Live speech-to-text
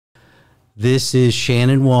This is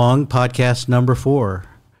Shannon Wong, podcast number 4.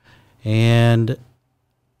 And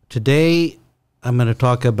today I'm going to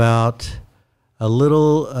talk about a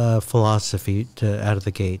little philosophy out of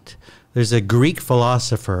the gate. There's a Greek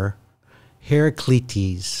philosopher,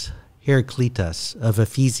 Heraclitus of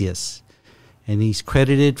Ephesus, and he's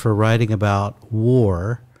credited for writing about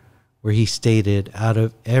war, where he stated, out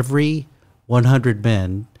of every 100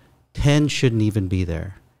 men, 10 shouldn't even be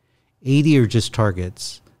there. 80 are just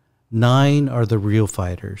targets. 9 are the real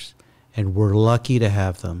fighters, and we're lucky to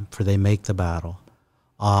have them, for they make the battle.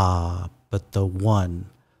 But the one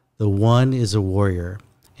is a warrior,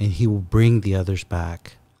 and he will bring the others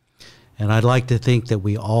back. And I'd like to think that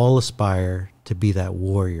we all aspire to be that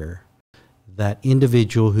warrior, that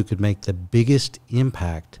individual who could make the biggest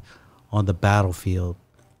impact on the battlefield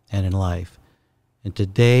and in life. And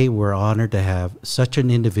today we're honored to have such an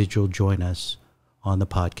individual join us on the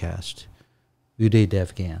podcast, Uday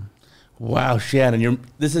Devgan. Wow, Shannon,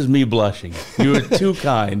 this is me blushing. You were too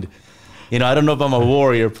kind. I don't know if I'm a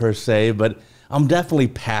warrior per se, but I'm definitely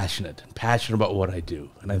passionate about what I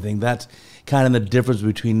do. And I think that's kind of the difference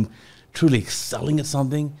between truly excelling at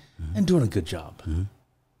something and doing a good job. Mm-hmm.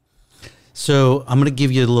 So I'm going to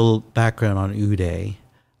give you a little background on Uday.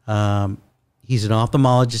 He's an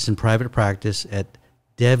ophthalmologist in private practice at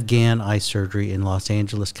Devgan Eye Surgery in Los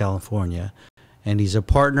Angeles, California. And he's a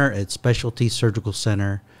partner at Specialty Surgical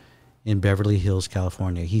Center in Beverly Hills,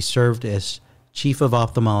 California. He served as chief of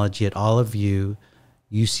ophthalmology at Olive View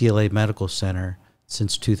UCLA Medical Center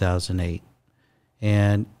since 2008.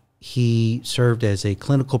 And he served as a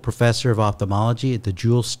clinical professor of ophthalmology at the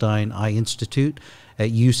Jules Stein Eye Institute at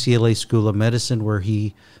UCLA School of Medicine, where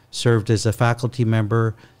he served as a faculty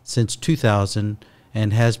member since 2000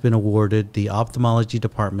 and has been awarded the Ophthalmology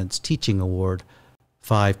Department's Teaching Award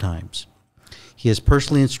 5 times. He has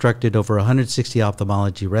personally instructed over 160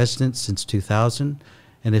 ophthalmology residents since 2000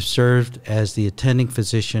 and has served as the attending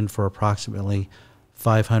physician for approximately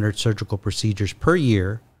 500 surgical procedures per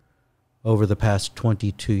year over the past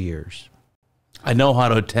 22 years. I know how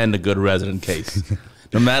to attend a good resident case.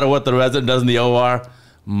 No matter what the resident does in the OR,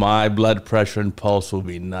 my blood pressure and pulse will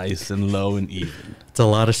be nice and low and even. It's a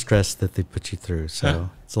lot of stress that they put you through, so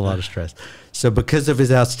it's a lot of stress. So because of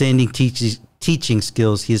his outstanding teaching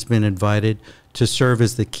skills, he has been invited to serve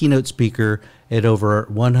as the keynote speaker at over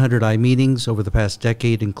 100 eye meetings over the past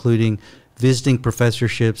decade, including visiting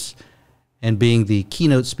professorships and being the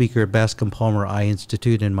keynote speaker at Bascom Palmer Eye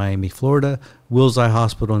Institute in Miami, Florida, Wills Eye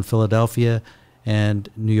Hospital in Philadelphia, and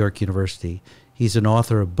New York University. He's an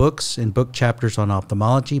author of books and book chapters on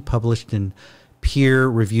ophthalmology, published in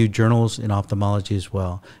peer-reviewed journals in ophthalmology as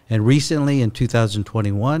well. And recently, in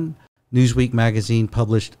 2021, Newsweek magazine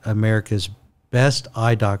published America's Best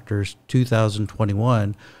Eye Doctors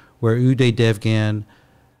 2021, where Uday Devgan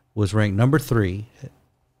was ranked number 3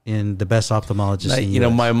 in the best ophthalmologist in the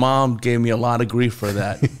US. My mom gave me a lot of grief for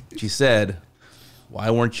that. She said, "Why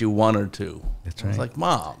weren't you 1 or 2?" That's right. I was like,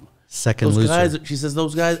 "Mom, second those loser." Guys, she says,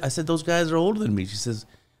 "Those guys." I said, "Those guys are older than me." She says,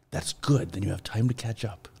 "That's good. Then you have time to catch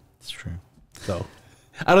up." That's true. So,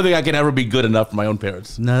 I don't think I can ever be good enough for my own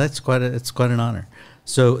parents. No, it's quite an honor.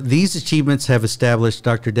 So these achievements have established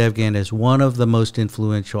Dr. Devgan as one of the most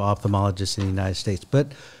influential ophthalmologists in the United States.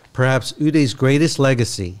 But perhaps Uday's greatest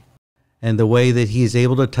legacy and the way that he is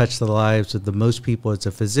able to touch the lives of the most people as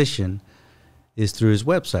a physician is through his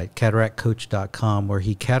website, cataractcoach.com, where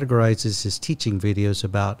he categorizes his teaching videos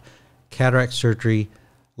about cataract surgery,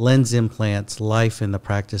 lens implants, life, and the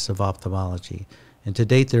practice of ophthalmology. And to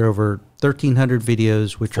date, there are over 1,300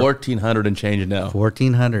 videos, which 1,400 and change now.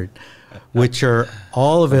 1,400, which are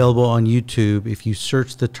all available on YouTube if you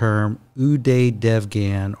search the term Uday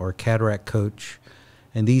Devgan or Cataract Coach.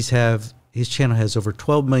 And his channel has over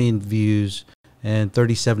 12 million views and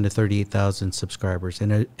 37 to 38,000 subscribers.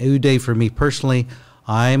 And Uday, for me personally,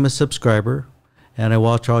 I'm a subscriber, and I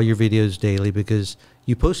watch all your videos daily because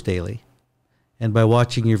you post daily. And by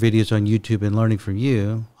watching your videos on YouTube and learning from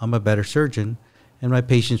you, I'm a better surgeon, and my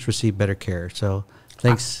patients receive better care. So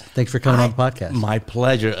thanks for coming on the podcast. My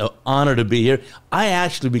pleasure. An honor to be here. I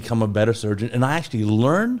actually become a better surgeon, and I actually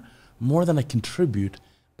learn more than I contribute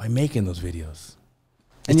by making those videos.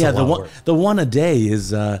 And yeah, the one a day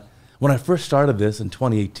is when I first started this in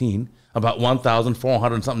 2018, about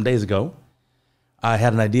 1,400 and something days ago. I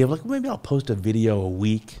had an idea of maybe I'll post a video a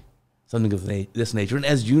week, something of this nature. And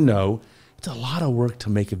as you know, it's a lot of work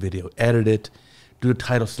to make a video, edit it, do a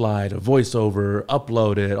title slide, a voiceover,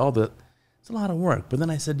 upload it, it's a lot of work. But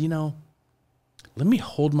then I said, let me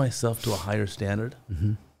hold myself to a higher standard.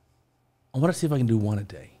 Mm-hmm. I want to see if I can do one a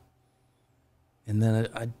day. And then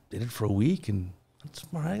I did it for a week, and That's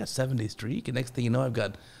all right. I got 7-day streak. And next thing you know, I've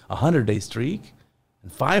got a 100-day streak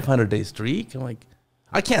and 500-day streak. I'm like,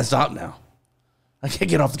 I can't stop now. I can't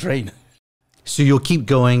get off the train. So you'll keep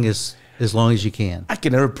going as long as you can. I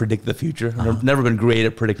can never predict the future. I've never been great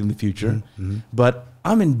at predicting the future. But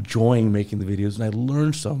I'm enjoying making the videos, and I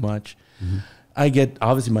learn so much. I get,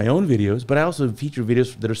 obviously, my own videos, but I also feature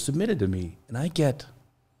videos that are submitted to me. And I get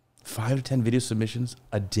 5 to 10 video submissions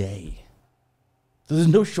a day. So there's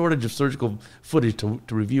no shortage of surgical footage to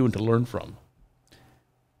review and to learn from.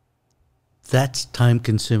 That's time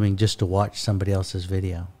consuming just to watch somebody else's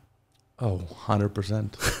video. Oh,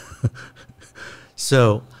 100%.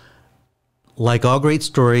 So, like all great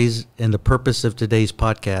stories, and the purpose of today's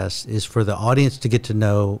podcast is for the audience to get to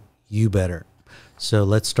know you better. So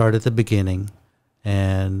let's start at the beginning.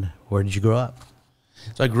 And where did you grow up?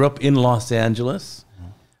 So I grew up in Los Angeles.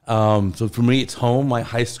 So for me, it's home. My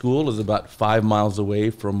high school is about 5 miles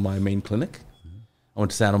away from my main clinic. I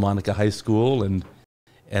went to Santa Monica High School, and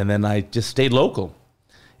then I just stayed local.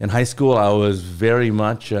 In high school, I was very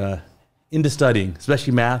much into studying,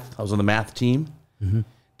 especially math. I was on the math team.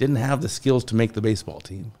 Didn't have the skills to make the baseball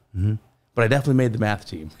team, but I definitely made the math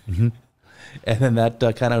team. And then that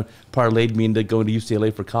kind of parlayed me into going to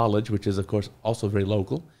UCLA for college, which is, of course, also very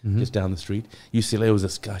local, just down the street. UCLA was,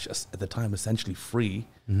 at the time, essentially free.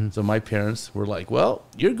 So my parents were like, well,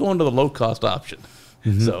 you're going to the low-cost option.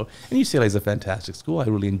 So, and UCLA is a fantastic school. I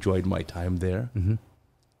really enjoyed my time there.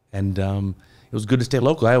 And it was good to stay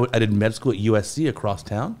local. I did med school at USC across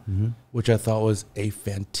town, which I thought was a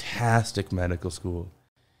fantastic medical school.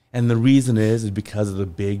 And the reason is because of the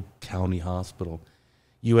big county hospital.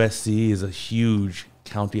 USC is a huge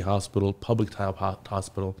county hospital, public type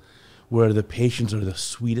hospital, where the patients are the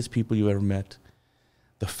sweetest people you ever met.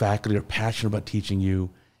 The faculty are passionate about teaching you,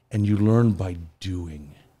 and you learn by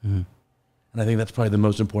doing. And I think that's probably the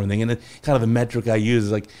most important thing. And kind of the metric I use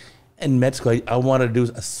is like, in med school, I wanted to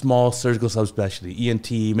do a small surgical subspecialty,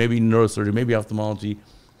 ENT, maybe neurosurgery, maybe ophthalmology.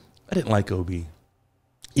 I didn't like OB.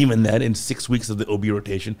 Even then, in 6 weeks of the OB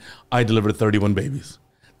rotation, I delivered 31 babies.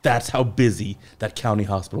 That's how busy that county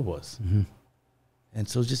hospital was. And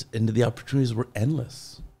so and the opportunities were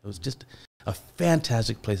endless. It was just a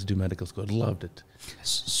fantastic place to do medical school. I loved it.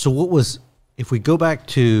 So if we go back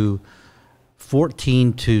to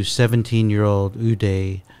 14 to 17-year-old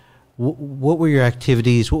Uday, what were your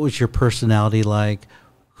activities? What was your personality like?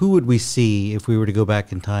 Who would we see if we were to go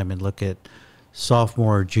back in time and look at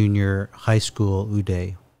sophomore or junior high school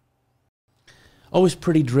Uday? Always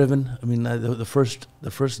pretty driven. I mean, the first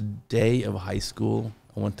day of high school,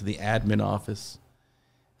 I went to the admin office,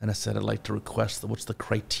 and I said I'd like to request what's the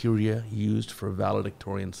criteria used for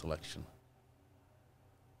valedictorian selection.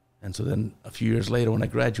 And so then a few years later, when I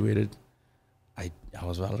graduated, I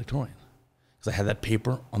was valedictorian because I had that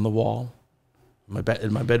paper on the wall, in my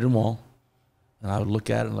bedroom wall, and I would look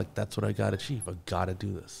at it and like, that's what I got to achieve. I got to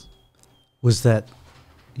do this. Was that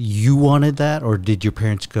you wanted that, or did your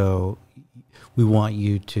parents go, we want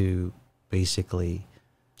you to basically?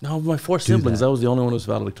 No, my 4 siblings, I was the only one who was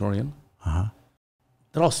valedictorian.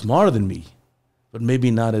 They're all smarter than me, but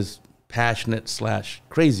maybe not as passionate /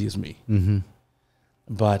 crazy as me.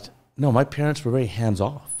 But no, my parents were very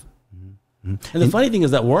hands-off. And the funny thing is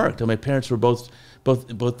that worked. And my parents were both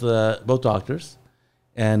doctors,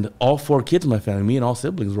 and all 4 kids in my family, me and all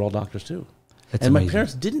siblings, were all doctors too. That's amazing. My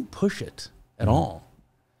parents didn't push it at all.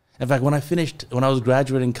 In fact, when I was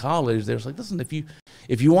graduating college, they were like, listen, if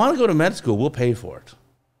you want to go to med school, we'll pay for it.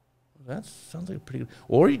 That sounds like a pretty good,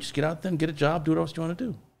 or you just get out there and get a job, do what else you want to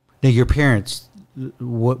do. Now, your parents,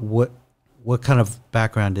 what kind of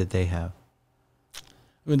background did they have?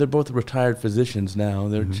 I mean, they're both retired physicians now.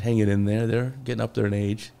 They're hanging in there. They're getting up there in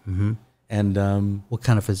age. And what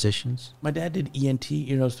kind of physicians? My dad did ENT,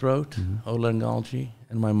 ear, nose, throat, otolaryngology,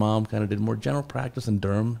 and my mom kind of did more general practice and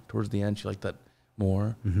derm towards the end. She liked that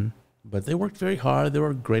more. But they worked very hard. They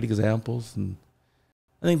were great examples, and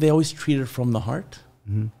I think they always treated from the heart.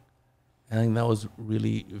 I think that was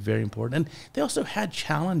really very important. And they also had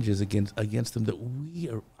challenges against them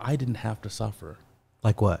that I didn't have to suffer.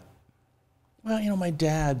 Like what? Well, my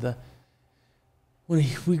dad, when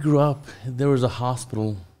we grew up, there was a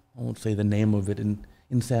hospital, I won't say the name of it,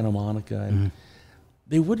 in Santa Monica, and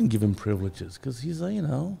they wouldn't give him privileges because he's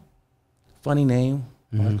a, funny name,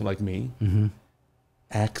 like me,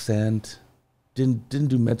 accent, didn't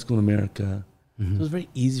do med school in America. So it was very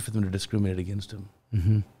easy for them to discriminate against him.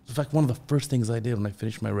 In fact, one of the first things I did when I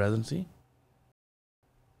finished my residency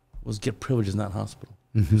was get privileges in that hospital,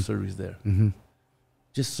 do surgeries there.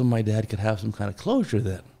 Just so my dad could have some kind of closure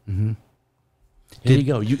then. Here you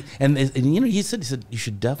go. He said, you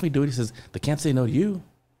should definitely do it. He says, they can't say no to you.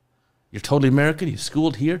 You're totally American. You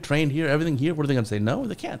schooled here, trained here, everything here. What are they going to say? No,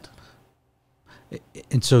 they can't.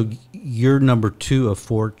 And so you're number 2 of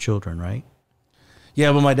 4 children, right?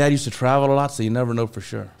 Yeah, but my dad used to travel a lot, so you never know for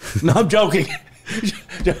sure. No, I'm joking.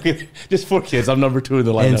 Joking. Just 4 kids. I'm number 2 in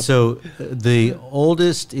the lineup. And so the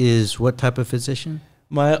oldest is what type of physician?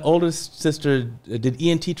 My oldest sister did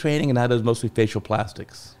ENT training, and I does mostly facial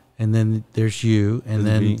plastics. And then there's you, and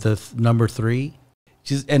then number 3?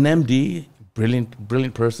 She's an MD,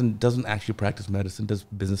 brilliant person, doesn't actually practice medicine, does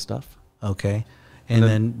business stuff. Okay. And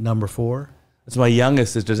then number 4? It's my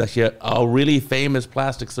youngest sister. Is actually a really famous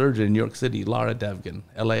plastic surgeon in New York City, Uday Devgan.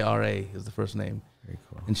 Lara is the first name. Very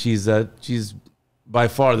cool. And she's by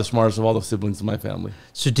far the smartest of all the siblings in my family.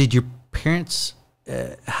 So did your parents,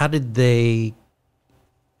 how did they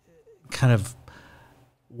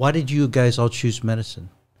why did you guys all choose medicine?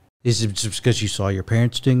 Is it just because you saw your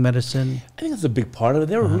parents doing medicine? I think that's a big part of it.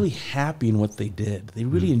 They were really happy in what they did. They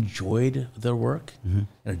really enjoyed their work, and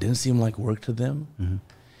it didn't seem like work to them.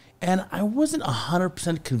 And I wasn't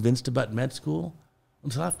 100% convinced about med school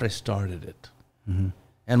until after I started it.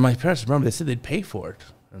 And my parents, remember, they said they'd pay for it.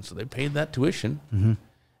 And so they paid that tuition.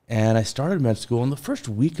 And I started med school. And the first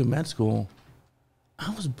week of med school,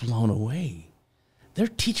 I was blown away. They're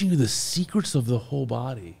teaching you the secrets of the whole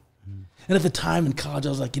body. And at the time in college, I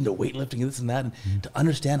was like into weightlifting and this and that. And to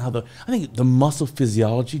understand how I think the muscle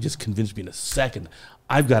physiology just convinced me in a second.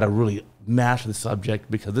 I've got to really master the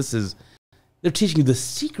subject because they're teaching you the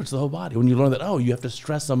secrets of the whole body. When you learn that, you have to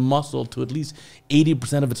stress a muscle to at least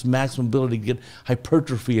 80% of its maximum ability to get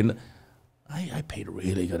hypertrophy. And I paid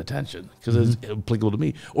really good attention because it was applicable to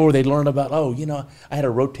me. Or they learned about, I had a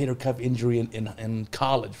rotator cuff injury in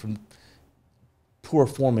college from poor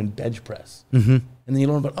form in bench press. And then you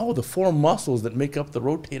learn about, the 4 muscles that make up the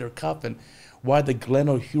rotator cuff and why the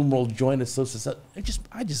glenohumeral joint is so susceptible.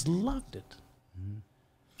 I just loved it.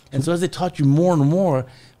 And so as they taught you more and more,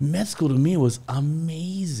 med school to me was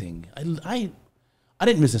amazing. I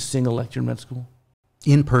didn't miss a single lecture in med school.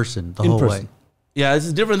 In person, the whole way. Yeah, this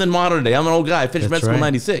is different than modern day. I'm an old guy. I finished med school in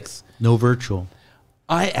 96. No virtual.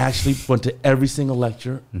 I actually went to every single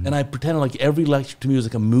lecture, and I pretended like every lecture to me was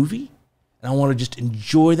like a movie, and I wanted to just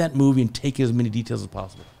enjoy that movie and take as many details as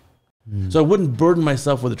possible. So I wouldn't burden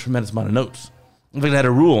myself with a tremendous amount of notes. In fact, I had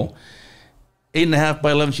a rule, 8.5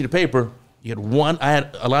 by 11 sheet of paper. I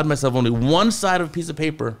had allowed myself only one side of a piece of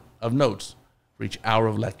paper of notes for each hour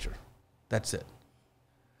of lecture. That's it.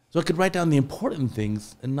 So I could write down the important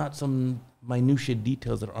things and not some minutiae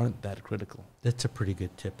details that aren't that critical. That's a pretty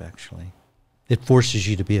good tip, actually. It forces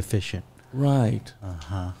you to be efficient. Right.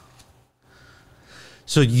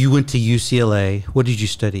 So you went to UCLA. What did you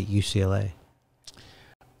study at UCLA?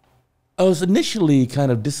 I was initially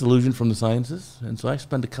kind of disillusioned from the sciences, and so I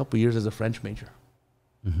spent a couple years as a French major.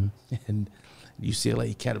 And UCLA,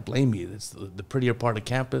 you can't blame me. It's the prettier part of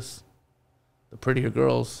campus, the prettier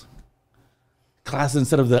girls. Class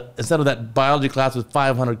instead of that biology class with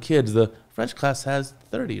 500 kids, the French class has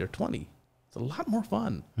 30 or 20. It's a lot more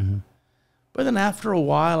fun. But then after a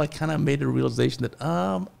while, I kind of made a realization that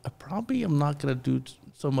I probably am not going to do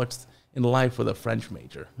so much in life with a French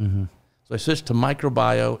major. So I switched to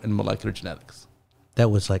microbiome and molecular genetics.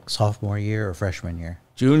 That was like sophomore year or freshman year?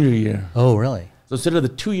 Junior year. Oh, really? So instead of the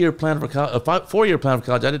 2-year plan for college, 4-year plan for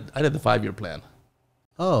college, I did the 5-year plan.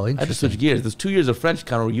 Oh, interesting. I had to switch gears. Those 2 years of French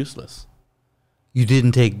kind of were useless. You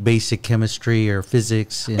didn't take basic chemistry or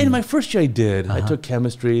physics? In my first year I did. I took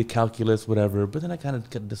chemistry, calculus, whatever. But then I kind of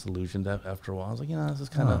got disillusioned after a while. I was like, this is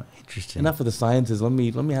kind of interesting. Enough of the sciences. Let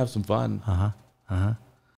me have some fun.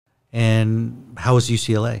 And how was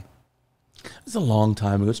UCLA? It's a long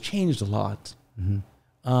time ago. It's changed a lot.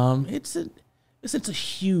 It's a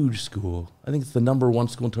huge school. I think it's the #1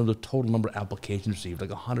 school in terms of total number of applications received, like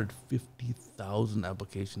 150,000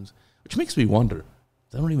 applications, which makes me wonder,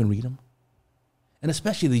 I don't even read them. And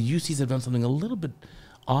especially the UCs have done something a little bit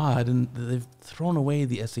odd, and they've thrown away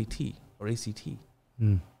the SAT or ACT.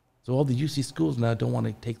 So all the UC schools now don't want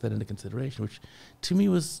to take that into consideration, which to me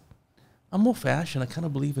I'm old-fashioned. I kind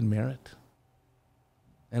of believe in merit.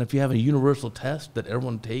 And if you have a universal test that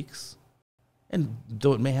everyone takes, and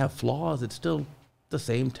though it may have flaws, it's still the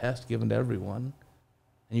same test given to everyone.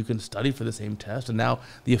 And you can study for the same test. And now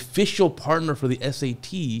the official partner for the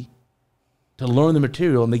SAT to learn the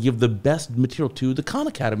material, and they give the best material to the Khan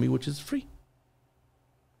Academy, which is free.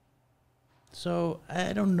 So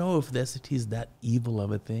I don't know if the SAT is that evil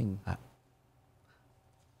of a thing.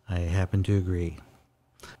 I happen to agree.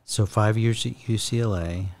 So 5 years at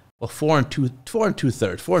UCLA. Well, 4 and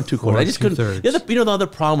 2/3, 4 and 2/4. I just couldn't. The other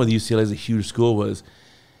problem with UCLA as a huge school was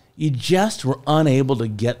you just were unable to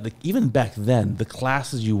get even back then, the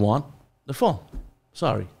classes you want, they're full.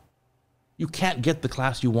 Sorry. you can't get the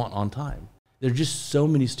class you want on time. There are just so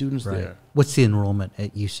many students there. What's the enrollment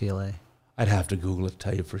at UCLA? I'd have to Google it to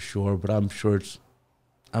tell you for sure, but I'm sure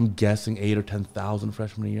I'm guessing 8,000 or 10,000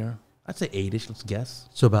 freshman year. I'd say 8-ish, let's guess.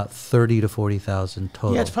 So about 30 to 40,000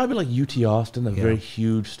 total. Yeah, it's probably like UT Austin, a very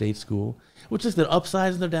huge state school, which is the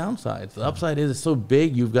upsides and the downsides. The upside is it's so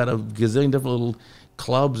big, you've got a gazillion different little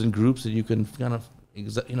clubs and groups that you can kind of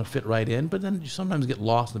fit right in, but then you sometimes get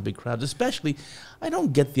lost in the big crowds. Especially, I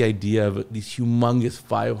don't get the idea of these humongous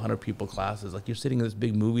 500 people classes. Like you're sitting in this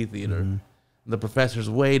big movie theater, and the professor's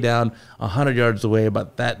way down 100 yards away,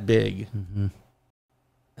 about that big.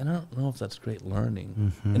 And I don't know if that's great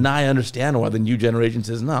learning. And now I understand why the new generation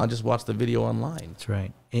says, no, I'll just watch the video online. That's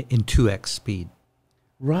right. In 2x speed.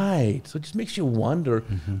 Right. So it just makes you wonder,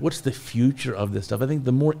 what's the future of this stuff? I think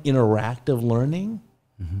the more interactive learning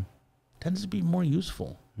tends to be more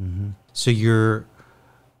useful. So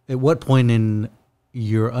at what point in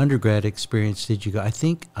your undergrad experience did you go, I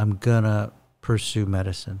think I'm going to pursue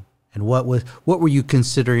medicine? And what were you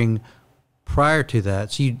considering prior to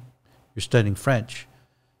that? So you're studying French.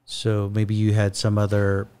 So maybe you had some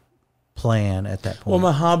other plan at that point. Well,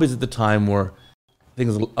 my hobbies at the time were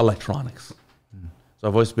things electronics. So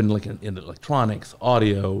I've always been like into electronics,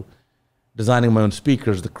 audio, designing my own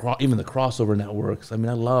speakers, even the crossover networks. I mean,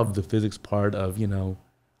 I love the physics part of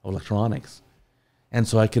electronics, and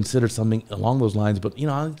so I considered something along those lines. But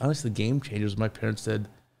honestly, the game changers. My parents said,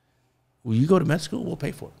 "Will you go to med school? We'll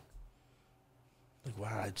pay for it." Like,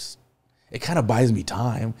 wow, it kind of buys me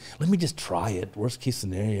time. Let me just try it. Worst case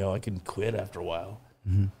scenario, I can quit after a while.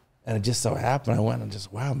 And it just so happened I went and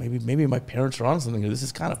just, wow, maybe my parents are on something. This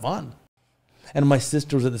is kind of fun. And my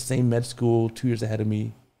sister was at the same med school 2 years ahead of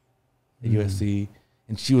me at USC,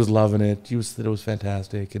 and she was loving it. She said it was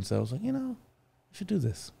fantastic. And so I was like, I should do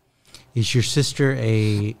this. Is your sister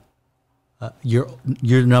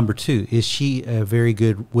your number two? Is she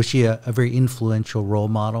was she a very influential role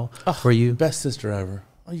model for you? Best sister ever.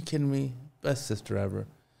 Are you kidding me? Best sister ever.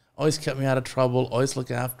 Always kept me out of trouble. Always looked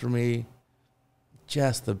after me.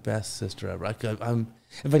 Just the best sister ever.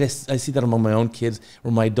 In fact, I see that among my own kids,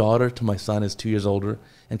 where my daughter to my son is 2 years older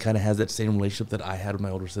and kind of has that same relationship that I had with my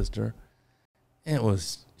older sister. And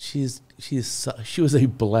she was a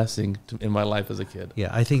blessing in my life as a kid. Yeah,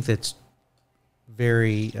 I think that's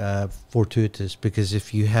very fortuitous, because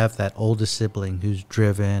if you have that oldest sibling who's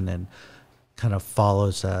driven and kind of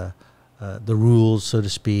follows the rules, so to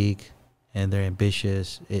speak, and they're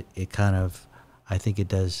ambitious, it kind of, I think it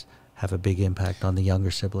does have a big impact on the younger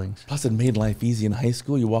siblings. Plus, it made life easy in high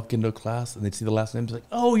school. You walk into a class and they'd see the last name, it's like,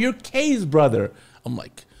 oh, you're Kay's brother. I'm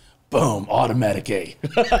like, boom, automatic A.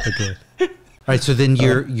 Okay. All right, so then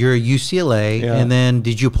you're at UCLA, and then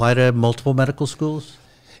did you apply to multiple medical schools?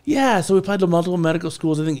 Yeah, so we applied to multiple medical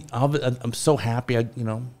schools. I think I'm so happy I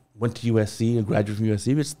went to USC and graduated from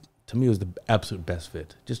USC. It's, to me, it was the absolute best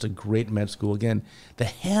fit. Just a great med school. Again, the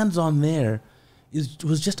hands-on there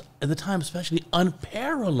was just, at the time especially,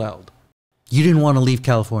 unparalleled. You didn't want to leave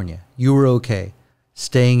California. You were okay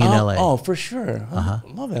staying in LA. Oh, for sure. I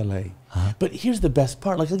love LA. But here's the best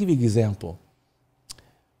part. Like, I'll give you an example.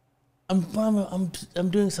 I'm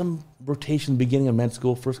doing some rotation beginning of med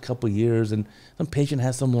school, first couple of years, and some patient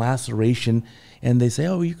has some laceration, and they say,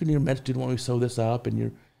 oh, you're a med student, why don't we sew this up?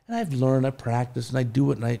 And I've learned, I practice, and I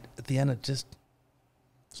do it, and at the end, it's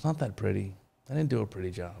not that pretty. I didn't do a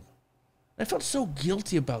pretty job. I felt so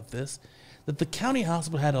guilty about this that the county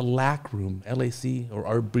hospital had a LAC room, LAC, or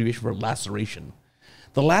our abbreviation for laceration.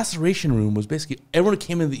 The laceration room was basically, everyone who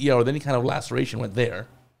came in the ER with any kind of laceration went there.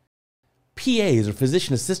 PAs, or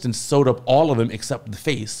physician assistants, sewed up all of them except the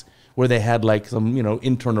face, where they had like some,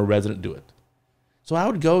 intern or resident do it. So I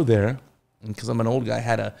would go there, and because I'm an old guy, I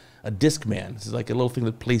had a Discman. This is like a little thing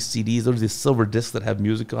that plays CDs. Those are these silver discs that have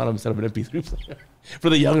music on them instead of an MP3 player for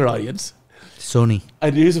the younger audience. Sony.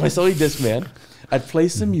 I'd use my Sony Discman. I'd play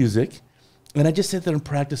some music, and I'd just sit there and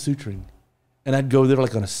practice suturing. And I'd go there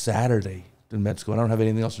like on a Saturday in med school. I don't have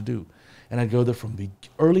anything else to do. And I'd go there from the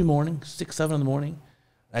early morning, 6, 7 in the morning.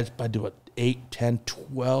 I'd do 8, 10,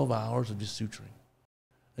 12 hours of just suturing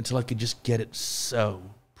until I could just get it so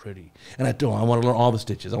pretty. And I want to learn all the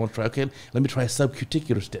stitches. I want to try, okay, let me try a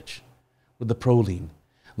subcuticular stitch with the Prolene.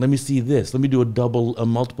 Let me see this. Let me do a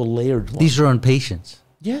multiple layered one. These are on patients.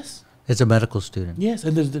 Yes. As a medical student. Yes,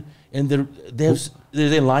 and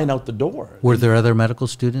they line out the door. Were there other medical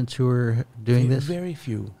students who were doing this? Very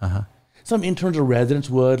few. Some interns or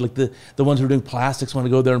residents would, like the ones who are doing plastics, want to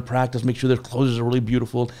go there and practice, make sure their clothes are really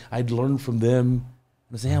beautiful. I'd learn from them.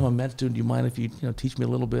 And say, hey, I'm a med student. Do you mind if you teach me a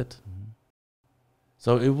little bit?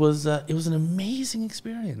 So it was an amazing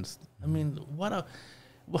experience. I mean, what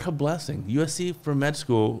a blessing. USC for med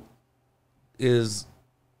school is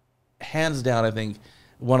hands down, I think,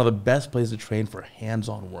 one of the best places to train for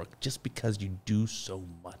hands-on work, just because you do so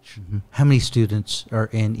much. Mm-hmm. How many students are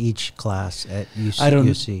in each class at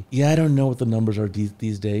UC? Yeah, I don't know what the numbers are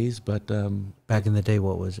these days, but back in the day,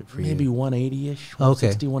 what was it for maybe you? 180-ish,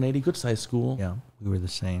 160, 180, good size school. Yeah, we were the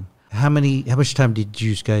same. How much time did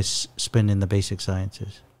you guys spend in the basic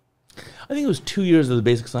sciences? I think it was 2 years of the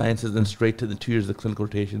basic sciences, then straight to the 2 years of the clinical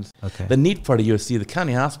rotations. Okay. The neat part of USC, the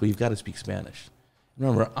county hospital, you've got to speak Spanish.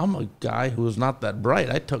 Remember, I'm a guy who was not that bright.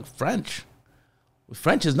 I took French.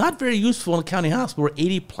 French is not very useful in a county hospital where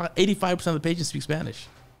 85% of the patients speak Spanish.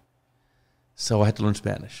 So I had to learn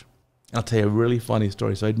Spanish. I'll tell you a really funny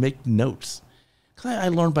story. So I'd make notes. Because I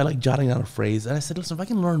learned by like jotting down a phrase. And I said, listen, if I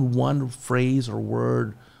can learn one phrase or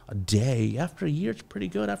word a day, after a year, it's pretty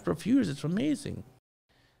good. After a few years, it's amazing.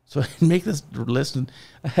 So I'd make this list, and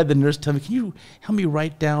I had the nurse tell me, can you help me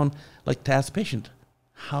write down, like to ask the patient,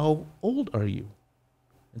 how old are you?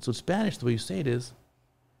 And so in Spanish, the way you say it is,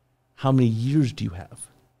 how many years do you have?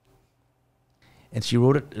 And she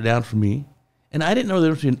wrote it down for me. And I didn't know the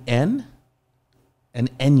difference between N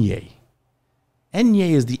and Enye.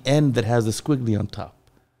 Enye is the N that has the squiggly on top.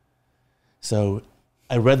 So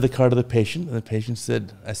I read the card of the patient, and the patient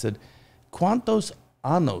said, I said, ¿Cuántos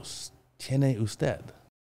años tiene usted?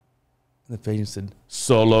 And the patient said,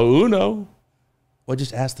 solo uno. Well, I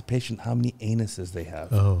just asked the patient how many anuses they have.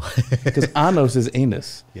 Oh. Because anos is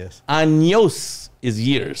anus. Yes. Años is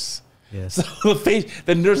years. Yes. So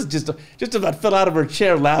the nurse just about fell out of her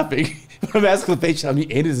chair laughing. I'm asking the patient how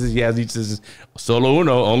many anuses he has. He says, solo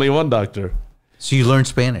uno, only one, doctor. So you learned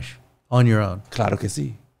Spanish on your own? Claro que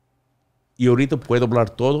sí. Y ahorita puedo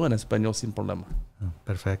hablar todo en español sin problema. Oh,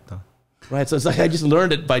 perfecto. Right, so it's like I just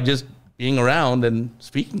learned it by just being around and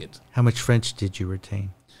speaking it. How much French did you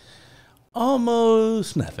retain?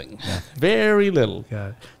 Almost nothing. Very little.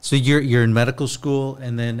 Got it. So you're in medical school,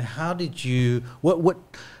 and then how did you, what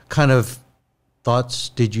kind of thoughts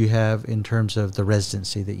did you have in terms of the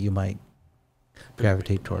residency that you might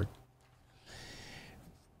gravitate toward?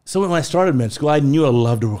 So when I started med school, I knew I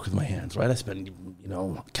loved to work with my hands, right? I spent,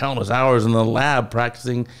 countless hours in the lab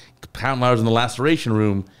practicing, countless hours in the laceration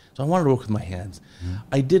room. So I wanted to work with my hands. Mm-hmm.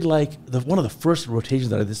 I did like, one of the first rotations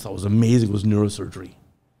that I just thought was amazing was neurosurgery.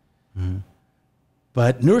 Mm-hmm.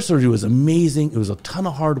 But neurosurgery was amazing. It was a ton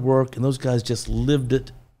of hard work, and those guys just lived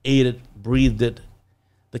it, ate it, breathed it.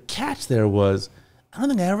 The catch there was, I don't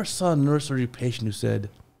think I ever saw a neurosurgery patient who said,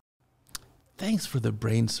 thanks for the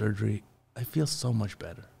brain surgery. I feel so much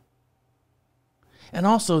better. And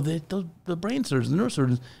also, the brain surgeons, the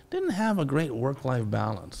neurosurgeons, didn't have a great work-life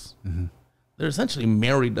balance. Mm-hmm. They're essentially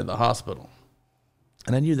married to the hospital.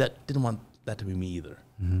 And I knew that, didn't want that to be me either.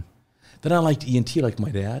 Mm-hmm. Then I liked ENT like my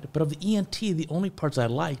dad. But of the ENT, the only parts I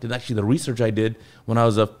liked, and actually the research I did when I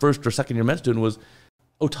was a first or second year med student, was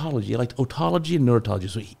otology. I liked otology and neurotology.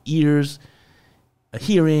 So ears,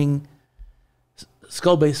 hearing,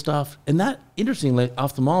 skull-based stuff. And that, interestingly,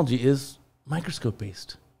 ophthalmology is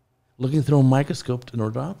microscope-based. Looking through a microscope in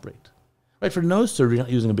order to operate. Right, for nose surgery, you're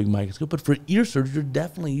not using a big microscope, but for ear surgery, you're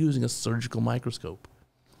definitely using a surgical microscope.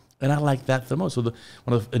 And I like that the most. So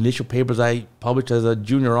one of the initial papers I published as a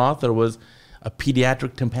junior author was a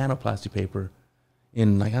pediatric tympanoplasty paper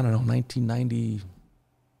in,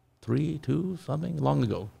 1993, 2, something, long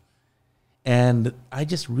ago. And I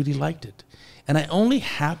just really liked it. And I only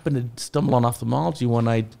happened to stumble on ophthalmology when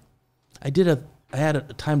I had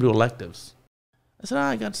a time to do electives. I said,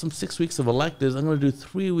 I got some 6 weeks of electives. I'm going to do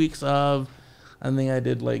 3 weeks of, I think I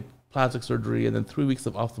did like plastic surgery and then 3 weeks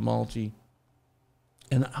of ophthalmology.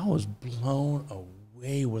 And I was blown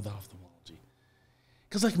away with ophthalmology.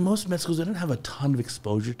 Because like most med schools, they didn't have a ton of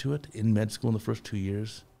exposure to it in med school in the first 2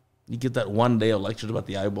 years. You get that one day of lectures about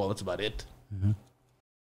the eyeball, that's about it. Mm-hmm.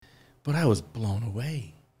 But I was blown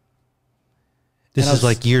away. This is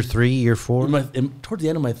like year 3, year 4? Towards the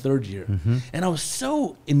end of my third year. Mm-hmm. And I was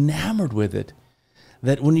so enamored with it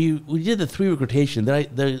that when we did the 3-week rotation,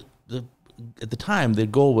 at the time, the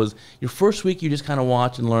goal was your first week, you just kind of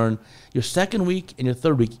watch and learn. Your second week and your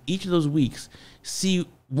third week, each of those weeks, see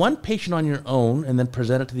one patient on your own and then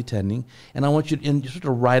present it to the attending. And I want you to sort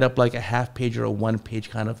of write up like a half-page or a one-page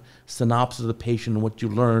kind of synopsis of the patient and what you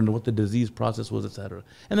learned, what the disease process was, et cetera.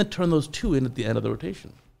 And then turn those 2 in at the end of the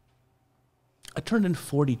rotation. I turned in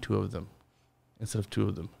 42 of them instead of 2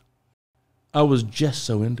 of them. I was just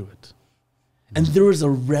so into it. And there was a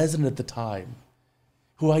resident at the time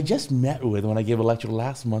who I just met with when I gave a lecture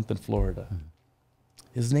last month in Florida.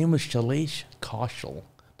 His name was Shailesh Kaushal.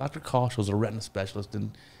 Dr. Kaushal was a retina specialist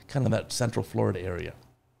in kind of that central Florida area.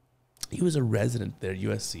 He was a resident there at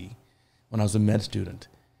USC when I was a med student.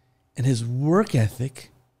 And his work ethic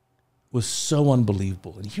was so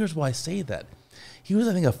unbelievable. And here's why I say that. He was,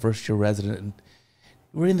 I think, a first-year resident, and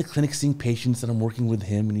we're in the clinic seeing patients, and I'm working with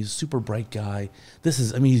him, and he's a super bright guy.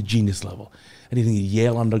 He's genius level. And he's a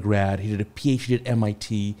Yale undergrad. He did a PhD at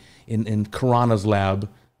MIT in Karana's lab,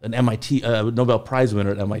 an MIT Nobel Prize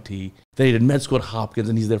winner at MIT. Then he did med school at Hopkins,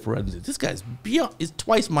 and he's there for residency. This guy's is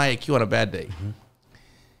twice my IQ on a bad day.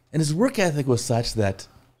 And his work ethic was such that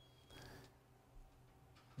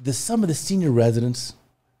some of the senior residents,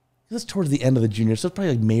 this is towards the end of the junior, so it's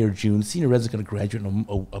probably like May or June. Senior residents going to graduate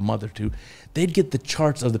in a month or two. They'd get the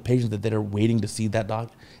charts of the patients that they're waiting to see that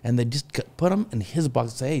doctor, and they just put them in his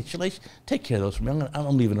box and say, hey, Shailesh, take care of those for me.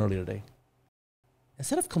 I'm leaving early today.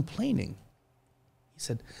 Instead of complaining, he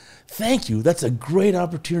said, thank you. That's a great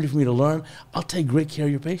opportunity for me to learn. I'll take great care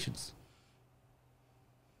of your patients.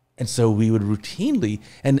 And so we would routinely,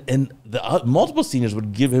 and the multiple seniors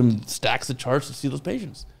would give him stacks of charts to see those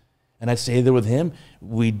patients. And I'd stay there with him.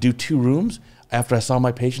 We'd do 2 rooms. After I saw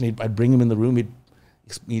my patient, I'd bring him in the room. He'd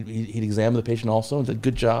examine the patient also and say,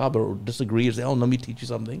 good job, or disagree, or say, oh, let me teach you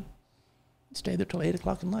something. He'd stay there till 8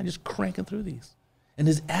 o'clock in the night, just cranking through these. And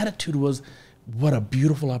his attitude was, what a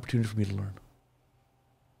beautiful opportunity for me to learn.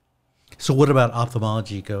 So what about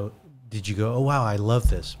ophthalmology? Did you go, oh, wow, I love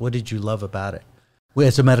this. What did you love about it? Well,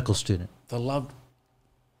 as a medical student. Remember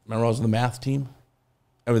I was on the math team?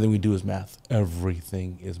 Everything we do is math.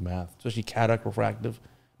 Everything is math, especially cataract refractive,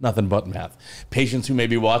 nothing but math. Patients who may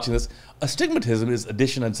be watching this, astigmatism is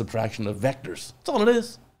addition and subtraction of vectors. That's all it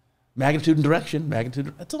is. Magnitude and direction,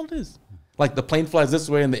 that's all it is. Like the plane flies this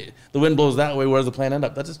way and the wind blows that way, where does the plane end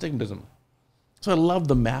up? That's astigmatism. So I loved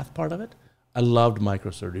the math part of it. I loved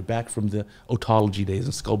microsurgery, back from the otology days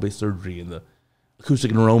and skull-based surgery and the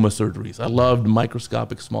acoustic and aroma surgeries. I loved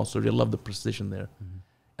microscopic small surgery. I loved the precision there.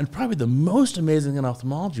 And probably the most amazing in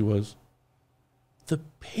ophthalmology was the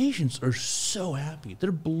patients are so happy.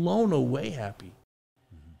 They're blown away happy.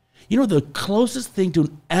 You know, the closest thing to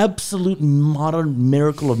an absolute modern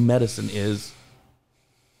miracle of medicine is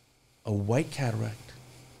a white cataract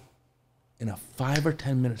in a 5 or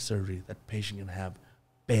 10 minute surgery. That patient can have,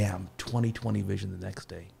 bam, 20/20 vision the next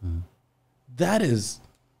day. That's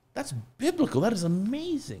biblical. That is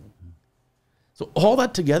amazing. So all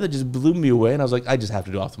that together just blew me away, and I was like, I just have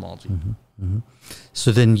to do ophthalmology.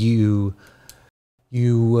 So then you're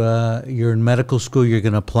in medical school. You're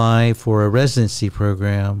going to apply for a residency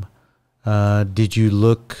program. Did you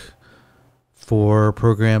look for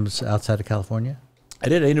programs outside of California? I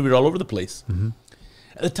did. I interviewed all over the place.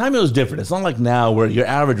 At the time, it was different. It's not like now where your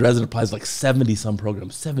average resident applies like 70-some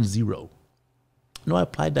programs, 70. No, I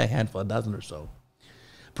applied to a handful, a dozen or so.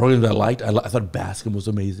 Programs I liked. I thought Bascom was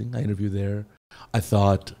amazing. I interviewed there. I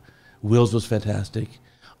thought Wills was fantastic.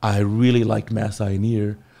 I really liked Mass Eye and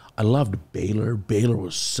Ear. I loved Baylor. Baylor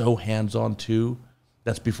was so hands-on too.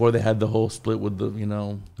 That's before they had the whole split with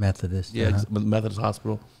the, Methodist. Yeah, Methodist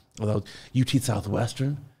Hospital. Without UT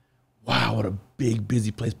Southwestern. Wow, what a big,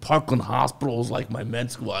 busy place. Parkland Hospital was like my med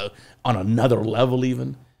school on another level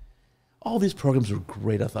even. All these programs were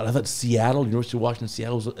great, I thought. I thought Seattle, University of Washington,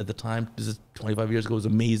 Seattle was, at the time, this is 25 years ago, was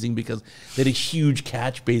amazing because they had a huge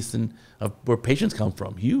catch basin of where patients come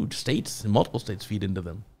from. Huge states, and multiple states feed into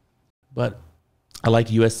them. But I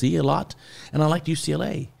liked USC a lot, and I liked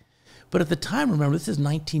UCLA. But at the time, remember, this is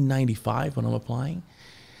 1995 when I'm applying.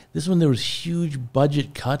 This is when there was huge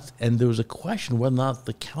budget cuts, and there was a question whether or not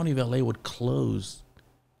the county of LA would close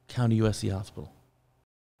County USC Hospital.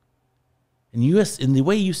 In the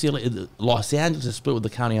way UCLA, Los Angeles is split with the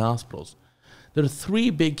county hospitals. There are 3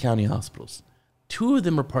 big county hospitals. 2 of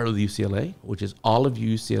them are part of the UCLA, which is Olive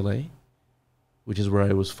UCLA, which is where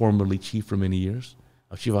I was formerly chief for many years,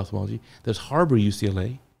 of chief of ophthalmology. There's Harbor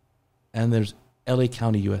UCLA, and there's LA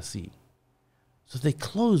County USC. So if they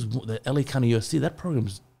close the LA County USC, that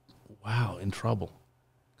program's, wow, in trouble.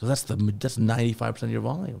 Because that's 95% of your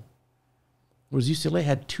volume. Whereas UCLA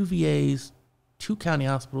had 2 VAs, 2 county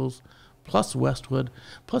hospitals, plus Westwood,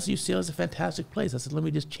 plus UCLA is a fantastic place. I said, let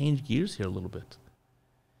me just change gears here a little bit.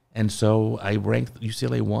 And so I ranked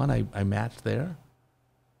UCLA 1. I matched there.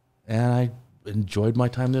 And I enjoyed my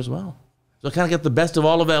time there as well. So I kind of get the best of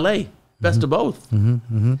all of LA, best of both.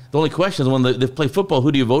 The only question is when they play football,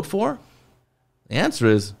 who do you vote for? The answer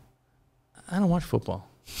is, I don't watch football.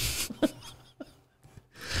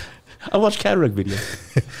 I watch cataract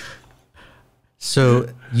videos. So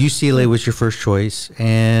UCLA was your first choice,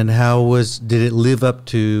 and did it live up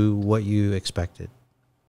to what you expected?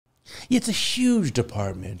 Yeah, it's a huge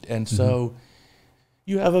department, and so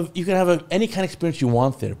you can have any kind of experience you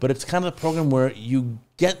want there, but it's kind of the program where you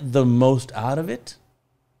get the most out of it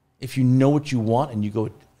if you know what you want and you go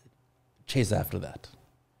chase after that.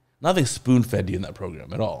 Nothing spoon-fed you in that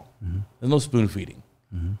program at all. There's no spoon-feeding.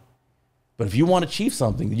 But if you want to achieve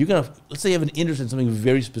something, you're going to, let's say you have an interest in something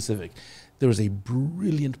very specific. There was a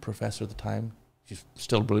brilliant professor at the time. She's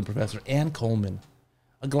still a brilliant professor, Ann Coleman,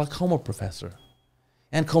 a glaucoma professor.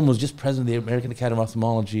 Ann Coleman was just president of the American Academy of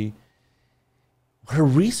Ophthalmology. Her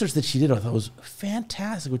research that she did, I thought, was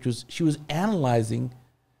fantastic, which was she was analyzing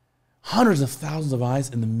hundreds of thousands of eyes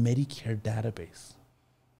in the Medicare database,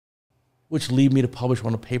 which led me to publish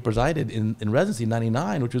one of the papers I did in residency in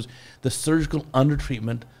 '99, which was the surgical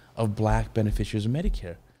undertreatment of black beneficiaries of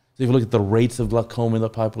Medicare. So if you look at the rates of glaucoma in the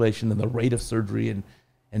population and the rate of surgery and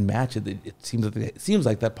match it, it seems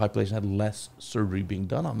like that population had less surgery being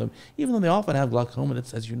done on them, even though they often have glaucoma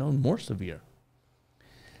that's, as you know, more severe.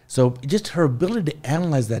 So just her ability to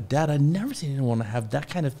analyze that data, I've never seen anyone have that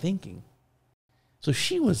kind of thinking. So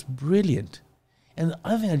she was brilliant. And the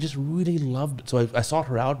other thing I just really loved, so I sought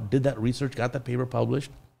her out, did that research, got that paper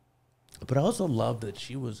published, but I also loved that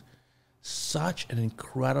she was such an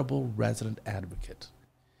incredible resident advocate.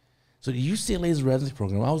 So UCLA's residency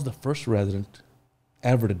program, I was the first resident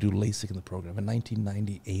ever to do LASIK in the program in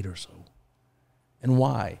 1998 or so. And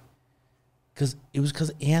why? Because it was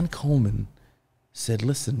because Ann Coleman said,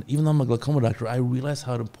 listen, even though I'm a glaucoma doctor, I realize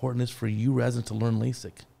how important it is for you residents to learn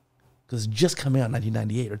LASIK. Because it's just coming out in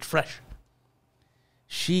 1998, or it's fresh.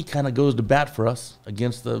 She kind of goes to bat for us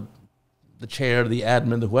against the chair, the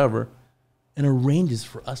admin, the whoever, and arranges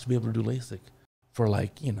for us to be able to do LASIK for,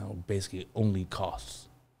 like, you know, basically only costs,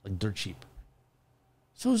 like dirt cheap.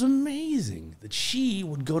 So it was amazing that she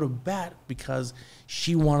would go to bat because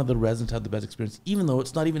she wanted the residents to have the best experience, even though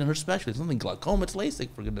it's not even in her specialty. It's nothing glaucoma, it's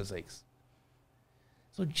LASIK, for goodness sakes.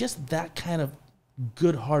 So just that kind of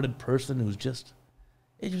good-hearted person who's just,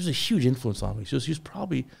 it was a huge influence on me. She was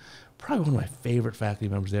probably one of my favorite faculty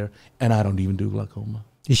members there, and I don't even do glaucoma.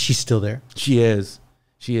 Is she still there? She is.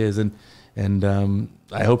 She is, and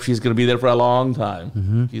I hope she's going to be there for a long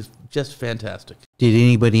time. She's just fantastic. Did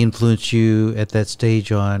anybody influence you at that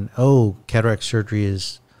stage on, oh, cataract surgery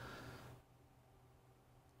is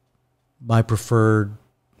my preferred,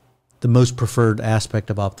 the most preferred aspect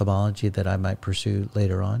of ophthalmology that I might pursue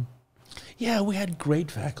later on? Yeah, we had great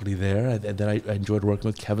faculty there that I enjoyed working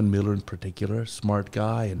with. Kevin Miller in particular, smart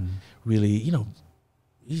guy, and really, you know,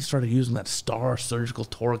 he started using that Star surgical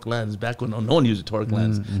toric lens back when no one used a toric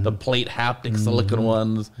lens, the plate haptic silicone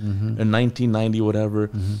ones in 1990, whatever.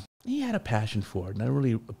 He had a passion for it, and I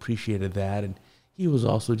really appreciated that. And he was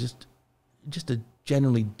also just a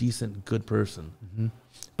generally decent, good person.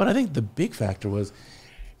 But I think the big factor was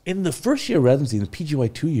in the first year of residency, in the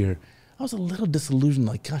PGY 2 year, I was a little disillusioned,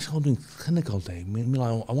 like, gosh, I'm doing clinical day. I mean,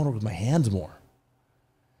 I want to work with my hands more.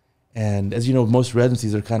 And as you know, most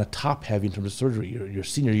residencies are kind of top heavy in terms of surgery. Your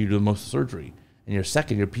senior year, you do the most surgery. And your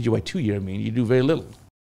second year, PGY 2 year, I mean, you do very little.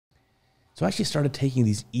 So I actually started taking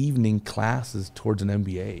these evening classes towards an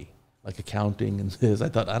MBA, like accounting and this. I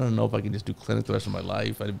thought, I don't know if I can just do clinic the rest of my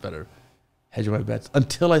life. I'd better hedge my bets.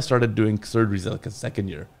 Until I started doing surgeries like a second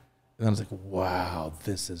year. And I was like, wow,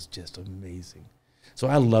 this is just amazing. So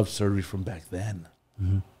I loved surgery from back then.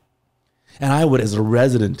 And I would, as a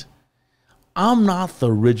resident, I'm not the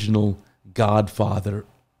original godfather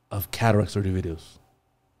of cataract surgery videos.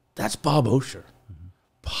 That's Bob Osher.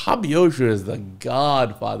 Bob Osher is the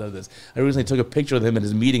godfather of this. I recently took a picture of him at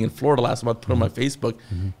his meeting in Florida last month, put it on my Facebook.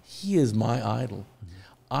 He is my idol.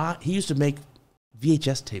 He used to make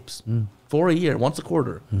VHS tapes for a year, once a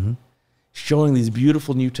quarter, showing these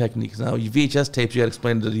beautiful new techniques. Now, VHS tapes, you got to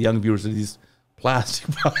explain to the young viewers, are these plastic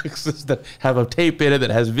boxes that have a tape in it that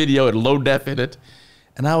has video and low def in it.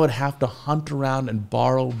 And I would have to hunt around and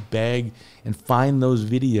borrow, beg, and find those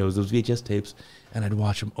videos, those VHS tapes, and I'd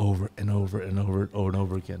watch them over and over and over and over and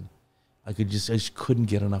over again. I just couldn't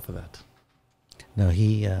get enough of that.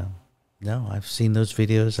 No, I've seen those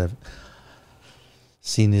videos. I've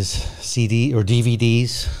seen his CD or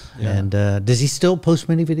DVDs. Yeah. And does he still post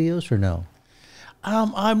many videos or no?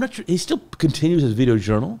 I'm not sure. He still continues his video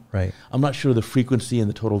journal. Right. I'm not sure the frequency and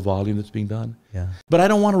the total volume that's being done. Yeah. But I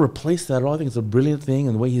don't want to replace that at all. I think it's a brilliant thing,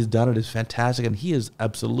 and the way he's done it is fantastic. And he is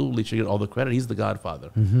absolutely, should get all the credit. He's the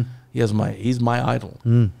godfather. He's my idol.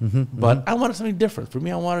 But I wanted something different. For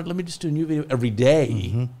me, let me just do a new video every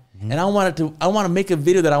day. And I want to make a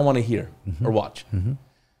video that I want to hear or watch.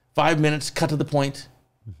 5 minutes, cut to the point.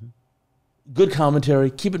 Good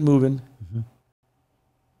commentary, keep it moving.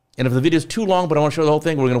 And if the video is too long, but I want to show the whole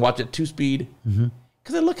thing, we're going to watch it at 2 speed.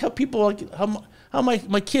 Because I look how people, like how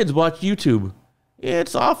my kids watch YouTube.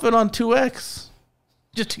 It's often on 2x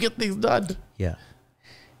just to get things done. Yeah.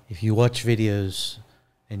 If you watch videos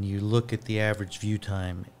and you look at the average view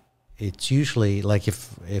time, it's usually like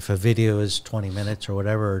if a video is 20 minutes or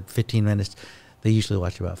whatever, or 15 minutes, they usually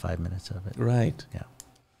watch about 5 minutes of it. Right. Yeah.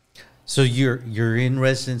 So you're in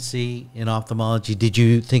residency in ophthalmology. Did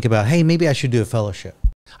you think about, hey, maybe I should do a fellowship?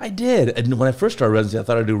 I did. And when I first started residency, I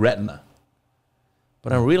thought I'd do retina.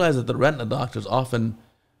 But I realized that the retina doctors often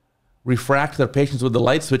refract their patients with the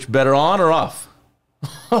light switch better on or off.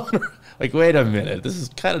 Like, wait a minute, this is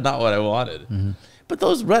kind of not what I wanted. Mm-hmm. But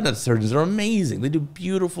those retina surgeons are amazing. They do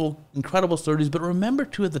beautiful, incredible surgeries. But remember,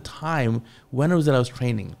 too, at the time, when it was that I was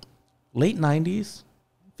training, late 90s,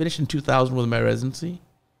 finished in 2000 with my residency,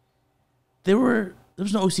 there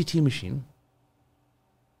was no OCT machine.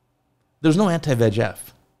 There was no anti-VEGF.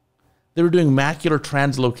 They were doing macular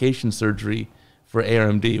translocation surgery for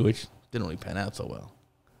ARMD, which didn't really pan out so well.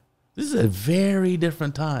 This is a very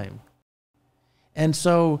different time. And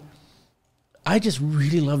so I just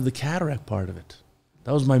really loved the cataract part of it.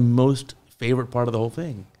 That was my most favorite part of the whole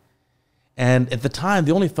thing. And at the time,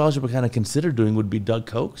 the only fellowship I kind of considered doing would be Doug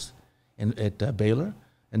Koch's at Baylor.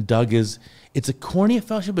 And Doug it's a cornea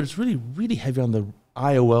fellowship, but it's really, really heavy on the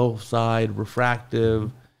IOL side,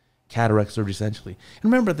 refractive, cataract surgery, essentially.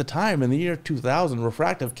 And remember, at the time, in the year 2000,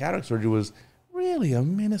 refractive cataract surgery was really a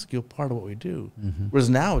minuscule part of what we do. Mm-hmm. Whereas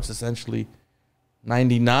now it's essentially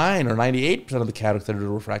 99 or 98% of the cataracts that are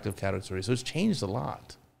refractive cataract surgery. So it's changed a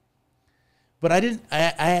lot. But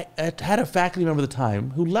I had a faculty member at the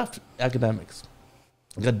time who left academics.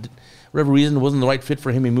 For whatever reason, it wasn't the right fit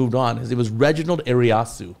for him. He moved on. It was Reginald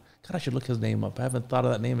Ariasu. God, I should look his name up. I haven't thought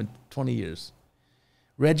of that name in 20 years.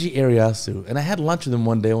 Reggie Ariasu. And I had lunch with him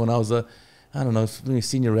one day when I was a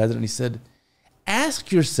senior resident. He said,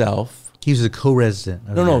 ask yourself. He was a co-resident.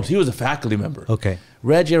 No, he was a faculty member. Okay.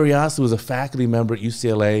 Reg Ariasu was a faculty member at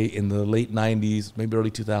UCLA in the late 90s, maybe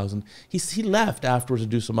early 2000s. He left afterwards to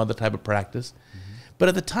do some other type of practice. Mm-hmm. But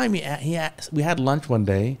at the time, we had lunch one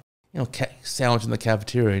day, sandwich in the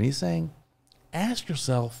cafeteria, and he's saying, ask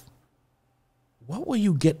yourself, what will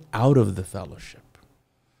you get out of the fellowship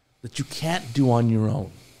that you can't do on your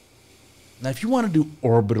own? Now, if you want to do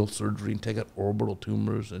orbital surgery and take out orbital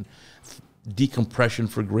tumors and decompression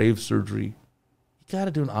for grave surgery, you got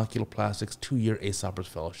to do an oculoplastics 2-year ASOPRS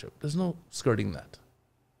fellowship. There's no skirting that.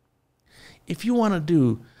 If you want to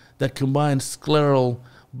do that combined scleral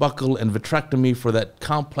buccal and vitrectomy for that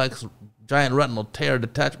complex giant retinal tear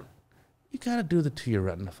detachment, you got to do the 2-year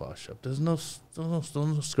retina fellowship. There's no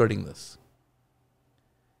skirting this.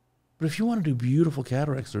 But if you want to do beautiful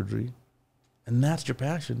cataract surgery, and that's your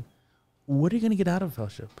passion, what are you going to get out of a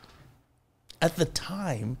fellowship? At the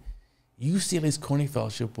time, UCLA's cornea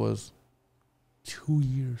fellowship was 2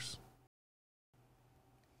 years.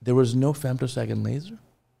 There was no femtosecond laser.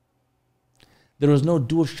 There was no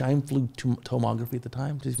dual Scheimpflug tomography at the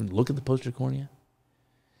time to even look at the posterior cornea.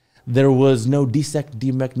 There was no DSEC,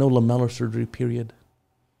 DMEC, no lamellar surgery, period.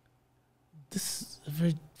 This is a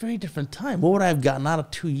very, very different time. What would I have gotten out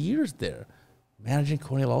of 2 years there? Managing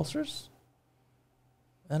corneal ulcers?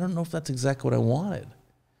 I don't know if that's exactly what I wanted.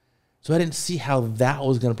 So I didn't see how that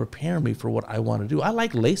was going to prepare me for what I want to do. I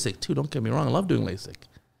like LASIK too, don't get me wrong. I love doing LASIK.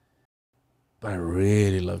 But I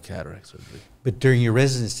really love cataract surgery. But during your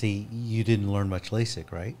residency, you didn't learn much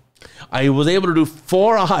LASIK, right? I was able to do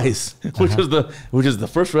 4 eyes, which is the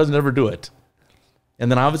first resident to ever do it. And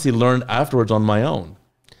then I obviously learned afterwards on my own.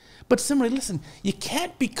 But similarly, listen, you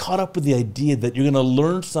can't be caught up with the idea that you're going to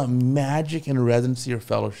learn some magic in residency or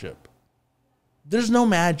fellowship. There's no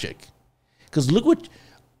magic. Because look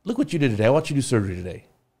what you did today. I watched you do surgery today.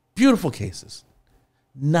 Beautiful cases.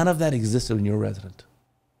 None of that existed when you were a resident.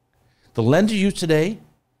 The lens you use today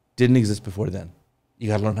didn't exist before then. You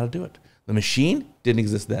got to learn how to do it. The machine didn't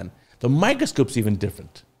exist then. The microscope's even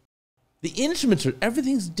different. The instruments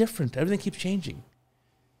everything's different. Everything keeps changing.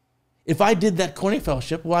 If I did that cornea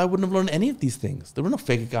fellowship, well, I wouldn't have learned any of these things. There were no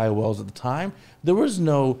phakic IOLs at the time. There was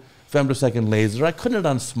no femtosecond laser. I couldn't have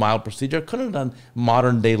done smile procedure. I couldn't have done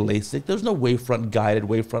modern day LASIK. There was no wavefront guided,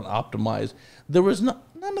 wavefront optimized. There was none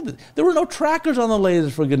of it. There were no trackers on the laser,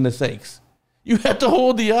 for goodness sakes. You had to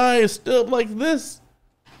hold the eye still like this.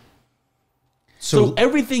 So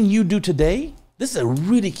everything you do today, this is a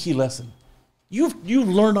really key lesson. You've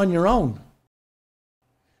learned on your own.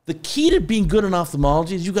 The key to being good in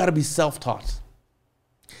ophthalmology is you got to be self-taught.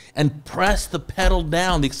 And press the pedal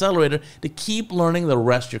down, the accelerator, to keep learning the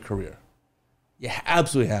rest of your career. You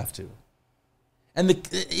absolutely have to. And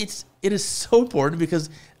it is so important because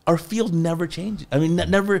our field never changes. I mean,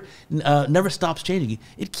 never stops changing.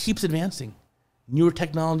 It keeps advancing. Newer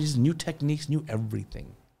technologies, new techniques, new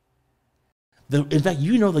everything. In fact,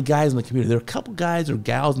 the guys in the community. There are a couple guys or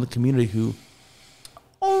gals in the community who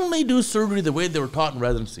only do surgery the way they were taught in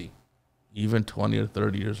residency. even 20 or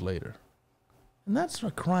 30 years later. And that's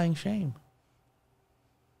a crying shame.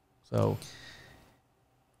 So,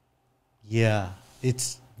 yeah,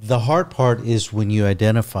 it's the hard part is when you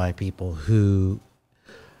identify people who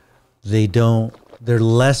they're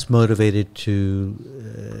less motivated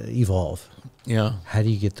to evolve. yeah. How do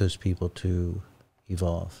you get those people to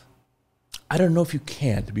evolve? I don't know if you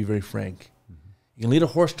can, to be very frank. You can lead a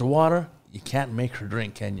horse to water. You can't make her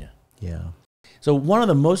drink, can you? Yeah. So one of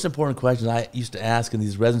the most important questions I used to ask in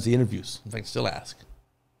these residency interviews, in fact, still ask.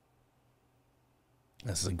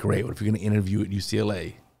 This is a great one if you're going to interview at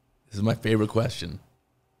UCLA. This is my favorite question.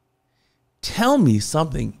 Tell me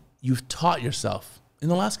something you've taught yourself in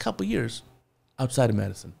the last couple of years outside of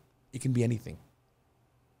medicine. It can be anything.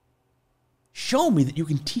 Show me that you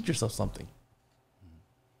can teach yourself something.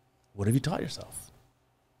 What have you taught yourself?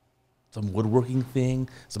 Some woodworking thing,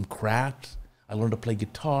 some craft. I learned to play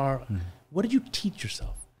guitar. Mm-hmm. What did you teach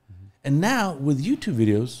yourself? Mm-hmm. And now with YouTube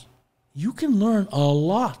videos, you can learn a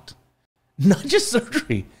lot. Not just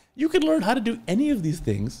surgery. You can learn how to do any of these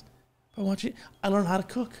things by watching. I learned how to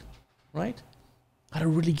cook, right? How to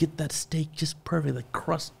really get that steak just perfect, the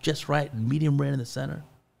crust just right, and medium rare in the center.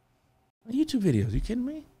 YouTube videos, you kidding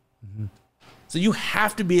me? Mm-hmm. So you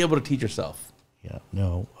have to be able to teach yourself. Yeah,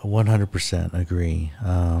 no, 100% agree.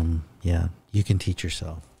 Yeah, you can teach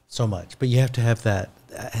yourself so much, but you have to have that.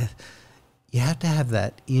 You have to have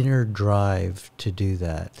that inner drive to do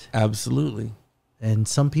that. Absolutely. And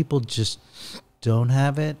some people just don't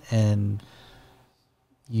have it. And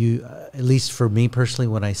you, at least for me personally,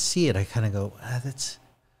 when I see it, I kind of go,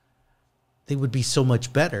 they would be so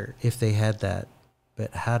much better if they had that.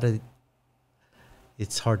 But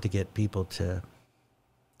it's hard to get people to,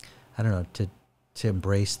 I don't know, to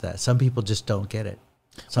embrace that. Some people just don't get it.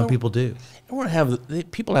 Some people do.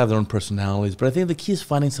 People have their own personalities, but I think the key is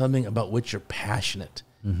finding something about which you're passionate.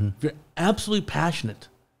 Mm-hmm. If you're absolutely passionate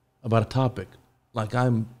about a topic, like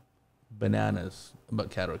I'm bananas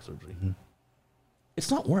about cataract surgery, mm-hmm.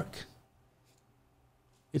 It's not work.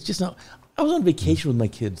 It's just not. I was on vacation with my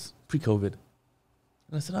kids pre-COVID,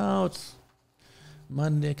 and I said, "Oh, it's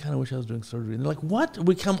Monday. I kind of wish I was doing surgery." And they're like, "What?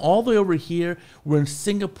 We come all the way over here. We're in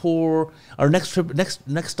Singapore. Our next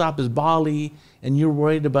stop is Bali, and you're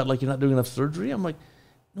worried about like you're not doing enough surgery?" I'm like,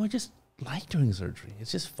 "No, I just like doing surgery.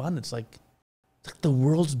 It's just fun. It's like the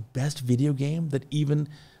world's best video game that even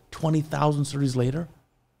 20,000 surgeries later,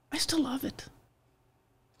 I still love it.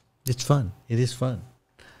 It's fun. It is fun."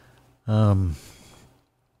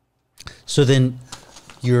 So then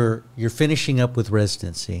you're finishing up with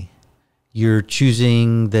residency. You're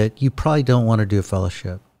choosing that you probably don't want to do a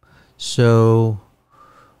fellowship. So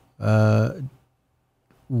where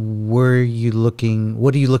are you looking?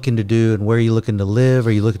 What are you looking to do, and where are you looking to live?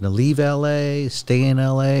 Are you looking to leave LA, stay in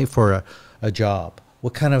LA for a job?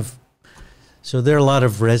 What kind of? So there are a lot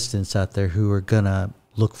of residents out there who are gonna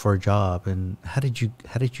look for a job. And how did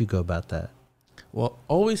you go about that? Well,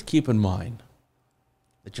 always keep in mind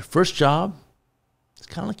that your first job is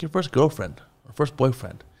kind of like your first girlfriend or first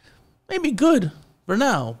boyfriend. May be good for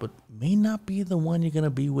now, but may not be the one you're going to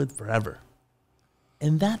be with forever.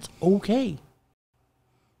 And that's okay.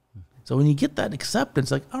 So when you get that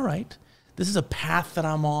acceptance, like, all right, this is a path that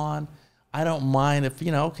I'm on. I don't mind if,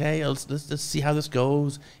 okay, let's see how this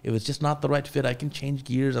goes. If it's just not the right fit, I can change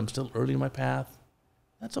gears. I'm still early in my path.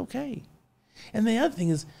 That's okay. And the other thing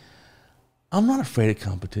is, I'm not afraid of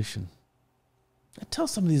competition. I tell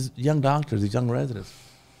some of these young doctors, these young residents,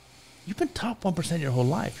 you've been top 1% your whole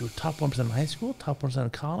life. You were top 1% in high school, top 1% in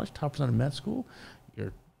college, top 1% in med school.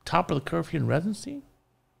 You're top of the curve here in residency.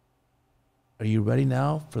 Are you ready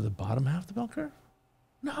now for the bottom half of the bell curve?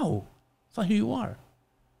 No, it's not who you are.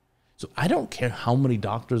 So I don't care how many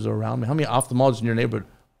doctors are around me, how many ophthalmologists in your neighborhood.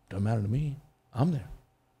 Don't matter to me. I'm there.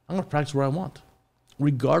 I'm going to practice where I want,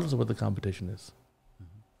 regardless of what the competition is.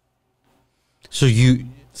 So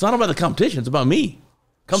it's not about the competition. It's about me.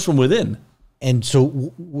 It comes from within. And so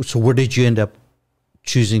where did you end up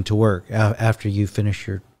choosing to work after you finished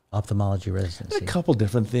your ophthalmology residency? A couple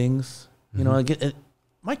different things. Mm-hmm.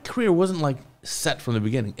 My career wasn't like set from the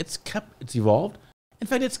beginning. It's evolved. In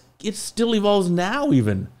fact, it still evolves now.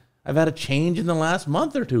 Even I've had a change in the last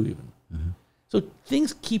month or two. Even mm-hmm. So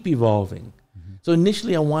things keep evolving. Mm-hmm. So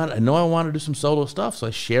initially, I wanted to do some solo stuff. So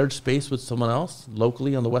I shared space with someone else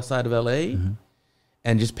locally on the west side of LA. Mm-hmm.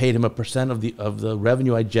 And just paid him a % of the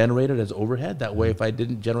revenue I generated as overhead. That way, if I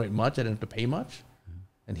didn't generate much, I didn't have to pay much. Mm-hmm.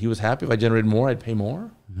 And he was happy. If I generated more, I'd pay more.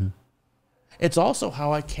 Mm-hmm. It's also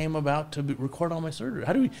how I came about to record all my surgery.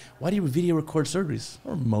 Why do you video record surgeries?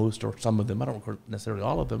 Or most, or some of them. I don't record necessarily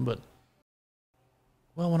all of them, but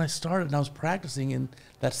when I started and I was practicing in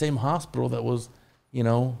that same hospital that was,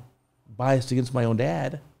 biased against my own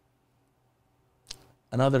dad.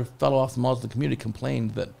 Another fellow ophthalmologist in the community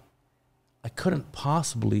complained that I couldn't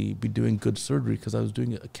possibly be doing good surgery because I was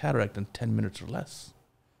doing a cataract in 10 minutes or less.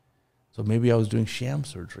 So maybe I was doing sham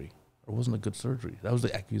surgery, or wasn't a good surgery. That was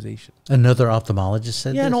the accusation. Another ophthalmologist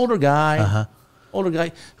said Yeah, this? an older guy. Older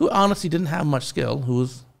guy who honestly didn't have much skill.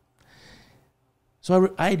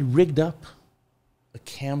 So I had rigged up a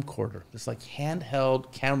camcorder, this like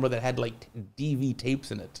handheld camera that had like DV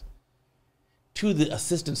tapes in it, to the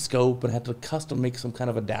assistant scope, and had to custom make some kind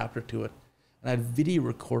of adapter to it. And I'd video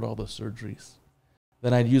record all the surgeries.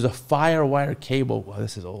 Then I'd use a FireWire cable. Wow,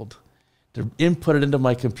 this is old. To input it into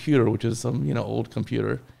my computer, which is some old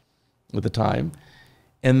computer at the time,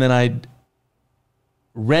 and then I'd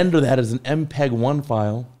render that as an MPEG-1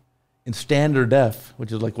 file in standard def,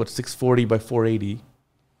 which is like 640 by 480,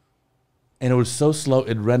 and it was so slow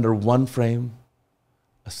it'd render 1 frame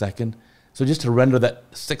a second. So just to render that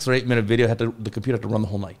 6 or 8 minute video, the computer had to run the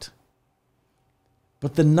whole night.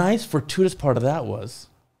 But the nice fortuitous part of that was,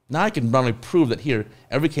 now I can not only prove that here,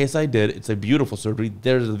 every case I did, it's a beautiful surgery.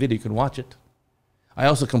 There's the video, you can watch it. I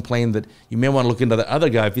also complained that you may want to look into the other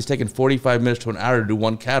guy. If he's taking 45 minutes to an hour to do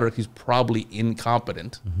 1 cataract, he's probably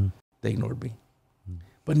incompetent. They ignored me.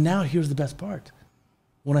 But now here's the best part.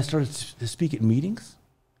 When I started to speak at meetings,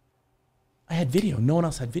 I had video. No one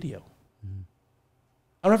else had video.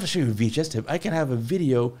 I don't have to show you a VHS tape. I can have a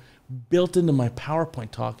video built into my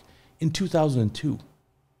PowerPoint talk in 2002.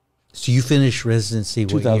 So you finished residency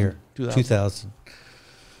what year? 2000.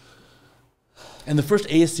 And the first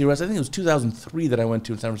ASCRS, I think it was 2003 that I went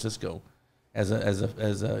to in San Francisco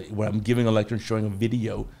where I'm giving a lecture and showing a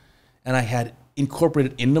video. And I had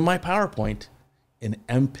incorporated into my PowerPoint an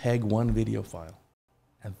MPEG-1 video file.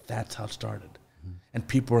 And that's how it started. And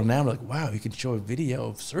people are now like, wow, you can show a video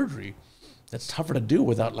of surgery. That's tougher to do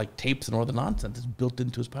without like tapes and all the nonsense. It's built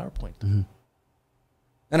into his PowerPoint. And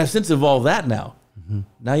I've since evolved that now.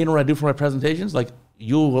 Now you know what I do for my presentations? Like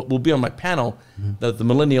you will be on my panel, the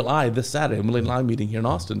Millennial Eye this Saturday, Millennial Eye meeting here in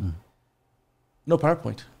Austin. No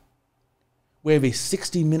PowerPoint. We have a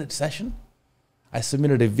 60-minute session. I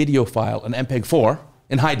submitted a video file, an MPEG-4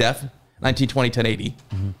 in high def, 1920, 1080.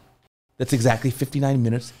 That's exactly 59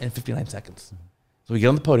 minutes and 59 seconds. So we get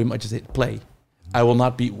on the podium, I just hit play. I will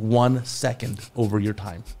not be 1 second over your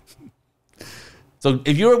time. So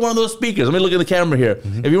if you're one of those speakers, let me look at the camera here.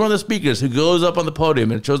 If you're one of those speakers who goes up on the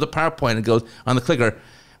podium and it shows the PowerPoint and goes on the clicker,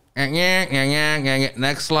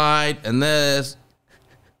 next slide, and this,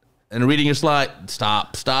 and reading your slide,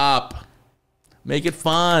 stop. Make it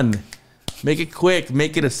fun. Make it quick.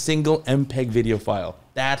 Make it a single MPEG video file.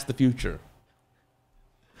 That's the future.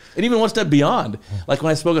 And even one step beyond, like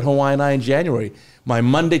when I spoke at Hawaiian Eye in January, my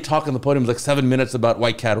Monday talk on the podium was like 7 minutes about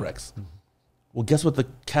white cataracts. Well, guess what the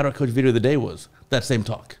cataract coach video of the day was? That same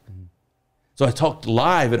talk. So I talked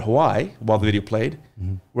live at Hawaii while the video played,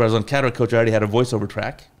 whereas on Cataract Coach I already had a voiceover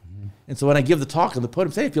track. And so when I give the talk on the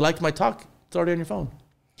podium, say, if you liked my talk, it's already on your phone.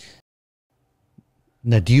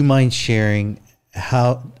 Now, do you mind sharing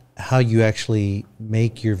how you actually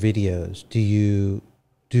make your videos? Do you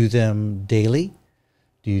do them daily?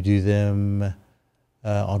 Do you do them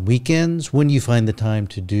on weekends? When do you find the time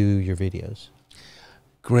to do your videos?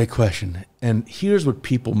 Great question. And here's what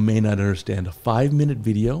people may not understand. A 5-minute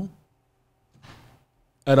video,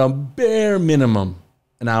 at a bare minimum,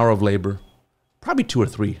 an hour of labor, probably 2 or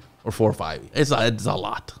 3 or 4 or 5. It's a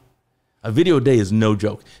lot. A video a day is no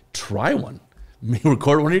joke. Try one.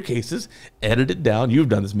 Record one of your cases, edit it down. You've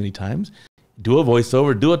done this many times. Do a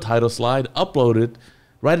voiceover, do a title slide, upload it,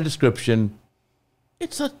 write a description.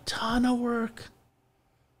 It's a ton of work.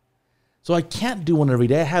 So I can't do one every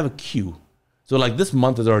day. I have a queue. So like this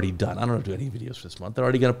month is already done. I don't have to do any videos for this month. They're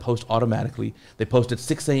already going to post automatically. They post at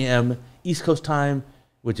 6 a.m. East Coast time,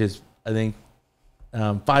 which is, I think,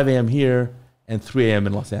 5 a.m. here and 3 a.m.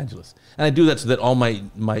 in Los Angeles. And I do that so that all my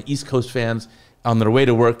East Coast fans on their way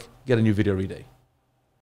to work get a new video every day.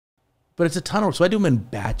 But it's a ton of work. So I do them in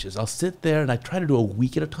batches. I'll sit there and I try to do a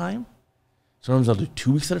week at a time. Sometimes I'll do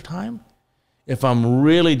 2 weeks at a time. If I'm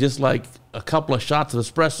really just like a couple of shots of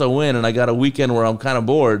espresso in and I got a weekend where I'm kind of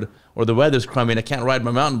bored or the weather's crummy and I can't ride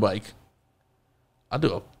my mountain bike, I'll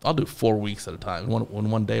do 4 weeks at a time,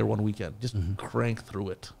 one day or one weekend. Just crank through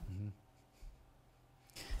it.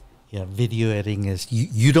 Yeah, video editing is,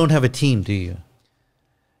 you don't have a team, do you?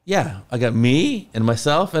 Yeah, I got me and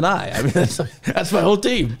myself and I mean, that's my whole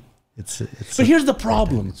team. But here's the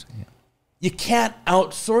problem. Yeah. You can't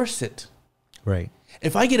outsource it. Right.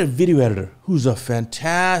 If I get a video editor who's a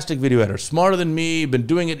fantastic video editor, smarter than me, been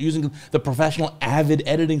doing it using the professional Avid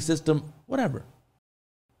editing system, whatever.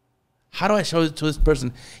 How do I show it to this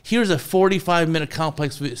person? Here's a 45-minute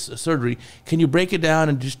complex surgery. Can you break it down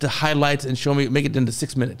and just the highlights and show me, make it into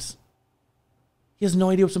 6 minutes? He has no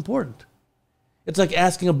idea what's important. It's like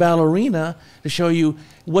asking a ballerina to show you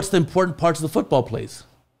what's the important parts of the football plays.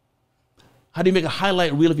 How do you make a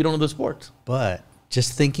highlight reel if you don't know the sport? But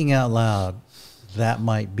just thinking out loud, that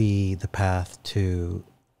might be the path to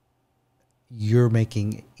you're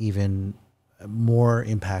making even more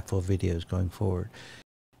impactful videos going forward.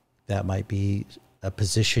 That might be a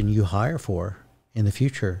position you hire for in the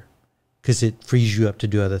future because it frees you up to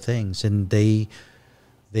do other things. And they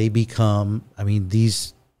become, I mean,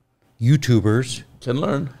 these YouTubers can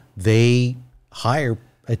learn. They hire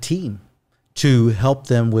a team to help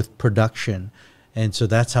them with production. And so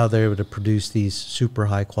that's how they're able to produce these super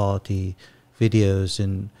high quality videos,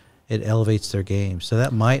 and it elevates their game. So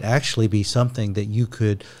that might actually be something that you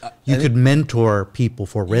could mentor people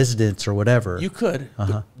for residents or whatever. You could.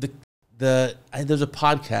 There's a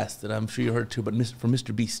podcast that I'm sure you heard too, but from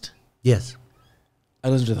Mr. Beast. Yes. I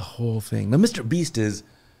listened to the whole thing. Now, Mr. Beast is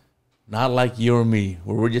not like you or me,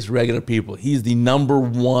 where we're just regular people. He's the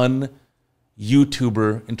 #1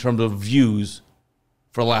 YouTuber in terms of views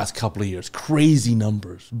for the last couple of years. Crazy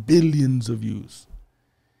numbers, billions of views.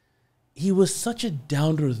 He was such a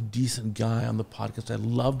down-to-earth, decent guy on the podcast. I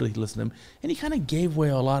loved to listen to him. And he kind of gave away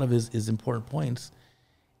a lot of his important points.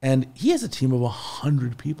 And he has a team of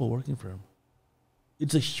 100 people working for him.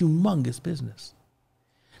 It's a humongous business.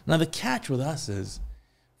 Now, the catch with us is,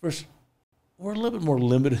 first, we're a little bit more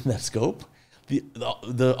limited in that scope.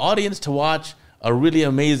 The audience to watch a really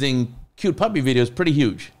amazing, cute puppy video is pretty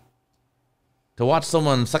huge. To watch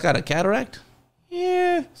someone suck out a cataract,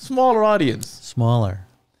 yeah, smaller audience. Smaller.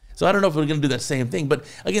 So I don't know if we're going to do that same thing. But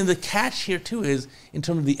again, the catch here too is in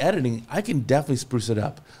terms of the editing, I can definitely spruce it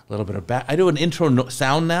up a little bit of back. I do an intro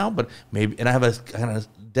sound now, but maybe, and I have a kind of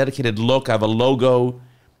dedicated look. I have a logo.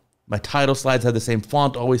 My title slides have the same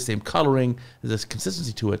font, always same coloring. There's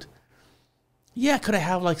consistency to it. Yeah, could I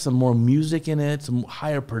have like some more music in it, some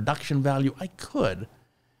higher production value? I could.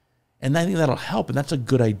 And I think that'll help, and that's a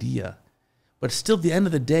good idea. But still, at the end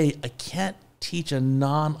of the day, I can't teach a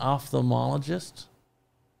non-ophthalmologist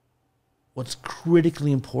what's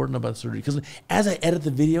critically important about surgery. Because as I edit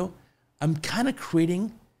the video, I'm kind of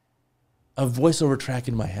creating a voiceover track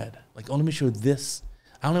in my head. Like, oh, let me show this.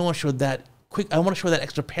 I only want to show that quick. I want to show that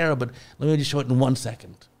extra para, but let me just show it in 1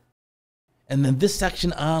 second. And then this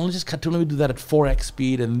section, let me just cut to, let me do that at 4x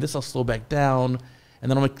speed, and this I'll slow back down. And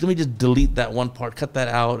then I'm like, let me just delete that one part, cut that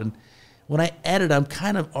out. And when I edit, I'm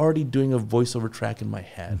kind of already doing a voiceover track in my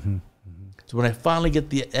head. Mm-hmm. Mm-hmm. So when I finally get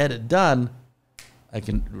the edit done, I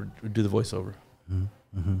can do the voiceover.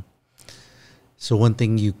 Mm-hmm. Mm-hmm. So one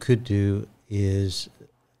thing you could do is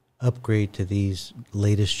upgrade to these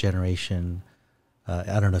latest generation.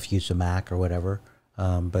 I don't know if you use a Mac or whatever,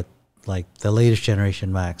 but like the latest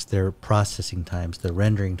generation Macs, their processing times, their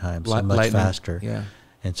rendering times are much faster. Yeah.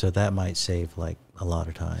 And so that might save like a lot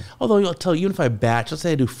of time. Although I'll tell you, even if I batch, let's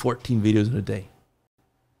say I do 14 videos in a day,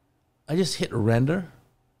 I just hit render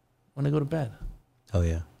when I go to bed. Oh,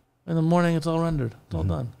 yeah. In the morning, it's all rendered. It's all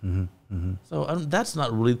done. Mm-hmm. Mm-hmm. So that's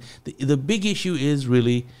not really, the big issue is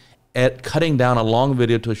really at cutting down a long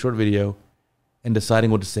video to a short video and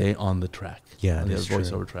deciding what to say on the track. Yeah, on the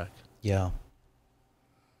voiceover track. Yeah.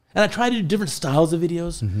 And I try to do different styles of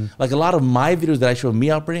videos. Mm-hmm. Like a lot of my videos that I show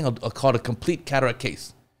me operating, I'll call it a complete cataract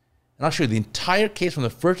case. And I'll show you the entire case from the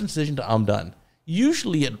first incision to I'm done.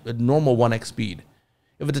 Usually at normal 1x speed.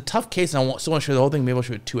 If it's a tough case and I still want to show you the whole thing, maybe I'll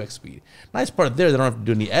show you at 2x speed. Nice part there, they don't have to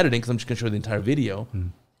do any editing because I'm just going to show you the entire video. Mm.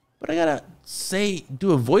 But I got to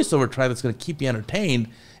do a voiceover track that's going to keep you entertained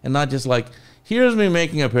and not just like, here's me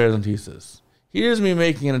making a paracentesis. Here's me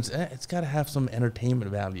making it. It's got to have some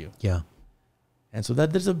entertainment value. Yeah. And so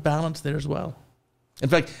that there's a balance there as well. In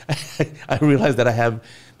fact, I realized that I have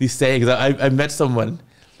these sayings. I met someone,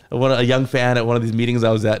 a young fan at one of these meetings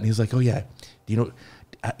I was at, and he was like, oh yeah, do you know,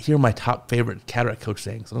 here are my top favorite cataract coach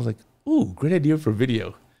sayings. And I was like, ooh, great idea for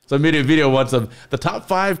video. So I made a video once of the top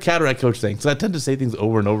 5 cataract coach sayings. So I tend to say things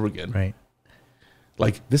over and over again. Right.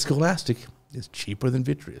 Like, viscoelastic is cheaper than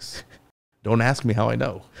vitreous. Don't ask me how I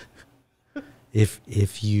know. If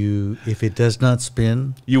it does not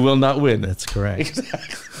spin, you will not win. That's correct.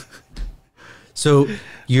 Exactly. So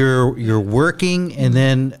you're working, and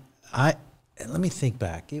then let me think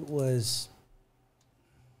back. It was,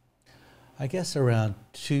 I guess, around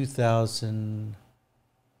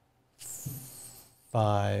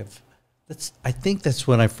 2005. I think that's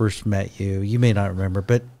when I first met you. You may not remember,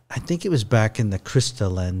 but I think it was back in the Krista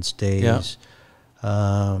lens days.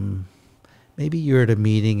 Yeah. Maybe you're at a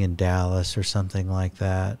meeting in Dallas or something like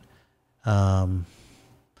that.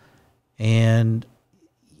 And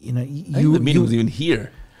you know, I think the meeting was even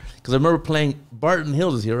here, because I remember playing. Barton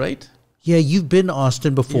Hills is here, right? Yeah, you've been to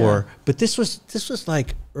Austin before, Yeah. but this was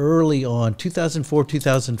like early on, 2004,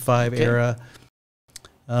 2005 era.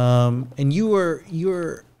 And you were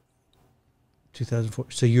 2004,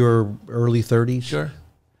 so you were early 30s. Sure.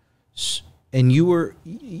 And you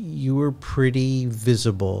were pretty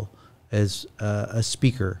visible as a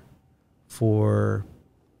speaker for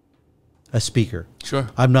a speaker. Sure.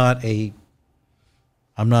 I'm not a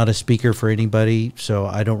speaker for anybody, so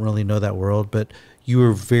I don't really know that world, but you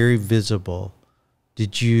were very visible. Why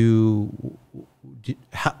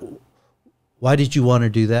did you want to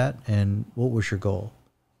do that, and what was your goal?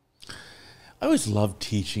 I always loved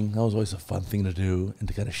teaching. That was always a fun thing to do and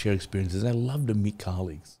to kind of share experiences. And I love to meet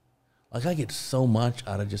colleagues. Like, I get so much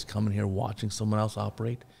out of just coming here, watching someone else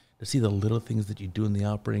operate, to see the little things that you do in the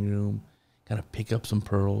operating room, kind of pick up some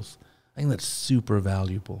pearls. I think that's super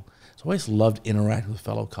valuable. So I always loved interacting with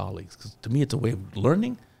fellow colleagues, because to me it's a way of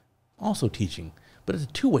learning, also teaching. But it's a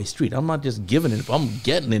two-way street. I'm not just giving info, I'm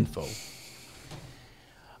getting info.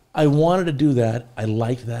 I wanted to do that. I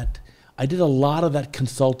liked that. I did a lot of that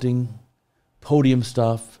consulting, podium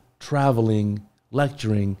stuff, traveling,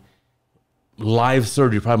 lecturing, live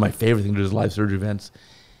surgery. Probably my favorite thing to do is live surgery events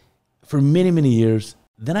for many, many years.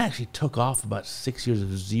 Then I actually took off about 6 years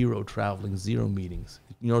of zero traveling, zero meetings.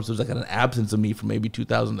 You know, so it was like an absence of me from maybe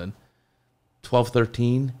 2012,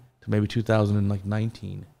 13 to maybe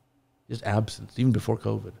 2019. Just absence, even before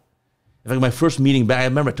COVID. In fact, my first meeting back, I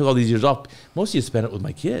remember I took all these years off. Mostly I spent it with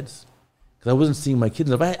my kids, because I wasn't seeing my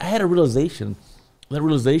kids enough. I had a realization. That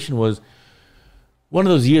realization was one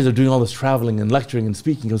of those years of doing all this traveling and lecturing and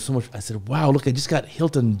speaking. It was so much. I said, wow, look, I just got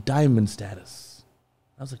Hilton Diamond status.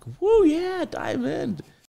 I was like, whoa, yeah, Diamond.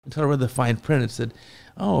 Until I read the fine print, it said,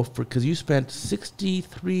 oh, because you spent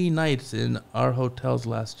 63 nights in our hotels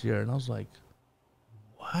last year. And I was like,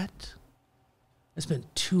 what? I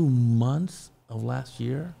spent 2 months of last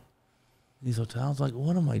year in these hotels. Like,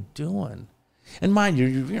 what am I doing? And mind you,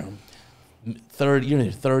 you're in your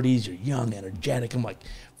 30s, you're young, energetic. I'm like,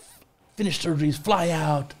 finish surgeries, fly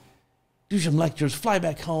out, do some lectures, fly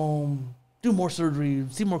back home, do more surgery,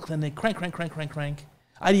 see more clinic, crank.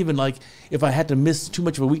 I'd even, like, if I had to miss too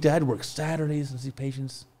much of a weekday, I'd work Saturdays and see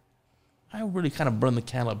patients. I really kind of burn the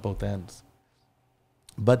candle at both ends.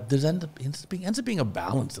 But there ends up being a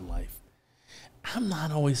balance in life. I'm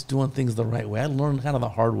not always doing things the right way. I learned kind of the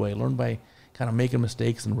hard way. I learned by kind of making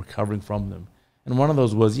mistakes and recovering from them. And one of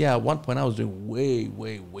those was, at one point I was doing way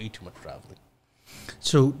too much traveling.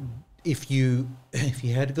 So if you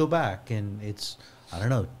had to go back, and it's, I don't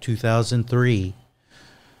know, 2003,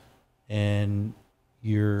 and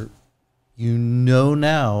you know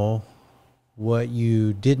now what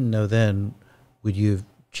you didn't know then, would you have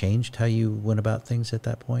changed how you went about things at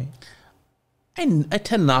that point? I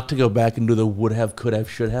tend not to go back and do the would have, could have,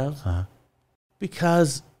 should have. Uh-huh.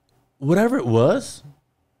 Because whatever it was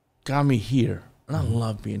got me here. And I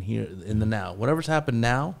love being here in the now. Whatever's happened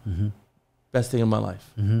now, best thing in my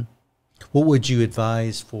life. Mm-hmm. What would you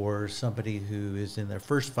advise for somebody who is in their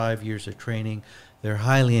first 5 years of training, they're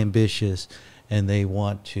highly ambitious, and they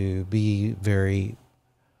want to be very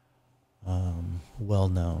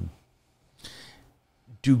well-known?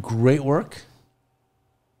 Do great work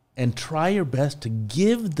and try your best to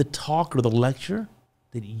give the talk or the lecture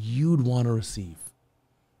that you'd want to receive.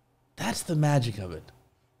 That's the magic of it.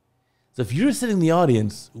 So if you're sitting in the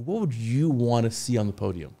audience, what would you want to see on the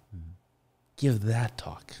podium? Mm-hmm. Give that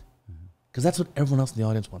talk. Because that's what everyone else in the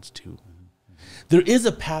audience wants too. Mm-hmm. There is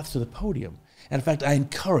a path to the podium. And in fact, I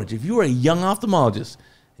encourage, if you are a young ophthalmologist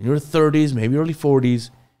in your 30s, maybe early 40s,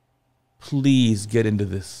 please get into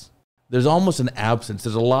this. There's almost an absence.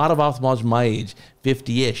 There's a lot of ophthalmologists my age,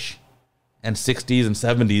 50-ish, and 60s and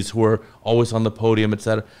 70s, who are always on the podium,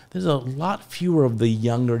 etc. There's a lot fewer of the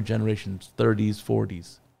younger generations, 30s,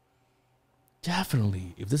 40s.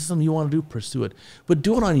 Definitely, if this is something you want to do, pursue it. But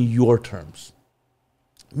do it on your terms.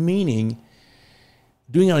 Meaning,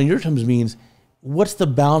 doing it on your terms means, what's the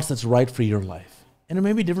balance that's right for your life? And it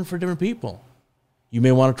may be different for different people. You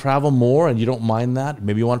may want to travel more and you don't mind that.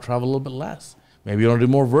 Maybe you want to travel a little bit less. Maybe you want to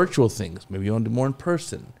do more virtual things. Maybe you want to do more in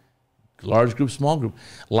person. Large group, small group.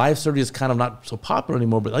 Live surgery is kind of not so popular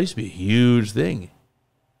anymore, but that used to be a huge thing.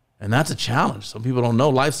 And that's a challenge. Some people don't know.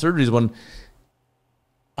 Live surgery is when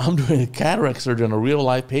I'm doing a cataract surgery on a real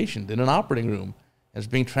live patient in an operating room. And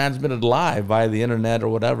it's being transmitted live via the internet or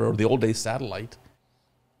whatever, or the old day satellite.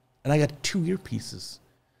 And I got 2 earpieces.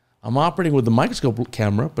 I'm operating with the microscope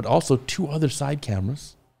camera, but also 2 other side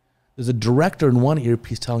cameras. There's a director in one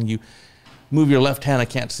earpiece telling you, move your left hand, I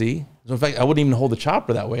can't see. So in fact, I wouldn't even hold the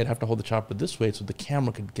chopper that way. I'd have to hold the chopper this way so the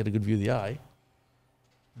camera could get a good view of the eye.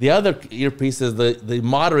 The other earpiece is the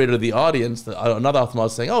moderator of the audience, another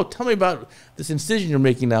ophthalmologist saying, oh, tell me about this incision you're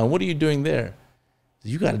making now. What are you doing there? So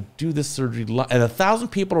you got to do this surgery live. And 1,000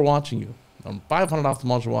 people are watching you. 500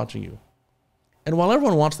 ophthalmologists are watching you. And while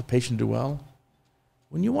everyone wants the patient to do well,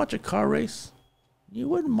 when you watch a car race, you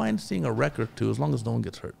wouldn't mind seeing a wreck or two as long as no one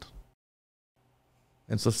gets hurt.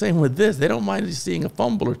 And so same with this. They don't mind seeing a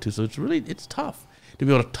fumble or two. So it's tough to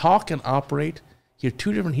be able to talk and operate, hear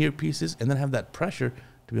two different earpieces, and then have that pressure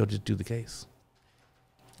to be able to just do the case.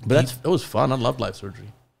 But it was fun. I loved live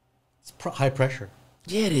surgery. It's high pressure.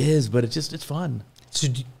 Yeah, it is, but it's fun. So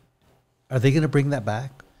are they going to bring that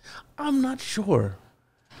back? I'm not sure.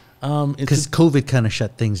 Because COVID kind of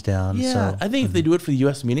shut things down. Yeah, so. I think if they do it for the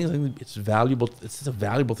U.S. meetings, I think it's valuable. It's just a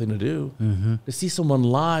valuable thing to do. To see someone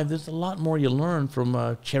live, there's a lot more you learn from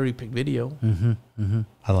a cherry-picked video.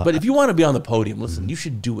 But if you want to be on the podium, listen, you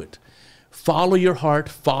should do it. Follow your heart.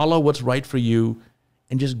 Follow what's right for you.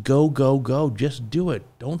 And just go, go, go. Just do it.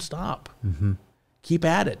 Don't stop. Keep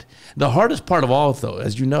at it. The hardest part of all, though,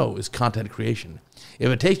 as you know, is content creation.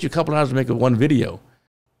 If it takes you a couple hours to make one video,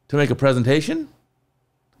 to make a presentation,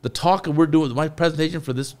 the talk we're doing, my presentation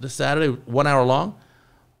for this Saturday, 1 hour long,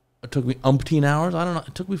 it took me umpteen hours. I don't know.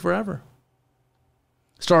 It took me forever.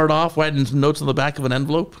 Started off writing some notes on the back of an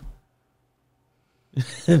envelope.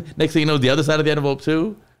 Next thing you know, the other side of the envelope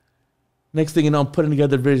too. Next thing you know, I'm putting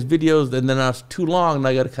together various videos, and then it's too long, and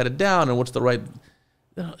I got to cut it down. And what's the right?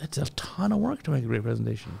 It's a ton of work to make a great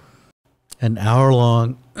presentation. An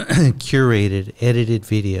hour-long, curated, edited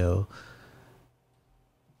video,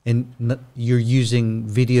 and you're using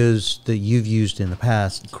videos that you've used in the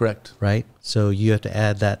past. Correct. Right? So you have to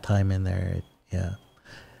add that time in there. Yeah.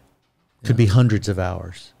 Could be hundreds of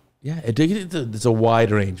hours. Yeah, it's a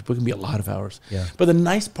wide range. It can be a lot of hours. Yeah. But the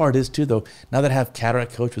nice part is, too, though, now that I have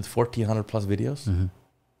Cataract Coach with 1,400 plus videos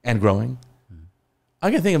and growing,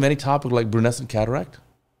 I can think of any topic like brunescent cataract.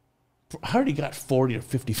 I already got 40 or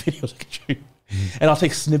 50 videos I can show you. And I'll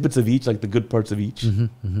take snippets of each, like the good parts of each.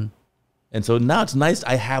 And so now it's nice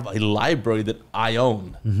I have a library that I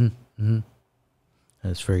own.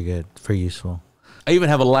 That's very good. Very useful. I even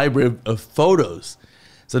have a library of photos.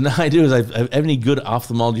 So now I do is I have any good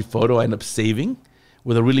ophthalmology photo I end up saving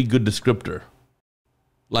with a really good descriptor.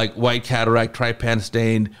 Like white cataract, trypan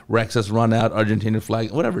stained, rexus run out, Argentinian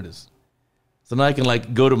flag, whatever it is. So now I can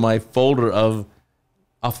like go to my folder of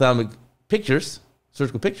ophthalmic pictures,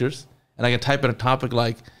 surgical pictures, and I can type in a topic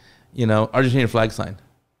like, Argentinian flag sign.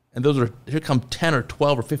 And here come 10 or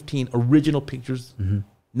 12 or 15 original pictures,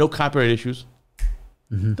 no copyright issues,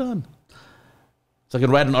 done. So I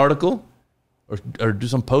can write an article or do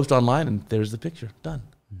some post online, and there's the picture, done.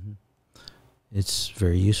 It's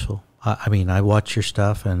very useful. I mean, I watch your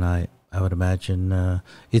stuff, and I would imagine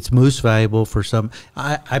it's most valuable for some.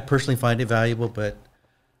 I personally find it valuable, but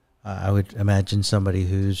I would imagine somebody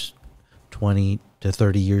who's 20 to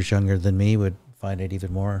 30 years younger than me would find it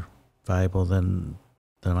even more valuable than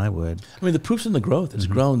I would. I mean, the proof's in the growth. It's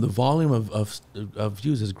grown. The volume of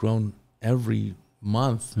views has grown every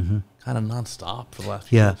month, kind of nonstop for the last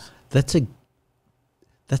few years.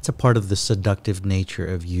 That's a part of the seductive nature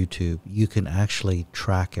of YouTube. You can actually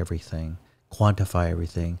track everything, quantify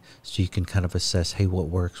everything, so you can kind of assess, hey, what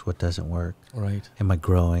works, what doesn't work. Right. Am I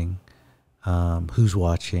growing? Who's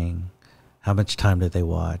watching? How much time did they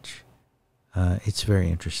watch? It's very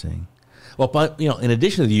interesting. Well, but in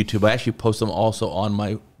addition to the YouTube, I actually post them also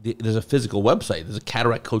on there's a physical website. There's a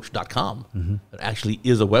cataractcoach.com. That actually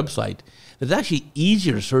is a website that's actually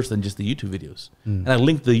easier to search than just the YouTube videos. And I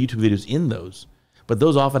link the YouTube videos in those. But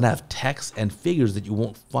those often have text and figures that you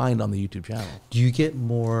won't find on the YouTube channel. Do you get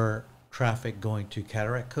more traffic going to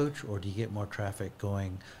Cataract Coach, or do you get more traffic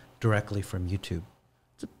going directly from YouTube?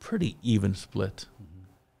 It's a pretty even split.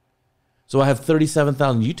 So I have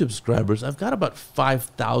 37,000 YouTube subscribers. I've got about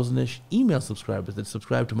 5,000-ish email subscribers that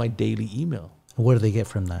subscribe to my daily email. What do they get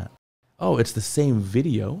from that? Oh, it's the same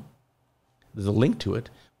video. There's a link to it.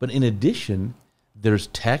 But in addition, there's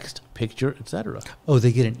text, picture, etc. Oh,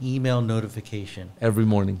 they get an email notification every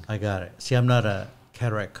morning. I got it. See, I'm not a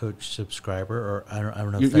Cataract Coach subscriber, or I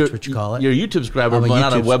don't know if that's what you call it. You're a YouTube subscriber, but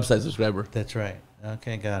not a website subscriber. That's right.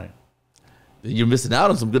 Okay, got it. You're missing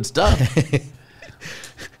out on some good stuff.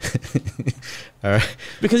 All right.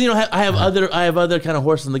 Because I have other kind of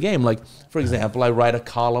horses in the game. Like, for example, I write a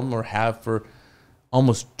column, or have for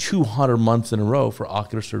almost 200 months in a row, for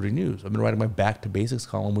Ocular Surgery News. I've been writing my Back to Basics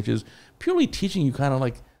column, which is purely teaching you kind of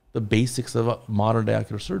like the basics of modern day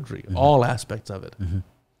ocular surgery, all aspects of it. I've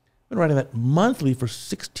been writing that monthly for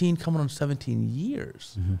 16, coming on 17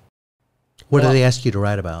 years. What do they ask you to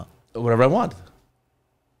write about? whatever I want.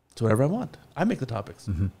 It's whatever I want. I make the topics.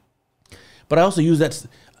 But I also use that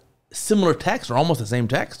similar text or almost the same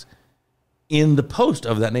text in the post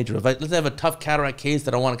of that nature. Let's have a tough cataract case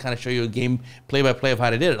that I want to kind of show you a game play-by-play of how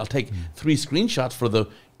I did it. I'll take 3 screenshots for the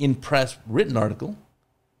in-press written article,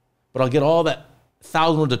 but I'll get all that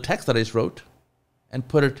 1,000 words of text that I just wrote and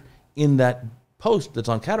put it in that post that's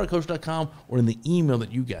on cataractcoach.com or in the email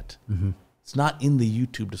that you get. It's not in the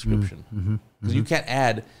YouTube description because you can't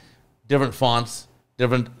add different fonts,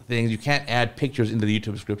 different things. You can't add pictures into the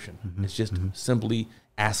YouTube description. It's just simply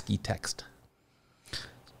ASCII text.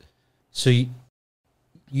 So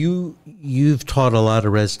you've taught a lot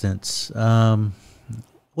of residents.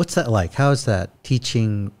 What's that like? How is that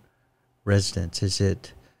teaching residents? Is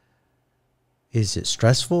it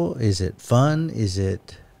stressful? Is it fun? Is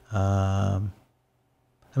it? I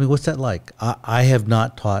mean, what's that like? I have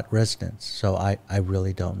not taught residents, so I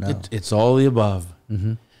really don't know. It's all the above.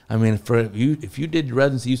 I mean, if you did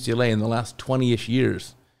residency at UCLA in the last 20-ish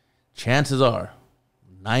years, chances are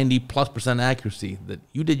 90+% accuracy that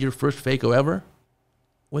you did your first phaco ever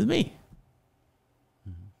with me,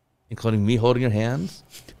 including me holding your hands,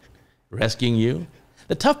 rescuing you.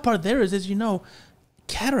 The tough part there is, as you know,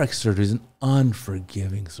 cataract surgery is an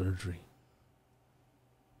unforgiving surgery.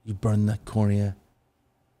 You burn that cornea,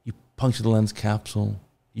 you puncture the lens capsule,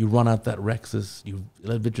 you run out that rhexis, you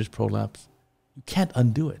let vitreous prolapse. You can't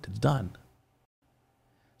undo it. It's done.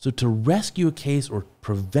 So to rescue a case or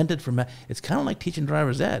prevent it from, it's kind of like teaching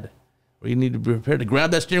driver's ed, where you need to be prepared to grab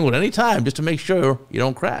that steering wheel at any time just to make sure you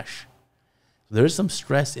don't crash. So there's some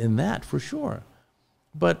stress in that for sure.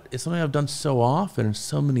 But it's something I've done so often in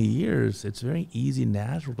so many years, it's very easy and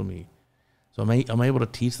natural to me. So I'm able to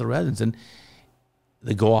teach the residents. And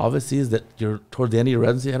the goal obviously is that you're toward the end of your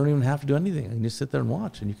residency, I don't even have to do anything. I can just sit there and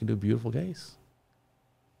watch and you can do a beautiful case.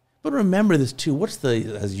 But remember this too,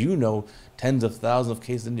 as you know, tens of thousands of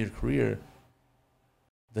cases in your career,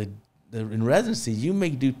 in residency, you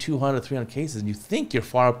may do 200, 300 cases and you think you're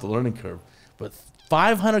far up the learning curve, but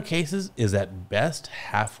 500 cases is at best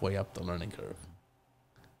halfway up the learning curve.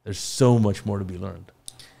 There's so much more to be learned.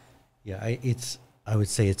 Yeah, I would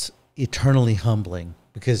say it's eternally humbling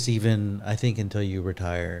because even I think until you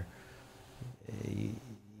retire,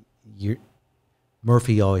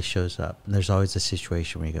 Murphy always shows up, and there's always a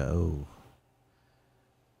situation where you go, oh.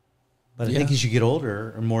 But I think as you get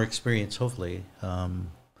older or more experienced, hopefully,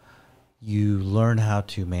 you learn how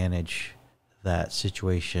to manage that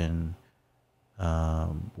situation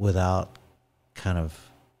without kind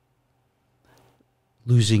of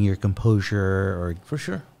losing your composure or for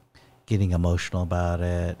sure getting emotional about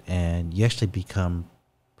it, and you actually become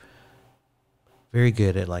very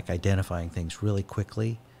good at like identifying things really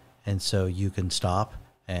quickly. And so you can stop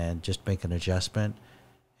and just make an adjustment,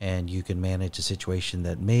 and you can manage a situation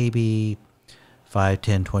that maybe 5,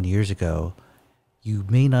 10, 20 years ago, you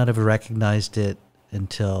may not have recognized it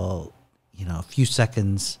until, a few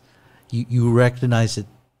seconds. You recognize it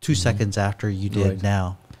 2 seconds after you did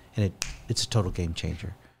now, and it's a total game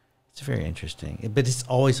changer. It's very interesting, but it's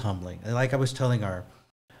always humbling. And like I was telling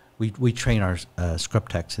we train our scrub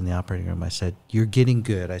techs in the operating room. I said, you're getting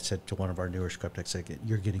good. I said to one of our newer scrub techs,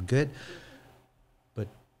 you're getting good, but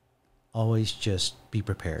always just be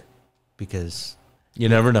prepared because you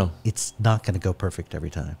never know. It's not going to go perfect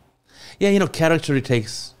every time. Yeah, cataract surgery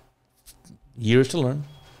takes years to learn,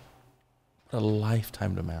 but a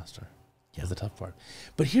lifetime to master. Yeah, that's the tough part.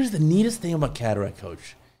 But here's the neatest thing about Cataract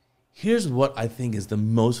Coach. Here's what I think is the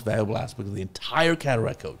most valuable aspect of the entire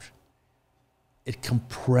Cataract Coach. It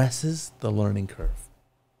compresses the learning curve.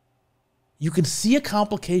 You can see a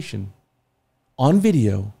complication on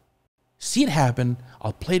video, see it happen,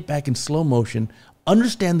 I'll play it back in slow motion,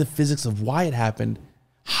 understand the physics of why it happened,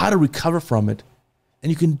 how to recover from it, and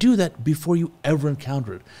you can do that before you ever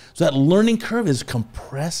encounter it. So that learning curve is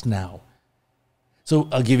compressed now. So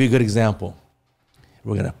I'll give you a good example.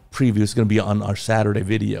 We're going to preview, it's going to be on our Saturday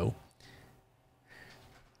video.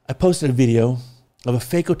 I posted a video of a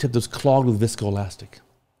phaco tip that's clogged with viscoelastic.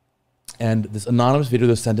 And this anonymous video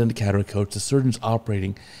was sent into Cataract Coach. The surgeon's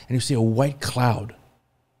operating, and you see a white cloud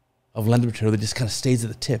of lens material that just kind of stays at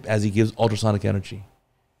the tip as he gives ultrasonic energy.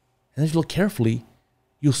 And as you look carefully,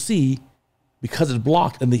 you'll see, because it's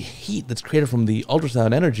blocked and the heat that's created from the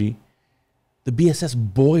ultrasound energy, the BSS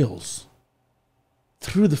boils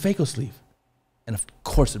through the phaco sleeve. And of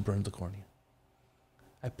course it burns the cornea.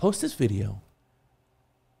 I post this video.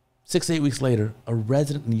 6 to 8 weeks later, a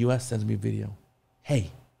resident in the US sends me a video.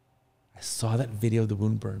 Hey, I saw that video of the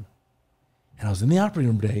wound burn. And I was in the operating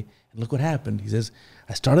room today, and look what happened. He says,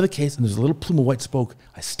 I started the case, and there's a little plume of white smoke.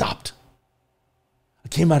 I stopped. I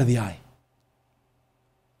came out of the eye.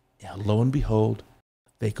 Yeah, lo and behold,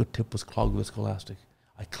 phaco-tip was clogged with viscoelastic.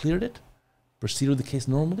 I cleared it, proceeded with the case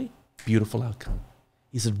normally, beautiful outcome.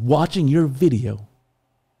 He said, watching your video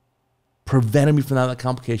prevented me from that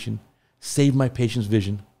complication, saved my patient's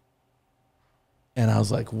vision. And I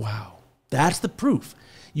was like, wow, that's the proof.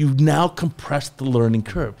 You've now compressed the learning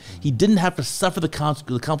curve. He didn't have to suffer the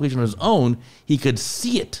complication on his own. He could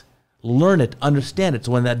see it, learn it, understand it.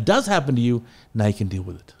 So when that does happen to you, now you can deal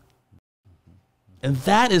with it. And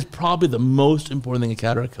that is probably the most important thing a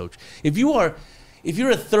cataract coach. If you're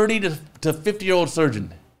a 30 to 50-year-old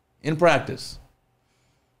surgeon in practice,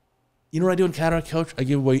 you know what I do in cataract coach? I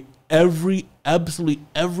give away absolutely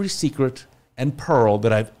every secret and pearl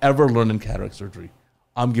that I've ever learned in cataract surgery.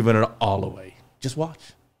 I'm giving it all away. Just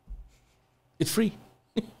watch. It's free.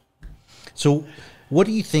 So what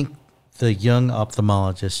do you think the young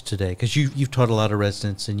ophthalmologists today, because you've taught a lot of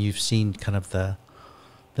residents and you've seen kind of their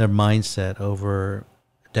mindset over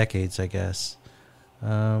decades, I guess.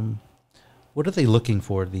 What are they looking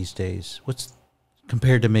for these days? What's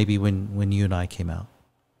compared to maybe when you and I came out?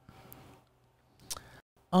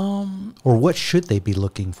 Or what should they be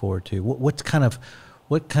looking forward to? What kind of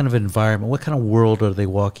environment, what kind of world are they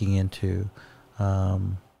walking into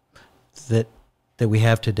that we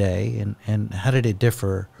have today, and how did it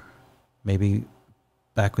differ maybe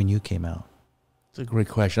back when you came out? It's a great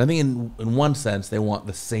question. I think in one sense they want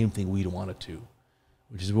the same thing we wanted to,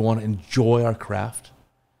 which is we want to enjoy our craft,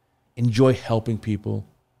 enjoy helping people,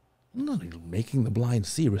 not making the blind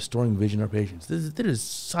see, restoring vision to our patients. There is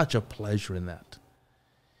such a pleasure in that.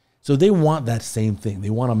 So they want that same thing.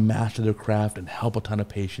 They want to master their craft and help a ton of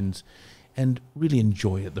patients and really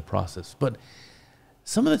enjoy the process. But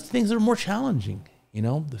some of the things are more challenging. You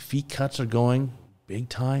know, the fee cuts are going big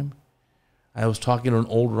time. I was talking to an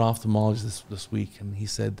older ophthalmologist this week, and he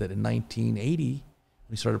said that in 1980, when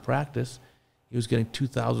he started practice, he was getting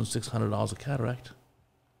 $2,600 a cataract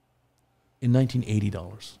in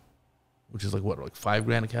 $1980, which is like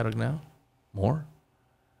 $5,000 a cataract now? More?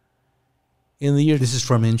 In the year, this is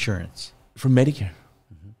from insurance, from Medicare,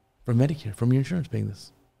 from Medicare, from your insurance paying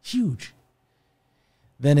this. Huge.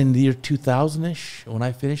 Then in the year 2000-ish, when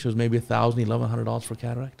I finished, it was maybe $1,000, $1,100 for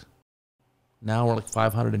cataract. Now we're like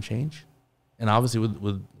 500 and change, and obviously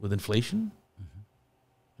with inflation,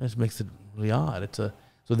 this makes it really odd. So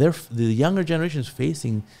the younger generation is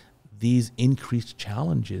facing these increased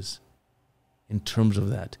challenges in terms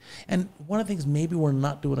of that. And one of the things maybe we're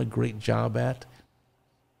not doing a great job at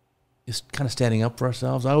is kind of standing up for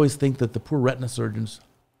ourselves. I always think that the poor retina surgeons,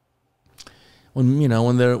 when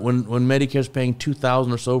Medicare's paying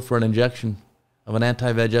 $2,000 or so for an injection of an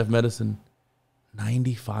anti-VEGF medicine,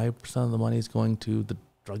 95% of the money is going to the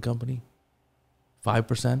drug company.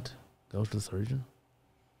 5% goes to the surgeon,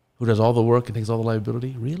 who does all the work and takes all the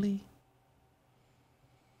liability. Really?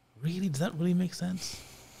 Really? Does that really make sense?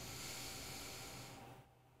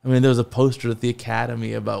 I mean, there was a poster at the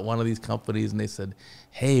Academy about one of these companies, and they said,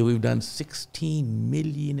 hey, we've done 16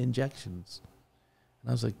 million injections. And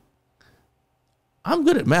I was like, I'm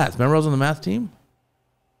good at math. Remember I was on the math team?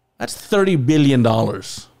 That's $30 billion.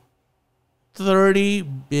 $30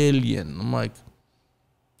 billion. I'm like,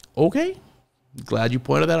 okay. Glad you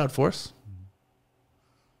pointed that out for us.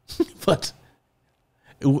 But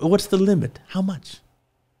what's the limit? How much?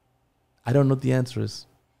 I don't know what the answer is.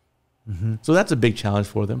 So that's a big challenge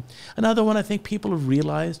for them. Another one I think people have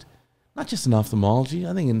realized, not just in ophthalmology,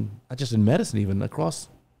 I think not just in medicine, even across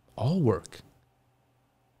all work,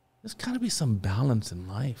 there's got to be some balance in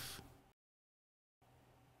life.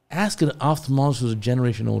 Ask an ophthalmologist who's a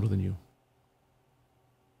generation older than you.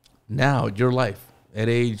 Now, your life, at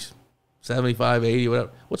age 75, 80,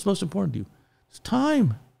 whatever, what's most important to you? It's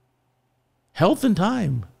time. Health and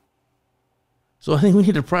time. So I think we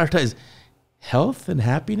need to prioritize health and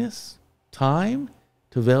happiness, time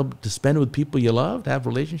to spend with people you love, to have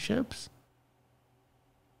relationships.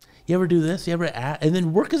 You ever do this? And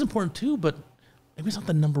then work is important too, but maybe it's not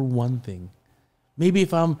the number one thing. Maybe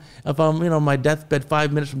if I'm my deathbed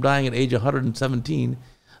 5 minutes from dying at age 117,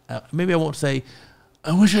 maybe I won't say,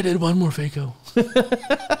 I wish I did one more phaco.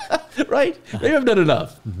 Right? Maybe I've done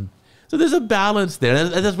enough. So there's a balance there.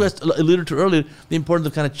 And that's what I alluded to earlier, the importance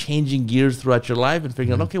of kind of changing gears throughout your life and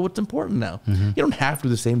figuring out, okay, what's important now? You don't have to do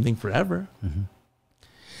the same thing forever.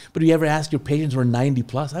 But do you ever ask your patients who are 90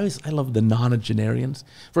 plus? I love the nonagenarians.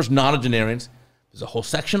 First, nonagenarians. There's a whole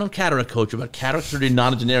section on Cataract Coach about cataract surgery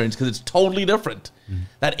nonagenarians because it's totally different.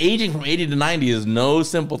 That aging from 80 to 90 is no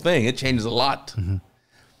simple thing. It changes a lot.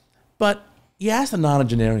 But you ask the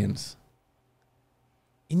nonagenarians,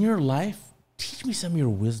 in your life, teach me some of your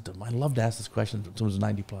wisdom. I love to ask this question to someone who's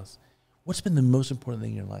 90 plus. What's been the most important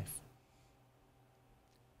thing in your life?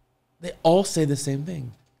 they all say the same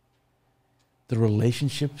thing. The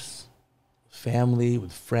relationships, family,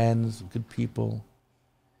 with friends, with good people,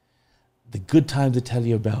 the good times they tell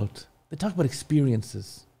you about. They talk about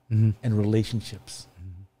experiences and relationships.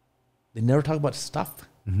 They never talk about stuff.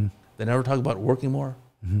 They never talk about working more.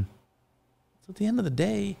 So at the end of the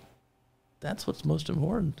day, that's what's most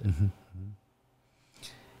important.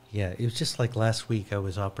 Yeah, it was just like last week I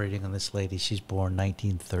was operating on this lady. She's born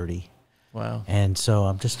 1930. Wow. And so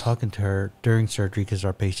I'm just talking to her during surgery because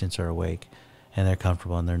our patients are awake and they're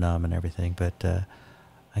comfortable and they're numb and everything. But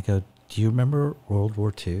I go, do you remember World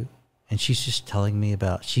War II? And she's just telling me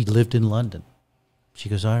about, she lived in London. She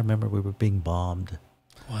goes, I remember we were being bombed.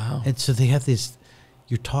 Wow. And so they have this,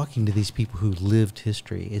 you're talking to these people who lived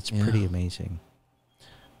history. It's pretty amazing.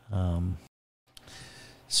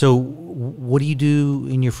 So what do you do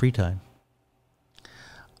in your free time?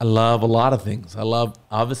 I love a lot of things. I love,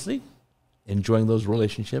 obviously, enjoying those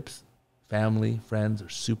relationships. Family, friends are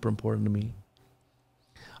super important to me.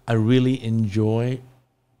 I really enjoy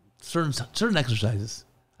certain exercises.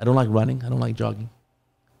 I don't like running. I don't like jogging.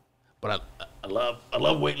 But I love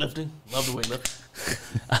weightlifting. Love to weightlift.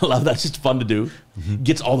 I love that. It's just fun to do.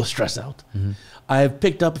 Gets all the stress out. I've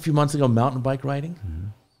picked up a few months ago mountain bike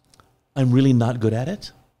riding. I'm really not good at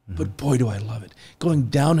it, but boy, do I love it. Going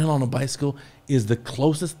downhill on a bicycle is the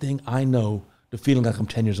closest thing I know to feeling like I'm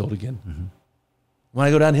 10 years old again. When I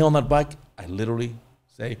go downhill on that bike, I literally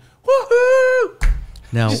say, woohoo!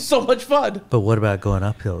 Now, it's so much fun. But what about going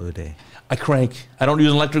uphill, Uday? I crank. I don't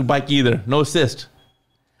use an electric bike either. No assist.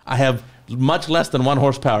 I have much less than 1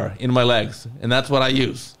 horsepower in my legs, and that's what I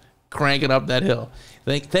use. Cranking up that hill.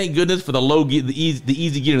 Thank goodness for the low gear, the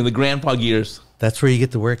easy gear, the grandpa gears. That's where you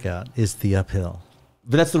get the workout, is the uphill.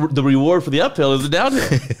 But that's the reward for the uphill is the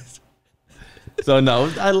downhill. So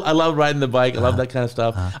no, I love riding the bike. I love that kind of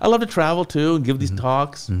stuff. I love to travel too and give these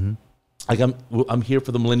talks. Like I'm here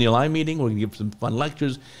for the Millennial Eye meeting. We're gonna give some fun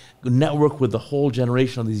lectures, network with the whole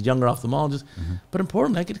generation of these younger ophthalmologists. But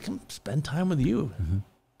importantly, I get to come spend time with you,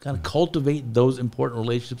 kind of cultivate those important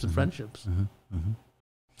relationships and friendships.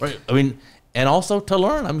 Right. I mean, and also to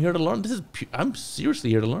learn. I'm here to learn. I'm seriously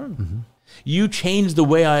here to learn. You changed the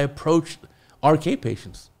way I approach RK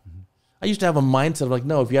patients. I used to have a mindset of like,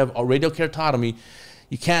 no, if you have a radial keratotomy,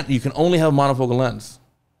 you can only have a monofocal lens.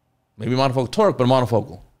 Maybe monofocal toric, but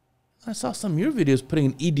monofocal. I saw some of your videos putting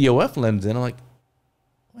an EDOF lens in. I'm like,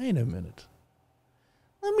 wait a minute.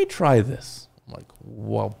 Let me try this. I'm like,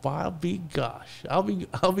 well, I'll be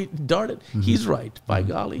darn it. He's right, by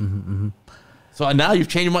golly. So now you've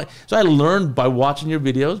changed my, so I learned by watching your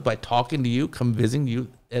videos, by talking to you, come visiting you,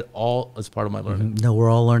 it all is part of my learning. No, we're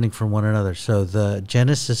all learning from one another. So the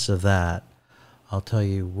genesis of that, I'll tell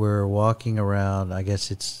you, we're walking around, I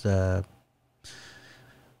guess it's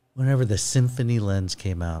whenever the Symphony lens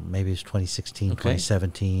came out, maybe it's 2016,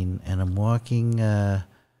 2017, and I'm walking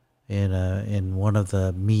in one of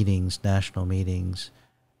the meetings, national meetings,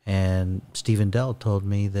 and Stephen Dell told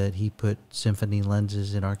me that he put Symphony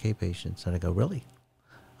lenses in RK patients. And I go, really?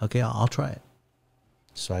 Okay, I'll try it.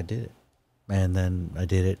 So I did it. And then I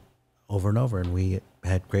did it over and over, and we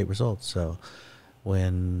had great results. So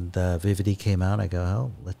when the Vivity came out, I go,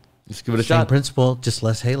 oh, let's give it a shot. Same principle, just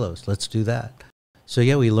less halos. Let's do that. So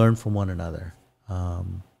yeah, we learn from one another.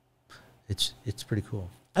 It's pretty cool.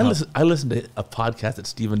 I listened to a podcast that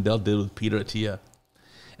Stephen Dell did with Peter Attia.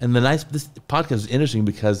 And this podcast is interesting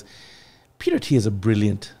because Peter Attia is a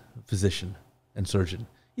brilliant physician and surgeon.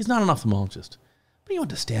 He's not an ophthalmologist, but he went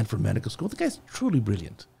to Stanford Medical School. The guy's truly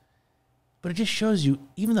brilliant. But it just shows you,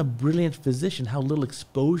 even a brilliant physician, how little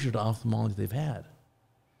exposure to ophthalmology they've had.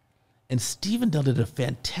 And Stephen Dell did a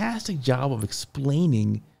fantastic job of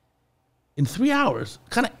explaining in 3 hours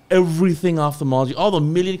kind of everything ophthalmology, all the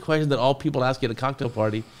million questions that all people ask you at a cocktail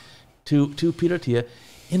party to Peter Attia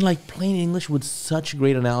in like plain English with such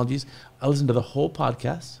great analogies. I listened to the whole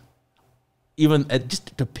podcast, even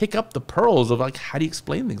just to pick up the pearls of like, how do you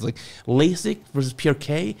explain things? Like LASIK versus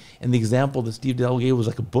PRK, and the example that Steve Dell gave was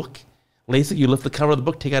like a book. LASIK, you lift the cover of the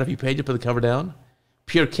book, take out a few pages, put the cover down.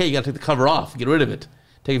 PRK, you got to take the cover off, get rid of it.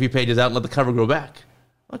 Take a few pages out and let the cover grow back.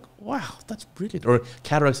 Like, wow, that's brilliant. Or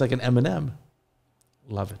Cataract's like an M&M.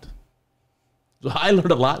 Love it. So I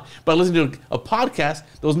learned a lot by listening to a podcast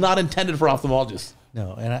that was not intended for ophthalmologists.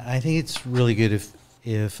 No, and I think it's really good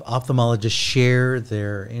if ophthalmologists share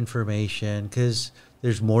their information, because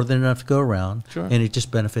there's more than enough to go around. Sure. And it just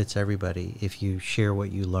benefits everybody if you share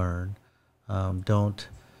what you learn. Don't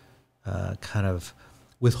kind of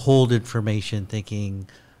withhold information thinking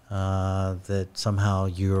that somehow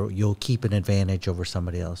you'll keep an advantage over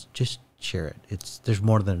somebody else. Just share it. There's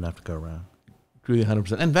more than enough to go around. Agree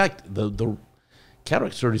 100%. In fact,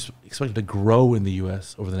 cataract surgery is expected to grow in the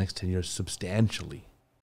U.S. over the next 10 years substantially.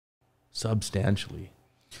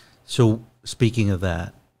 So speaking of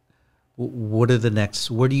that, where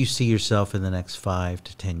do you see yourself in the next 5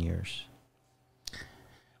 to 10 years?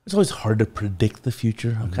 It's always hard to predict the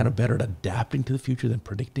future. I'm kind of better at adapting to the future than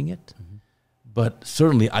predicting it. But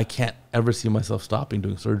certainly I can't ever see myself stopping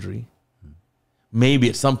doing surgery. Maybe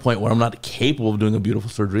at some point where I'm not capable of doing a beautiful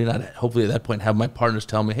surgery, and I'd hopefully at that point have my partners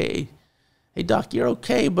tell me, hey doc, you're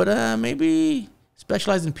okay, but maybe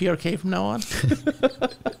specialize in PRK from now on.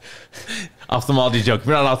 Ophthalmology joke. If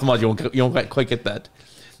you're not an ophthalmologist, you won't quite get that.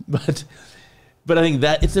 But I think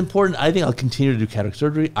that it's important. I think I'll continue to do cataract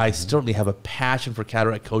surgery. I certainly have a passion for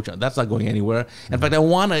cataract coaching. That's not going anywhere. In fact, I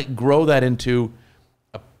want to grow that into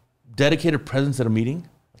a dedicated presence at a meeting,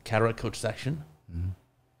 a cataract coach section,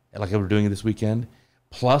 like we're doing this weekend,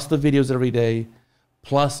 plus the videos every day,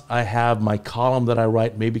 plus I have my column that I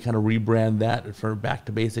write, maybe kind of rebrand that for Back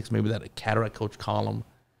to Basics, maybe that a cataract coach column,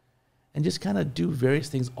 and just kind of do various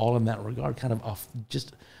things all in that regard, kind of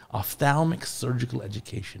just ophthalmic surgical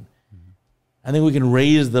education. I think we can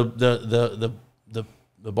raise the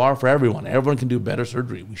bar for everyone. Everyone can do better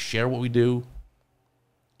surgery. We share what we do,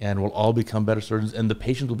 and we'll all become better surgeons, and the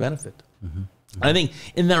patients will benefit. I think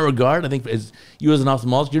in that regard, I think as you as an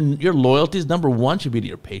ophthalmologist, your loyalties, number one, should be to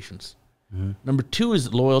your patients. Number two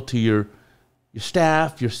is loyal to your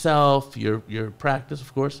staff, yourself, your practice,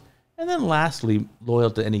 of course. And then lastly,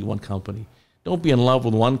 loyal to any one company. Don't be in love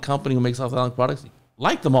with one company who makes ophthalmic products.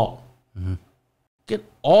 Like them all. Get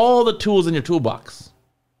all the tools in your toolbox.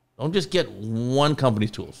 Don't just get one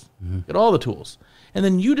company's tools. Get all the tools. And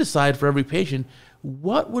then you decide for every patient,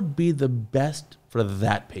 what would be the best for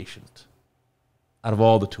that patient out of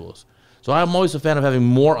all the tools. So I'm always a fan of having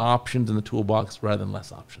more options in the toolbox rather than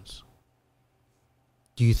less options.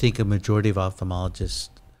 Do you think a majority of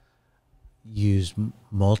ophthalmologists use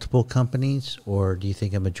multiple companies, or do you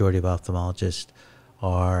think a majority of ophthalmologists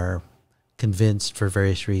are convinced for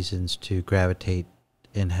various reasons to gravitate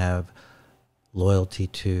and have loyalty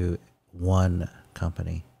to one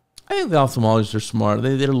company? I think the ophthalmologists are smart.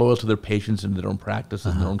 They're loyal to their patients and their own practices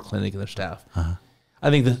and their own clinic and their staff. I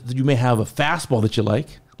think that you may have a fastball that you like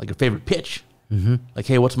your favorite pitch. Like,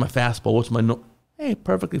 hey, what's my fastball? What's my Hey,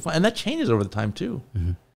 perfectly fine. And that changes over the time too.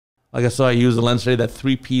 Like I saw I use the lens today, that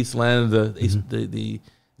 3-piece lens, the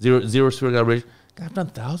zero sphere aberration. I've done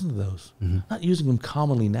thousands of those. Not using them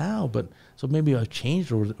commonly now, but so maybe I've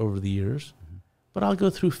changed over the years. But I'll go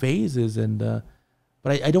through phases, and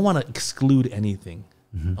but I don't want to exclude anything.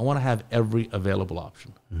 I want to have every available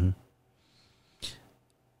option.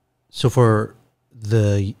 So for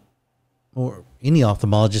any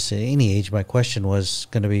ophthalmologist at any age, my question was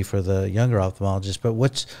going to be for the younger ophthalmologist, but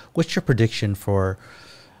what's your prediction for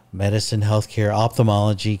medicine, healthcare,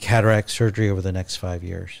 ophthalmology, cataract surgery over the next 5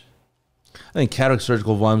 years? I think cataract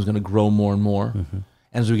surgical volume is going to grow more and more. And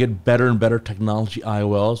as we get better and better technology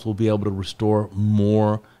IOLs, we'll be able to restore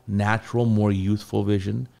more natural, more youthful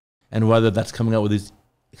vision. And whether that's coming out with these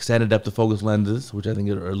extended depth of focus lenses, which I think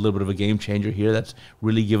are a little bit of a game changer here, that's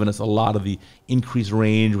really given us a lot of the increased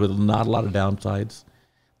range with not a lot of downsides.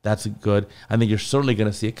 That's good. I think you're certainly going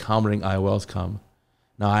to see accommodating IOLs come.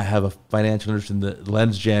 Now, I have a financial interest in the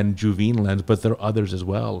LensGen Juvene lens, but there are others as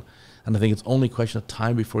well. And I think it's only a question of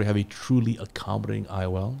time before we have a truly accommodating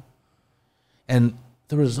IOL. And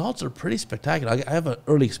the results are pretty spectacular. I have an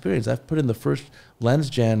early experience. I've put in the first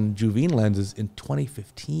LensGen Juvene lenses in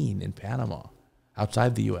 2015 in Panama,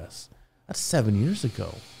 outside the U.S. That's 7 years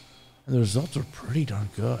ago. And the results are pretty darn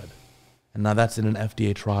good. And now that's in an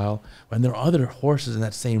FDA trial. And there are other horses in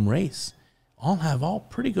that same race. All have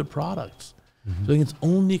pretty good products. So I think it's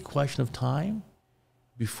only a question of time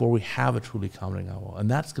before we have a truly accommodating IOL.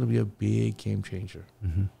 And that's going to be a big game changer.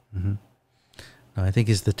 No, I think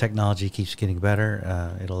as the technology keeps getting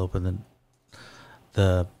better, it'll open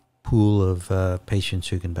the pool of patients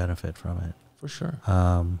who can benefit from it. For sure.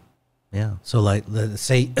 Yeah. So like, let's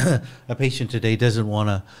say a patient today doesn't want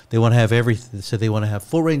to, they want to have everything. So they want to have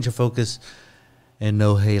full range of focus and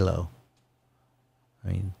no halo. I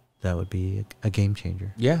mean, that would be a game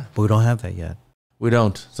changer. Yeah. But we don't have that yet. We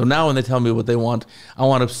don't. So now when they tell me what they want, I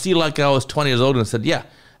want to see like I was 20 years old, and I said, yeah.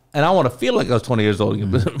 And I want to feel like I was 20 years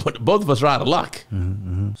old. But both of us are out of luck.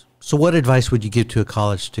 So what advice would you give to a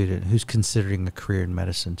college student who's considering a career in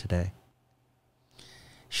medicine today?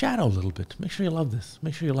 Shadow a little bit. Make sure you love this.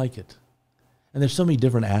 Make sure you like it. And there's so many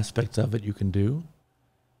different aspects of it you can do.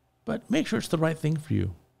 But make sure it's the right thing for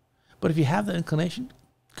you. But if you have that inclination,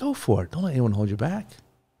 go for it. Don't let anyone hold you back.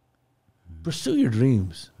 Pursue your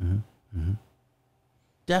dreams.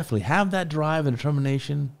 Definitely have that drive and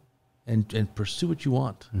determination, and pursue what you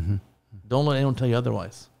want. Don't let anyone tell you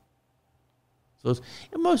otherwise. So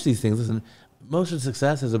most of these things, listen, most of the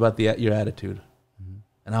success is about your attitude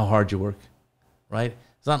and how hard you work, right?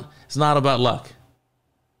 It's not about luck.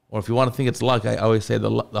 Or if you want to think it's luck, I always say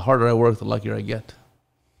the harder I work, the luckier I get.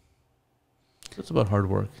 It's about hard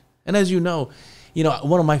work. And as you know,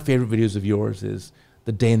 one of my favorite videos of yours is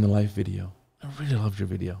the day in the life video. I really loved your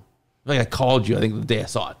video. Like I called you, I think the day I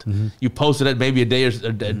saw it. Mm-hmm. You posted it, maybe a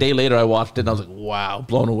day later I watched it and I was like, wow,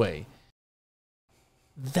 blown away.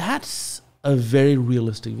 That's a very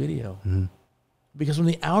realistic video. Mm-hmm. Because from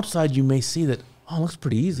the outside you may see that, oh, it looks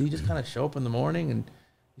pretty easy. You just kind of show up in the morning and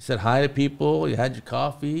you said hi to people, you had your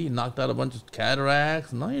coffee, you knocked out a bunch of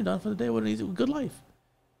cataracts, and now you're done for the day with an easy, good life.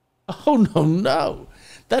 Oh, no.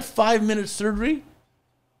 That 5-minute surgery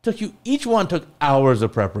each one took hours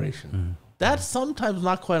of preparation. Mm-hmm. That's sometimes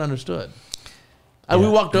not quite understood. Yeah. We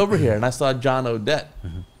walked over here and I saw John Odette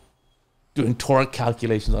doing toric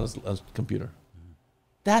calculations on his computer. Mm-hmm.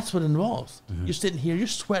 That's what it involves. Mm-hmm. You're sitting here, you're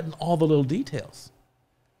sweating all the little details.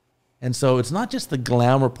 And so it's not just the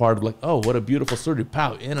glamour part of like, oh, what a beautiful surgery.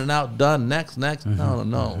 Pow, in and out, done, next. Mm-hmm.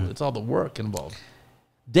 No. Mm-hmm. It's all the work involved.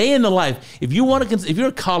 Day in the life. If you're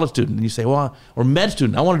a college student and you say, well, or med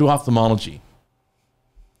student, I want to do ophthalmology.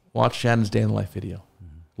 Watch Shannon's day in the life video.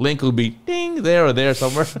 Mm-hmm. Link will be ding there or there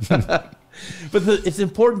somewhere. But it's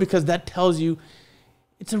important because that tells you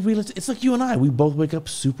it's like you and I. We both wake up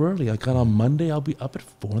super early. Like on Monday, I'll be up at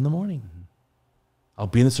 4 a.m. Mm-hmm. I'll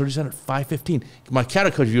be in the surgery center at 5:15. My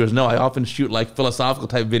cataract coach viewers know I often shoot like philosophical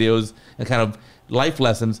type videos and kind of life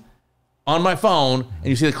lessons on my phone, and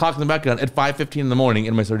you see the clock in the background at 5:15 in the morning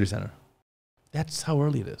in my surgery center. That's how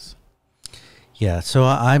early it is. Yeah, so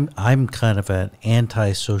I'm kind of an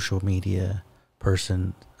anti-social media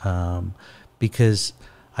person because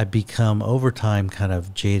I become over time kind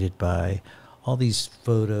of jaded by all these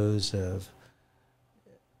photos of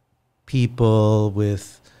people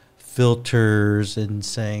with filters and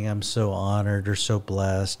saying I'm so honored or so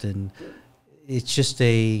blessed, and it's just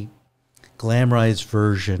a glamorized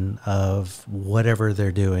version of whatever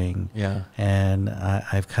they're doing. Yeah. And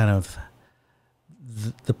I've kind of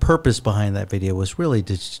the purpose behind that video was really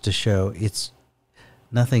to show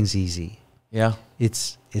nothing's easy. Yeah.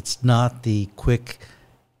 It's not the quick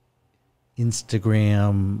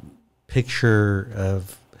Instagram picture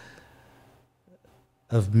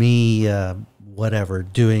of me whatever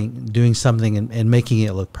doing something and making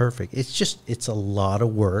it look perfect. It's a lot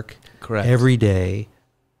of work. Correct. Every day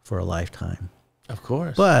for a lifetime. Of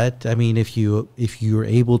course. But I mean, if you're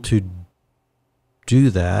able to do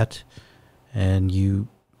that and you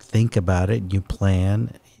think about it and you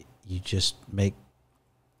plan, you just make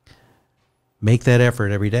that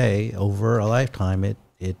effort every day over a lifetime,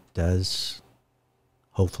 it does,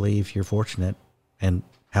 hopefully, if you're fortunate and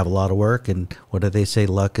have a lot of work. And what do they say?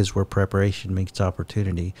 Luck is where preparation meets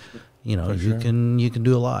opportunity. You can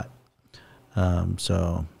do a lot.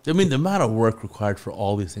 So I mean, the amount of work required for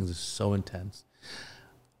all these things is so intense.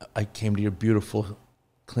 I came to your beautiful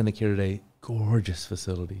clinic here today, gorgeous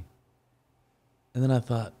facility. And then I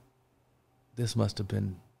thought, this must have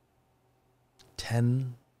been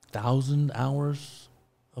 10,000 hours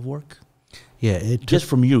of work. Yeah, just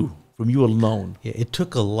from you alone. Yeah, it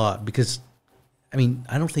took a lot because, I mean,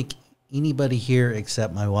 I don't think anybody here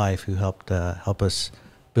except my wife, who helped us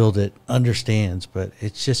build it, understands. But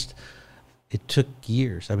it took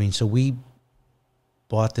years. I mean, so we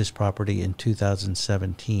bought this property in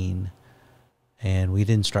 2017, and we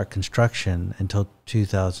didn't start construction until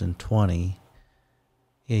 2020.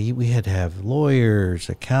 Yeah, we had to have lawyers,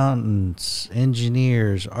 accountants,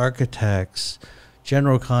 engineers, architects,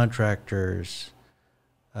 general contractors.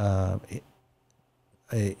 But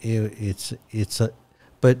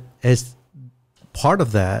as part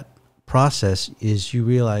of that process is you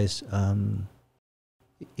realize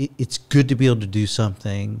it's good to be able to do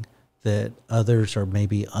something that others are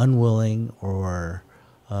maybe unwilling or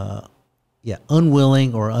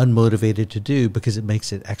unmotivated to do, because it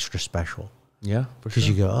makes it extra special. Yeah, for because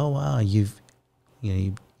sure. You go, oh wow, you've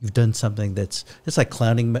done something it's like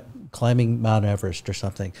climbing Mount Everest or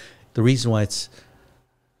something. The reason why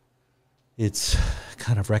it's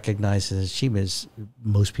kind of recognized as an achievement is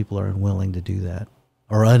most people are unwilling to do that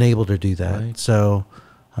or unable to do that. Right. So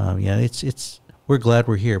we're glad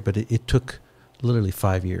we're here, but it took literally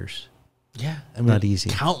 5 years. Yeah, I mean, not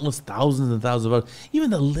easy. Countless thousands and thousands of hours.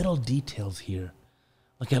 Even the little details here.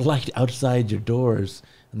 Like I liked outside your doors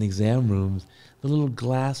in the exam rooms, the little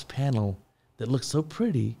glass panel that looks so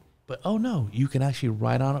pretty, but oh no, you can actually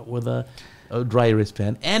write on it with a dry erase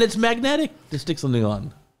pen, and it's magnetic to stick something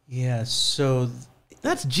on. Yeah, so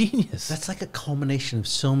That's genius. That's like a culmination of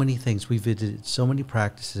so many things. We visited so many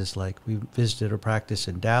practices. Like we visited a practice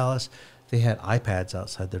in Dallas. They had iPads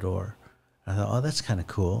outside the door. I thought, oh, that's kind of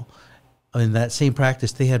cool. In that same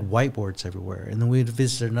practice, they had whiteboards everywhere. And then we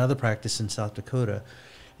visited another practice in South Dakota,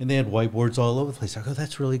 and they had whiteboards all over the place. I go,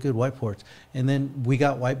 that's really good, whiteboards. And then we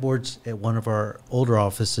got whiteboards at one of our older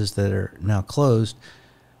offices that are now closed.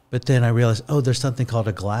 But then I realized, oh, there's something called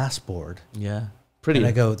a glass board. Yeah, pretty. And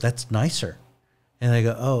I go, that's nicer. And I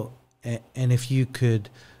go, oh, and if you could,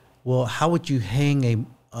 well, how would you hang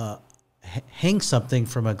something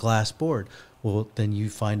from a glass board? Well, then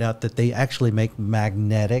you find out that they actually make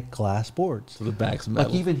magnetic glass boards. So the back's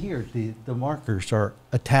metal. Like even here, the markers are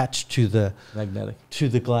attached to the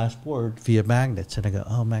glass board via magnets. And I go,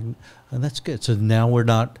 oh, and that's good. So now we're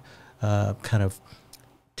not kind of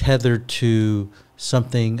tethered to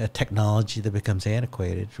something, a technology that becomes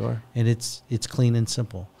antiquated. Sure. And it's clean and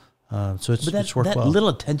simple. So it's worked well. Little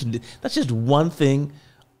attention, that's just one thing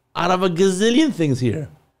out of a gazillion things here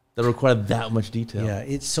that require that much detail. Yeah,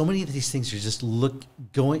 it's so many of these things. You're just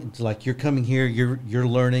going like you're coming here, you're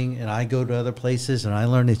learning, and I go to other places and I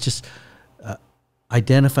learn. It's just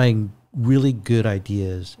identifying really good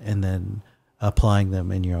ideas and then applying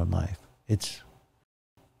them in your own life. I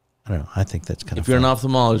don't know. I think that's kind of. If you're an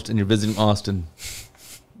ophthalmologist and you're visiting Austin,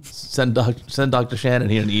 send Dr. Shannon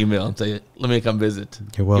here an email and say, "Let me come visit."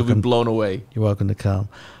 You're welcome. You'll be blown away. You're welcome to come.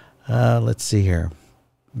 Let's see here.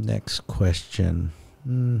 Next question.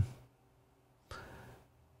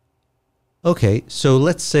 Okay, so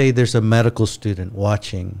let's say there's a medical student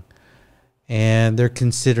watching and they're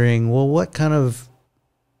considering, well, what kind of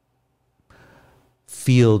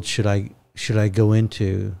field should I go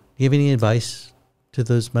into? Do you have any advice to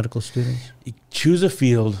those medical students? You choose a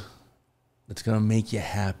field that's going to make you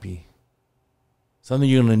happy. Something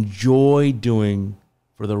you're going to enjoy doing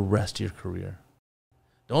for the rest of your career.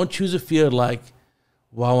 Don't choose a field like,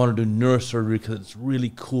 well, I want to do neurosurgery because it's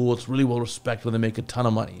really cool, it's really well respected, and they make a ton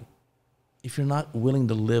of money. If you're not willing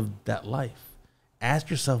to live that life, ask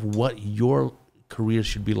yourself what your career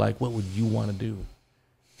should be like. What would you want to do?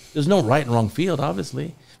 There's no right and wrong field, obviously.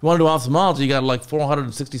 If you want to do ophthalmology, you got like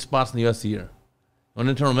 460 spots in the U.S. a year. On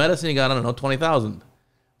internal medicine, you got, I don't know, 20,000.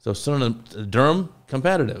 So derm,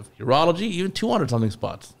 competitive. Urology, even 200-something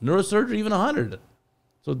spots. Neurosurgery, even 100.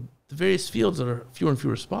 So the various fields that are fewer and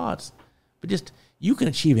fewer spots. But just, you can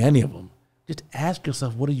achieve any of them. Just ask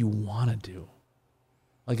yourself, what do you want to do?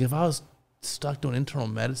 Like if I was stuck doing internal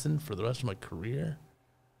medicine for the rest of my career,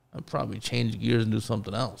 I'd probably change gears and do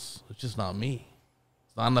something else. It's just not me.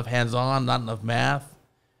 It's not enough hands-on, not enough math,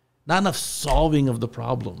 not enough solving of the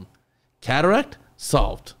problem. Cataract,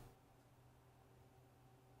 solved.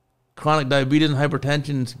 Chronic diabetes and hypertension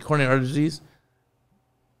and coronary artery disease,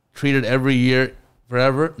 treated every year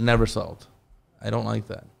forever, never solved. I don't like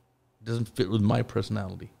that. It doesn't fit with my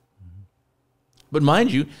personality. Mm-hmm. But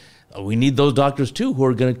mind you, we need those doctors too who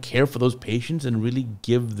are going to care for those patients and really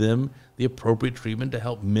give them the appropriate treatment to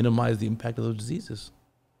help minimize the impact of those diseases.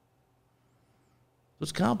 So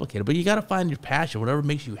it's complicated, but you got to find your passion. Whatever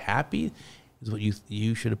makes you happy is what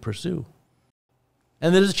you should pursue.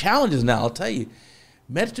 And there's challenges now, I'll tell you.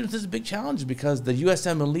 Med students is a big challenge because the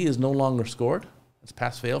USMLE is no longer scored. It's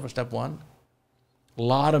pass-fail for step one. A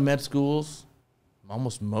lot of med schools,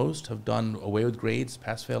 almost most, have done away with grades,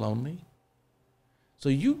 pass-fail only. So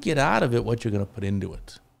you get out of it what you're going to put into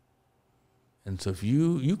it. And so if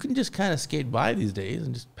you can just kind of skate by these days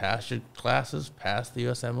and just pass your classes, pass the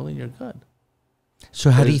USMLE, and you're good. So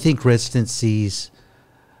how do you think residencies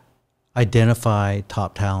identify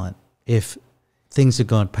top talent if things have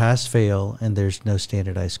gone pass-fail and there's no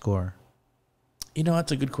standardized score? You know,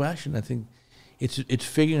 that's a good question. I think it's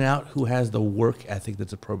figuring out who has the work ethic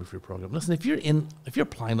that's appropriate for your program. Listen, if you're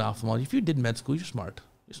applying to ophthalmology, if you did med school, you're smart.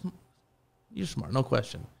 You're smart, no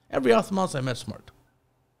question. Every ophthalmologist I met smart.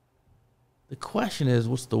 The question is,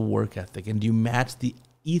 what's the work ethic? And do you match the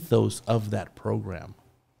ethos of that program?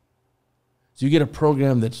 So you get a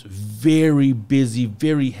program that's very busy,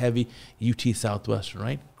 very heavy, UT Southwestern,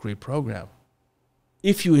 right? Great program.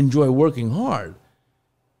 If you enjoy working hard,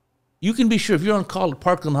 you can be sure if you're on call at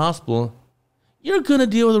Parkland Hospital, you're going to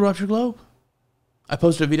deal with a ruptured globe. I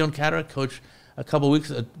posted a video on Cataract, Coach, a couple of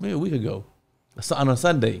weeks, maybe a week ago, on a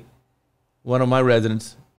Sunday. One of my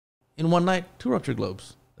residents, in one night, 2 ruptured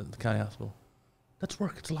globes at the county hospital. That's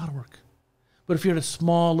work. It's a lot of work. But if you're at a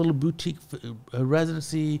small little boutique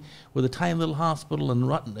residency with a tiny little hospital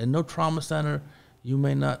and no trauma center, you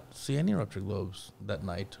may not see any ruptured globes that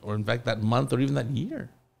night, or in fact that month, or even that year.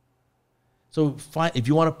 So if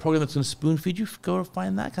you want a program that's going to spoon feed you, go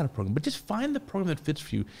find that kind of program. But just find the program that fits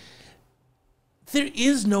for you. There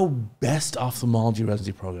is no best ophthalmology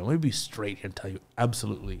residency program. Let me be straight here and tell you,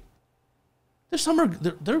 absolutely. There's some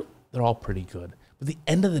they're all pretty good. But at the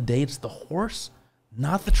end of the day, it's the horse,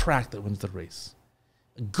 not the track, that wins the race.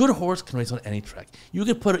 A good horse can race on any track. You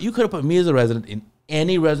could have put me as a resident in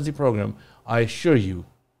any residency program. I assure you,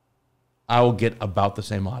 I will get about the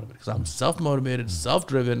same out of it because I'm self-motivated,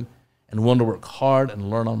 self-driven, and willing to work hard and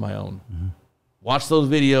learn on my own. Mm-hmm. Watch those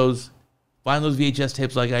videos, find those VHS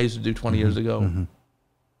tapes like I used to do 20 years ago. Mm-hmm.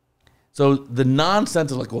 So the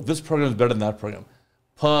nonsense is like, well, this program is better than that program.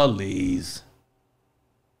 Please.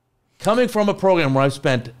 Coming from a program where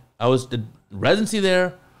I was the residency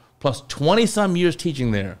there, plus 20-some years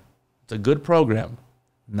teaching there. It's a good program.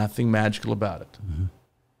 Nothing magical about it. Mm-hmm.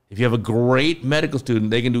 If you have a great medical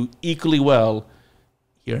student, they can do equally well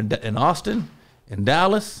here in Austin, in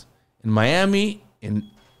Dallas, in Miami, in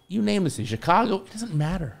you name the city, Chicago. It doesn't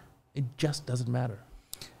matter. It just doesn't matter.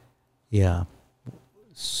 Yeah.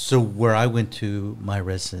 So where I went to my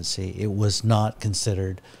residency, it was not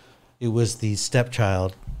considered. It was the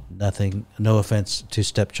stepchild. No offense to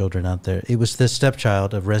stepchildren out there. It was the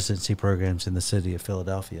stepchild of residency programs in the city of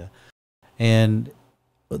Philadelphia. And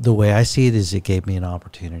the way I see it is it gave me an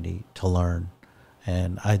opportunity to learn.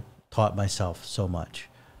 And I taught myself so much.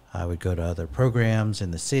 I would go to other programs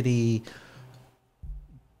in the city,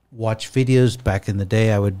 watch videos. Back in the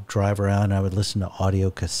day, I would drive around and I would listen to audio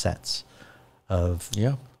cassettes of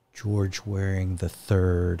George Waring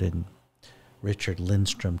III and Richard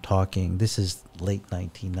Lindstrom talking. This is late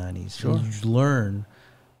 1990s. Sure. You learn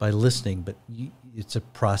by listening, but it's a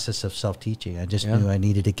process of self-teaching. I just knew I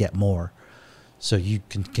needed to get more. So you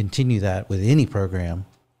can continue that with any program,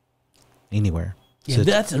 anywhere. Yeah, so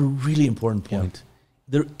that's a really important point.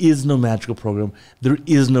 Yeah. There is no magical program. There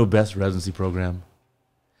is no best residency program.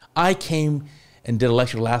 I came and did a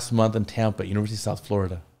lecture last month in Tampa, University of South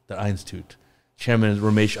Florida, the Eye Institute. Chairman is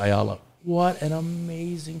Ramesh Ayala. What an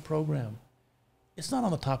amazing program. It's not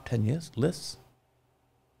on the top 10 lists,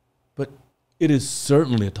 but it is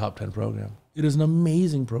certainly a top 10 program. It is an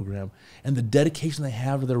amazing program. And the dedication they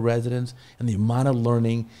have to their residents and the amount of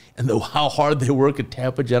learning and how hard they work at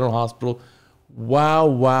Tampa General Hospital. Wow,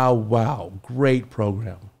 wow, wow. Great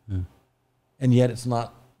program. Mm. And yet it's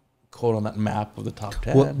not quote on that map of the top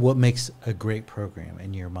 10. What makes a great program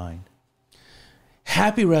in your mind?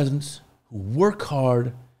 Happy residents who work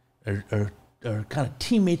hard, are kind of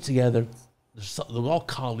teammates together. They're all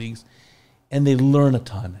colleagues, and they learn a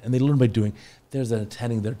ton, and they learn by doing. There's an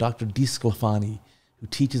attending there, Dr. DiSclafani, who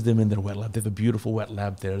teaches them in their wet lab. They have a beautiful wet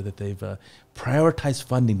lab there that they've prioritized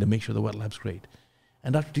funding to make sure the wet lab's great.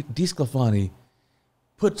 And Dr. DiSclafani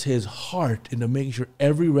puts his heart into making sure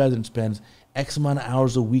every resident spends X amount of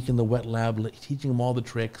hours a week in the wet lab, teaching them all the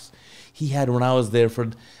tricks. He had, when I was there, for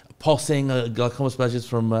Paul Singh, a glaucoma specialist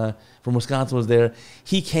from Wisconsin was there.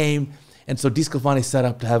 He came. And so DiSclafani set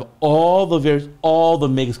up to have all the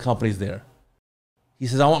MIGS companies there. He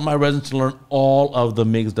says, I want my residents to learn all of the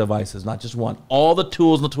MIGS devices, not just one. All the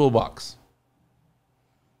tools in the toolbox.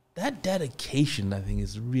 That dedication, I think,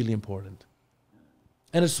 is really important.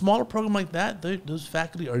 And a smaller program like that, those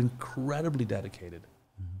faculty are incredibly dedicated.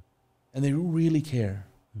 Mm-hmm. And they really care.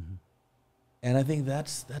 Mm-hmm. And I think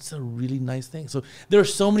that's a really nice thing. So there are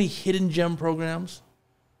so many hidden gem programs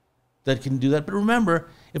that can do that. But remember,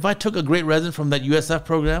 if I took a great resident from that USF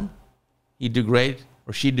program, he'd do great,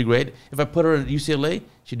 or she'd do great. If I put her at UCLA,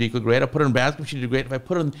 she'd do great. I put her in basketball, she'd do great. If I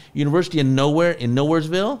put her in University in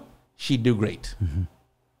Nowheresville, she'd do great. Mm-hmm.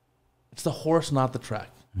 It's the horse, not the track.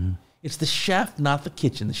 Mm-hmm. It's the chef, not the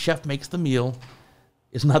kitchen. The chef makes the meal.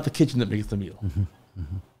 It's not the kitchen that makes the meal. Mm-hmm.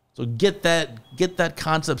 Mm-hmm. So get that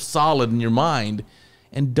concept solid in your mind,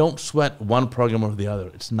 and don't sweat one program over the other.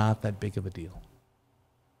 It's not that big of a deal.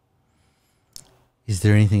 Is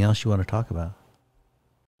there anything else you want to talk about?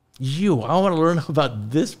 I want to learn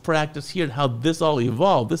about this practice here and how this all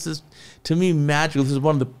evolved. This is, to me, magical. This is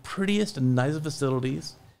one of the prettiest and nicest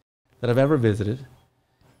facilities that I've ever visited.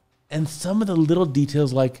 And some of the little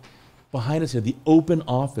details, like behind us here, the open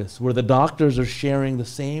office, where the doctors are sharing the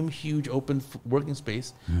same huge open working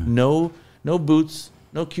space. Mm. No booths,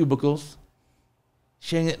 no cubicles.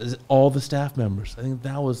 Sharing it as all the staff members. I think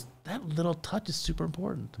that little touch is super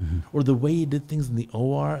important. Mm-hmm. Or the way you did things in the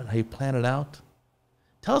OR and how you plan it out.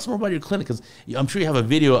 Tell us more about your clinic, because I'm sure you have a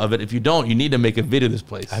video of it. If you don't, you need to make a video of this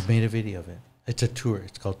place. I've made a video of it. It's a tour.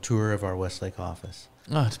 It's called Tour of our Westlake office.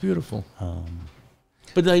 Oh, it's beautiful.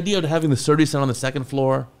 But the idea of having the surgery center on the second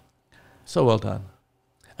floor, so well done.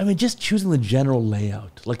 I mean, just choosing the general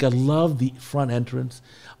layout. Like, I love the front entrance.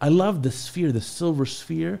 I love the sphere, the silver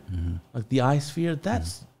sphere, mm-hmm. like the eye sphere.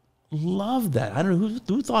 Love that. I don't know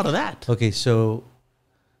who thought of that. Okay, so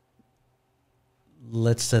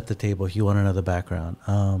let's set the table if you want to know the background.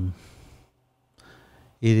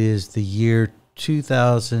 It is the year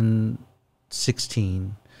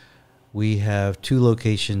 2016. We have 2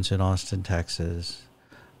 locations in Austin, Texas,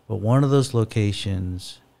 but one of those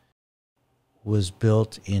locations was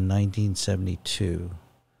built in 1972.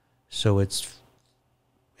 So it's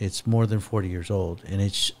more than 40 years old, and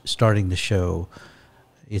it's starting to show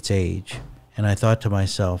its age. And I thought to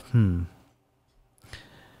myself,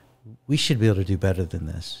 we should be able to do better than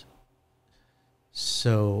this.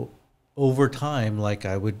 So over time, like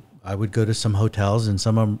I would go to some hotels, and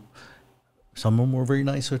some of them were very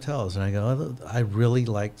nice hotels, and I go, oh, I really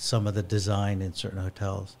liked some of the design in certain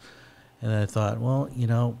hotels. And I thought, well, you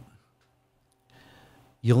know,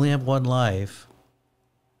 you only have one life.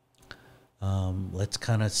 Let's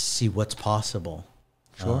kind of see what's possible.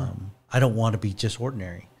 Sure. I don't want to be just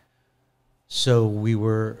ordinary. So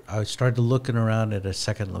I started looking around at a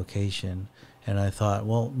second location, and I thought,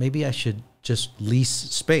 well, maybe I should just lease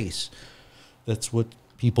space. That's what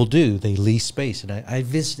people do. They lease space. And I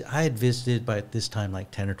had visited by this time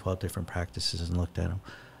like 10 or 12 different practices and looked at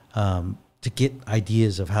them to get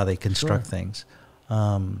ideas of how they construct things.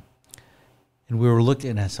 And we were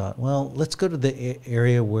looking, and I thought, well, let's go to the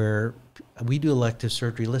area where we do elective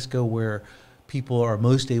surgery. Let's go where people are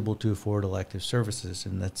most able to afford elective services,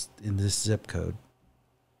 and that's in this zip code.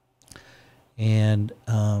 And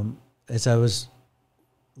as I was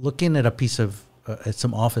looking at a piece of at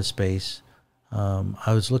some office space,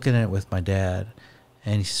 I was looking at it with my dad,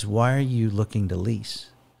 and he says, "Why are you looking to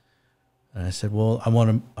lease?" And I said, "Well, I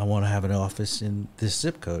want to have an office in this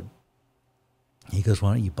zip code." He goes,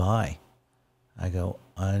 "Why don't you buy?" I go,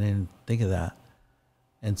 "I didn't think of that."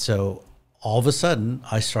 And so all of a sudden,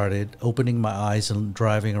 I started opening my eyes and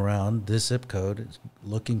driving around this zip code,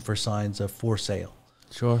 looking for signs of for sale.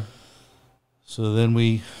 Sure. So then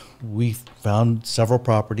we found several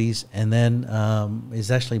properties, and then it's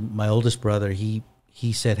actually my oldest brother. He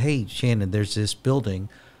said, "Hey, Shannon, there's this building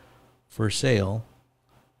for sale,"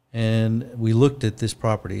 and we looked at this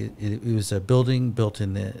property. It was a building built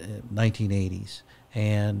in the 1980s,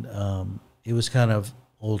 and it was kind of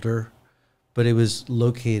older, but it was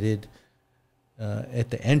located at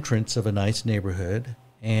the entrance of a nice neighborhood,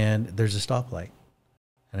 and there's a stoplight.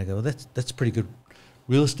 And I go, that's pretty good.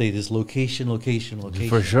 Real estate is location.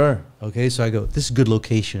 For sure. Okay, so I go, this is a good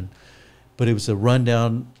location. But it was a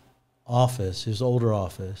rundown office. It was an older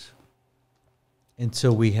office. And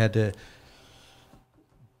so we had to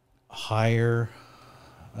hire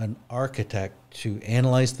an architect to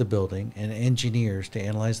analyze the building and engineers to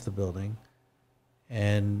analyze the building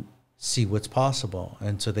and see what's possible.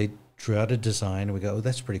 And so they drew out a design, and we go, oh,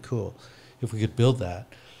 that's pretty cool if we could build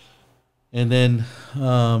that. And then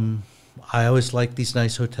I always liked these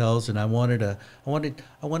nice hotels, and I wanted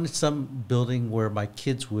some building where my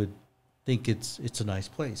kids would think it's a nice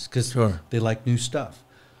place, because they like new stuff.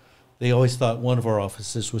 They always thought one of our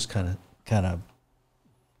offices was kind of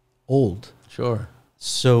old. Sure.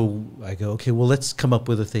 So I go, okay, well, let's come up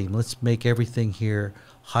with a theme. Let's make everything here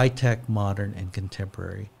high-tech, modern, and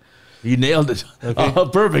contemporary. You nailed it. Okay.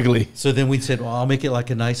 Perfectly. So then we said, well, I'll make it like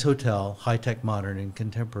a nice hotel, high-tech, modern, and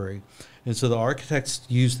contemporary. And so the architects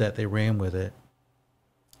used that. They ran with it.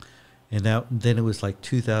 And then it was like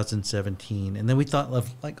 2017. And then we thought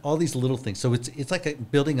of like all these little things. So it's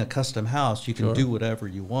like building a custom house. You can do whatever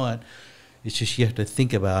you want. It's just you have to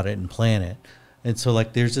think about it and plan it. And so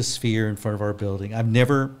like there's a sphere in front of our building. I've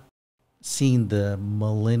never seen the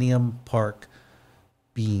Millennium Park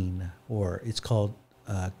bean, or it's called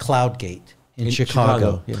Cloud Gate in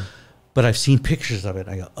Chicago. Yeah. But I've seen pictures of it.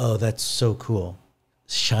 I go, oh, that's so cool.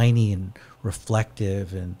 Shiny and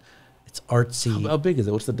reflective, and it's artsy. How big is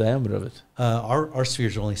it? What's the diameter of it? Our sphere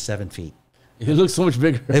is only 7 feet. It looks so much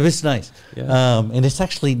bigger. It's nice. Yeah. And it's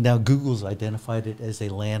actually now Google's identified it as a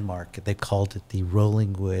landmark. They've called it the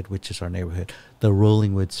Rolling Wood, which is our neighborhood, the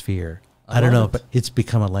Rolling Wood Sphere. I don't know, but it's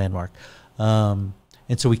become a landmark.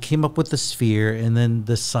 And so we came up with the sphere, and then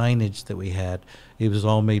the signage that we had, it was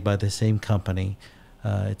all made by the same company.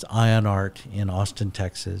 It's Ion Art in Austin,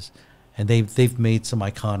 Texas. And they've made some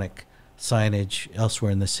iconic signage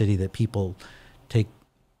elsewhere in the city that people take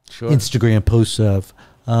Instagram posts of.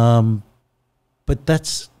 But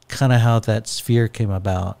that's kind of how that sphere came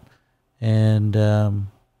about. And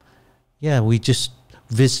we just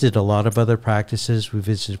visited a lot of other practices. We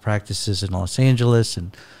visited practices in Los Angeles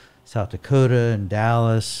and South Dakota and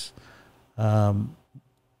Dallas,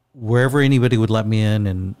 wherever anybody would let me in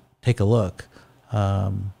and take a look.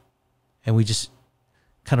 And we just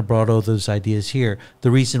kind of brought all those ideas here.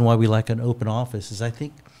 The reason why we like an open office is I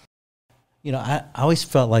think, I always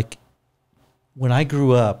felt like when I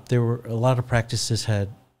grew up, there were a lot of practices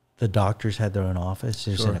the doctors had their own office.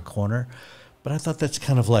 It was in a corner. But I thought that's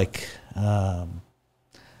kind of like,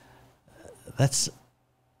 that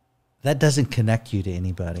doesn't connect you to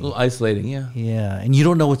anybody. A little isolating, yeah. Yeah, and you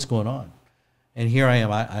don't know what's going on. And here I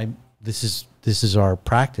am. This is our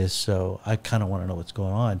practice, so I kind of want to know what's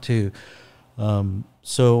going on too. And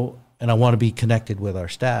I want to be connected with our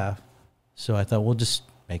staff. So I thought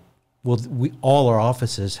all our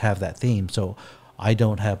offices have that theme. So I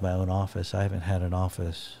don't have my own office. I haven't had an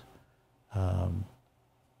office. Have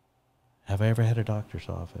I ever had a doctor's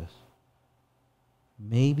office?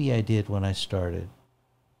 Maybe I did when I started,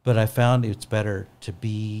 but I found it's better to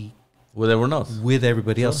be with everyone else, with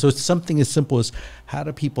everybody else. So it's something as simple as, how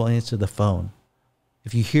do people answer the phone?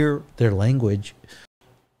 If you hear their language,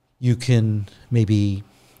 you can maybe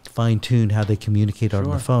fine-tune how they communicate on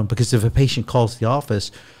the phone. Because if a patient calls the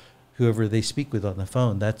office, whoever they speak with on the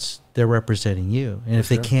phone, they're representing you. And if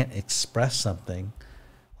they can't express something,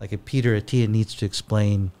 like if Peter Attia needs to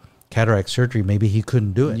explain cataract surgery, maybe he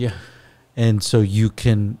couldn't do it. Yeah. And so you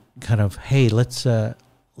can kind of, hey, let's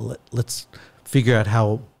figure out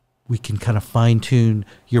how we can kind of fine-tune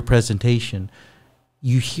your presentation.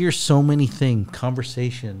 You hear so many things,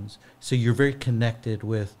 conversations, so you're very connected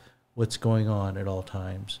with what's going on at all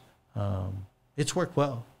times. It's worked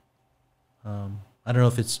well. I don't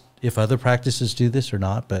know if other practices do this or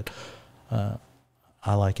not, but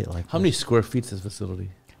I like it like How many square feet is this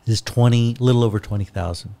facility? It's little over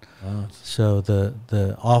 20,000. Wow. So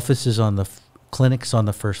the office is on the clinic's on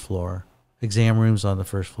the first floor, exam rooms on the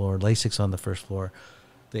first floor, LASIK's on the first floor,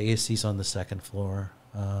 the ASC's on the second floor.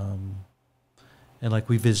 And like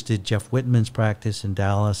we visited Jeff Whitman's practice in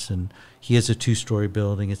Dallas, and he has a 2-story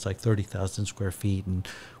building. It's like 30,000 square feet, and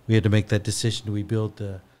we had to make that decision: do we build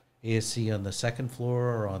the ASC on the second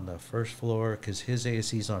floor or on the first floor? Because his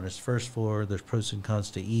ASC is on his first floor. There's pros and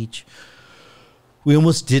cons to each. We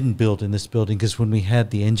almost didn't build in this building because when we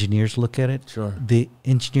had the engineers look at it, the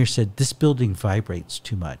engineer said, this building vibrates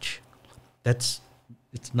too much. You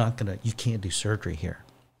can't do surgery here.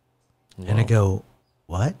 Wow. And I go,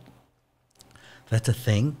 what? That's a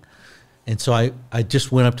thing? And so I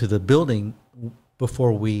just went up to the building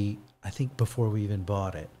before we even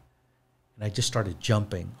bought it. And I just started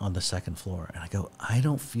jumping on the second floor. And I go, I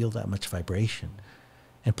don't feel that much vibration.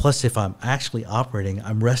 And plus, if I'm actually operating,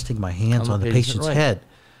 I'm resting my hands on the patient's head.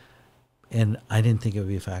 And I didn't think it would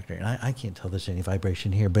be a factor. And I can't tell there's any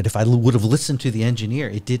vibration here. But if I would have listened to the engineer,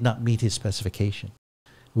 it did not meet his specification.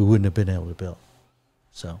 We wouldn't have been able to build.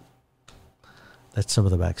 So that's some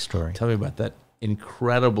of the backstory. Tell me about that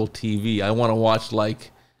incredible TV. I want to watch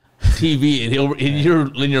like TV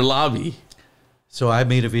in your lobby. So I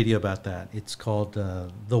made a video about that. It's called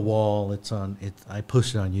The Wall. I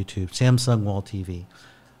posted it on YouTube. Samsung Wall TV.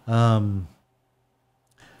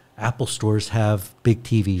 Apple stores have big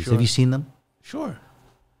TVs. Sure. Have you seen them? Sure.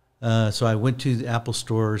 So I went to the Apple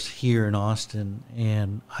stores here in Austin,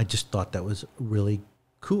 and I just thought that was really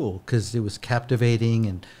cool because it was captivating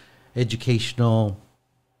and educational.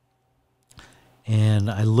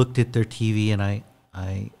 And I looked at their TV, and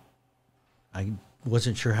I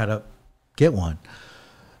wasn't sure how to get one.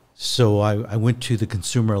 So I went to the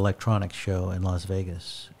Consumer Electronics Show in Las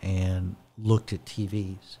Vegas and looked at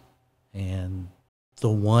TVs. And the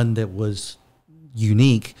one that was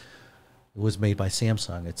unique was made by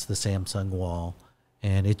Samsung. It's the Samsung Wall.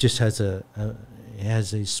 And it just has it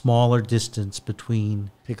has a smaller distance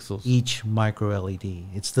between pixels each micro LED.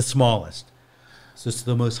 It's the smallest. So it's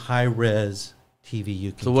the most high-res TV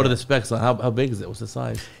you can So what are the specs? How big is it? What's the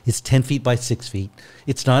size? It's 10 feet by 6 feet.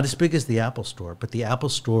 It's not as big as the Apple Store, but the Apple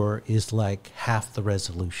Store is like half the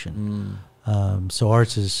resolution. So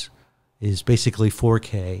ours is basically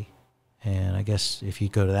 4K, and I guess if you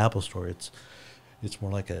go to the Apple Store, it's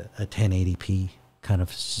more like a 1080p kind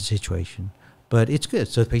of situation. But it's good.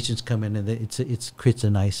 So the patients come in, and it creates a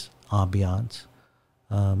nice ambiance.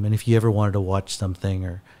 And if you ever wanted to watch something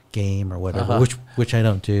or game or whatever, which I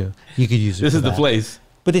don't do, you could use it. This is the place.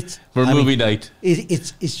 But it's for movie night.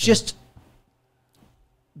 It's just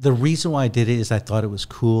the reason why I did it is I thought it was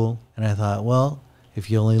cool, and I thought, well,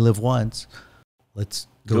 if you only live once, let's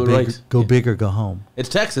go big or go home. It's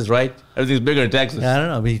Texas, right? Everything's bigger in Texas. I don't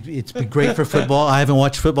know. I mean, it's been great for football. I haven't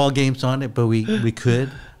watched football games on it, but we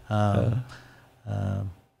could. But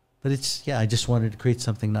I just wanted to create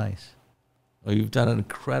something nice. Well, you've done an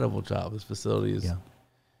incredible job. This facility is. Yeah.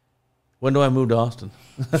 When do I move to Austin?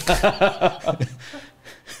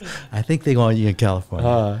 I think they want you in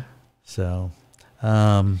California. So,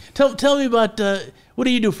 tell me about what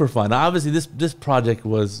do you do for fun? Obviously, this project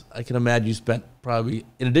was. I can imagine you spent probably,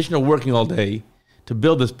 in addition to working all day, to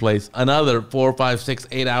build this place, another 4, 5, 6,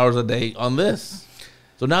 8 hours a day on this.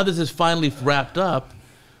 So now this is finally wrapped up.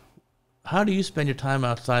 How do you spend your time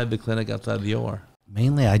outside the clinic, outside the OR?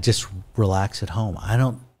 Mainly, I just relax at home. I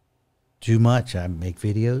don't do much. I make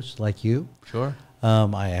videos like you. Sure.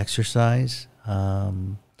 I exercise.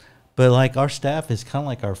 But like our staff is kind of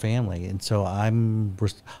like our family, and so I'm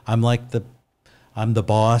the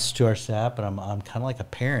boss to our staff, but I'm kind of like a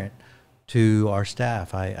parent to our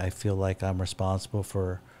staff. I feel like I'm responsible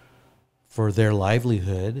for their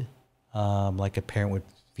livelihood, like a parent would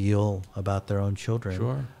feel about their own children,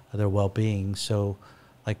 sure, their well-being. So,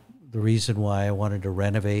 like the reason why I wanted to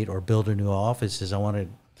renovate or build a new office is I wanted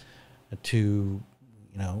to,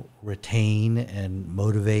 retain and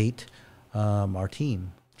motivate our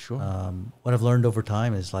team. Sure. What I've learned over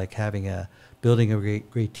time is like building a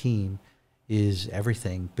great team is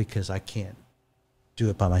everything, because I can't do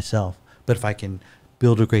it by myself. But if I can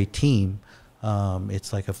build a great team,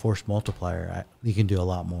 it's like a force multiplier. You can do a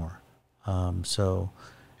lot more. So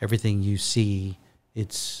everything you see,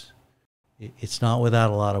 it's not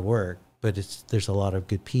without a lot of work, but there's a lot of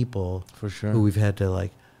good people for sure who we've had to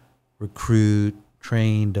like recruit,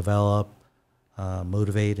 train, develop,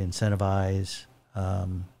 motivate, incentivize.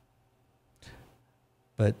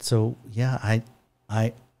 But so yeah,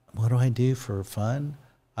 I what do I do for fun?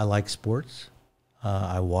 I like sports.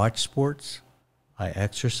 I watch sports. I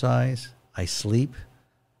exercise. I sleep.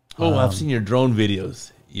 Oh, I've seen your drone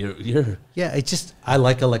videos. You're yeah. I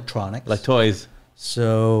like electronics, like toys.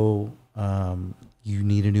 So you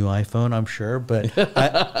need a new iPhone, I'm sure, but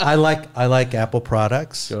I like Apple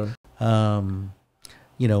products. Sure.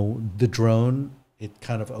 The drone, it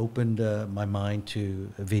kind of opened my mind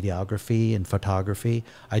to videography and photography.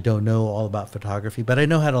 I don't know all about photography, but I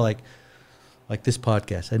know how to like this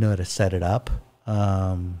podcast. I know how to set it up.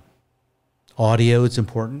 Audio is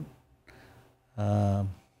important. Yeah,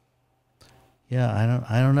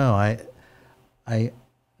 I don't know.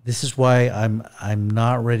 This is why I'm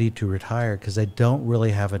not ready to retire, because I don't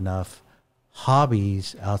really have enough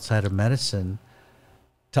hobbies outside of medicine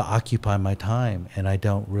to occupy my time, and I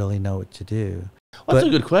don't really know what to do. Well, that's a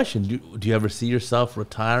good question. Do you ever see yourself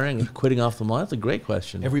retiring and quitting ophthalmology? That's a great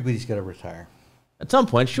question. Everybody's got to retire at some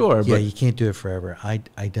point, sure. Yeah, but you can't do it forever. I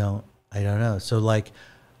don't know. So like,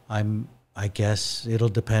 I guess it'll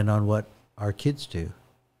depend on what our kids do.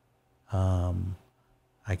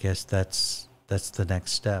 I guess that's the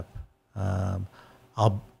next step. So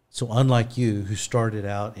unlike you, who started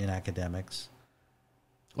out in academics.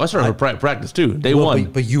 Well, I started practice too, day one.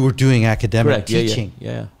 But you were doing academic Correct. teaching.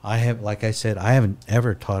 Yeah. I have, like I said, I haven't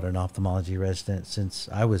ever taught an ophthalmology resident since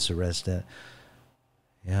I was a resident.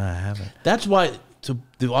 Yeah, I haven't. That's why, so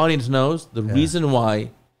the audience knows, the reason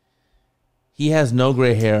why he has no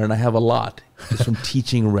gray hair and I have a lot is from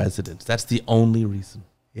teaching residents. That's the only reason.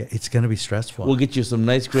 Yeah, it's going to be stressful. We'll get you some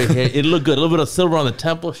nice gray hair. It'll look good. A little bit of silver on the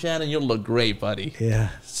temple, Shannon. You'll look great, buddy. Yeah.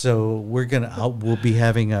 So we'll be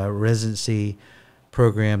having a residency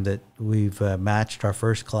program that we've matched our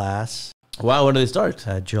first class. Wow. When do they start?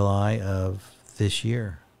 July of this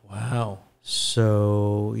year. Wow.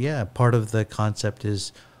 So yeah, part of the concept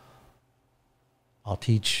is I'll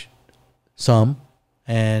teach some,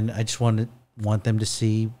 and I just want them to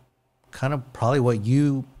see kind of probably what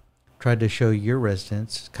you tried to show your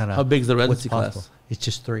residents. Kind of how big is the residency class? It's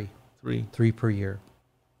just three per year.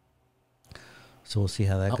 So we'll see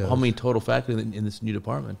how that goes. How many total faculty in this new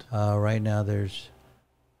department? Right now there's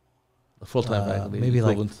a full-time faculty, maybe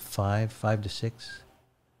equivalent. like 5 to 6.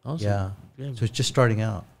 Awesome. Yeah. So it's just starting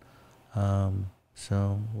out.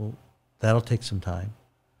 That'll take some time.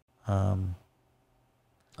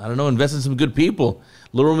 I don't know. Invest in some good people.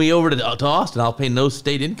 Lure me over to Austin. I'll pay no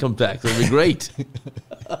state income tax. It'll be great.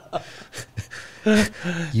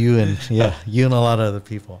 You and a lot of other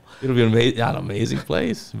people. It'll be an amazing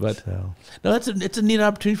place. But no, it's a neat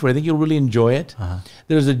opportunity for you. I think you'll really enjoy it.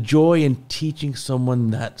 There's a joy in teaching someone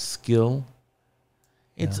that skill.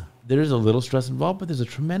 There is a little stress involved, but there's a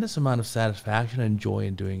tremendous amount of satisfaction and joy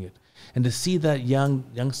in doing it. And to see that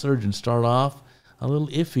young surgeon start off a little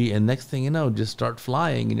iffy, and next thing you know, just start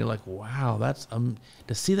flying, and you're like, wow, that's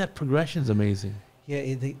to see that progression is amazing.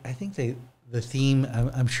 Yeah, I think the theme,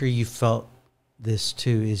 I'm sure you felt this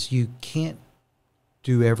too, is you can't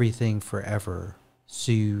do everything forever.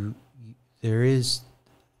 So there is,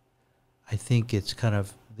 I think it's kind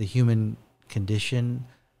of the human condition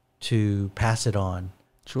to pass it on.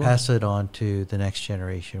 Sure. Pass it on to the next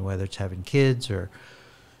generation, whether it's having kids or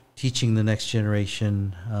teaching the next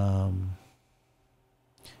generation.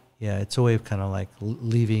 It's a way of kind of like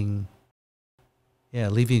leaving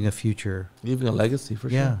a future. Leaving a legacy, for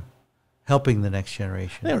sure. helping the next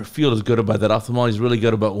generation. I never feel as good about that. Ophthalmology is really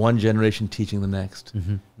good about one generation teaching the next.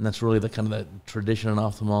 And that's really the kind of that tradition in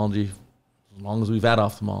ophthalmology, as long as we've had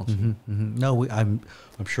ophthalmology. No, I'm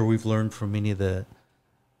sure we've learned from many of the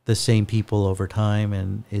same people over time,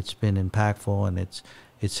 and it's been impactful, and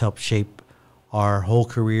it's helped shape our whole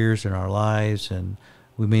careers and our lives, and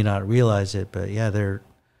we may not realize it, but yeah, there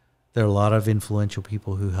are a lot of influential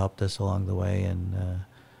people who helped us along the way, and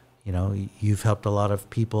you know, you've helped a lot of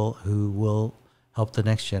people who will help the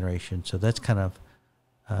next generation. So that's kind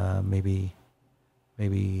of maybe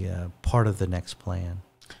part of the next plan.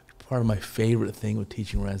 Part of my favorite thing with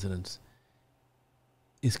teaching residents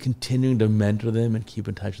is continuing to mentor them and keep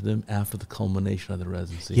in touch with them after the culmination of the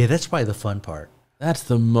residency. Yeah, that's probably the fun part. That's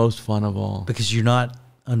the most fun of all. Because you're not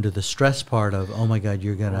under the stress part of, oh my God,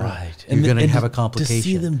 you're gonna have a complication. To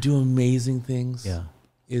see them do amazing things, yeah,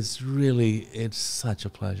 it's such a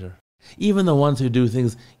pleasure. Even the ones who do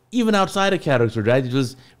things even outside of cataract surgery. I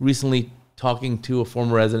was recently talking to a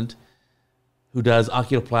former resident who does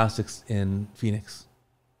oculoplastics in Phoenix.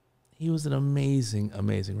 He was an amazing,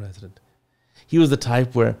 amazing resident. He was the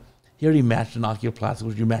type where he already matched an oculoplastic,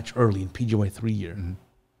 which you match early in PGY 3 year.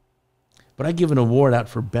 But I give an award out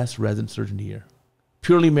for best resident surgeon of the year.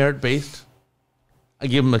 Purely merit-based. I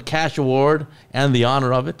give him a cash award and the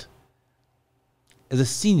honor of it. As a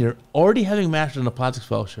senior, already having mastered an plastics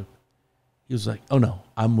fellowship, he was like, oh no,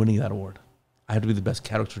 I'm winning that award. I have to be the best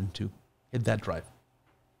cataract surgeon too. Hit that drive.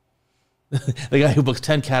 The guy who books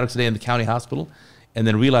 10 cataracts a day in the county hospital and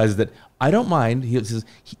then realizes that I don't mind. He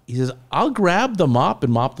says, I'll grab the mop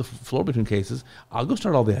and mop the floor between cases. I'll go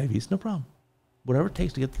start all the IVs, no problem. Whatever it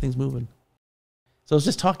takes to get the things moving. So I was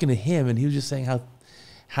just talking to him, and he was just saying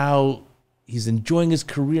how he's enjoying his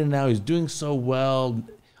career now. He's doing so well.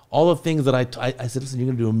 All the things that I said, listen, you're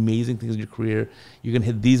going to do amazing things in your career. You're going to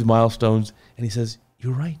hit these milestones. And he says,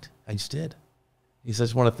 you're right. I just did. He says, I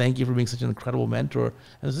just want to thank you for being such an incredible mentor.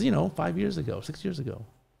 And this is, 5 years ago, 6 years ago.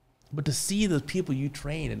 But to see the people you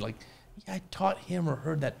train and I taught him or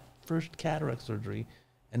heard that first cataract surgery,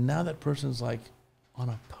 and now that person's like on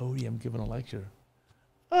a podium giving a lecture.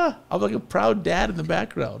 I'm like a proud dad in the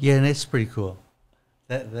background. Yeah, and it's pretty cool.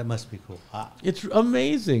 That must be cool. It's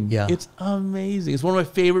amazing. Yeah. It's amazing. It's one of my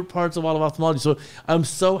favorite parts of all of ophthalmology. So I'm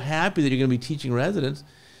so happy that you're going to be teaching residents.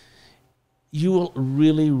 You will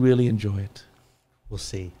really, really enjoy it. We'll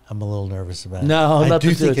see. I'm a little nervous about it. No, I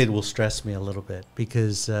do think it will stress me a little bit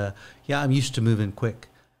because, I'm used to moving quick,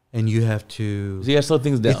 and you have to. So you have to slow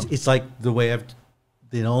things down. It's like the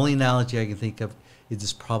only analogy I can think of is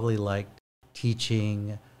it's probably like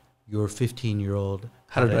teaching your 15-year-old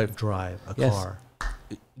how to drive a car.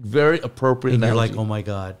 Very appropriate. And analogy. You're like, oh my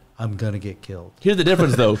God, I'm gonna get killed. Here's the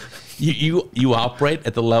difference, though. You operate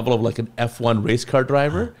at the level of like an F1 race car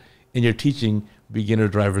driver, and you're teaching beginner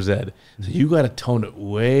driver's ed. So you got to tone it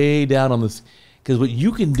way down on this, because what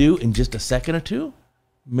you can do in just a second or two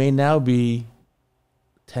may now be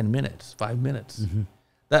 10 minutes, 5 minutes.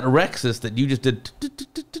 That Rexus that you just did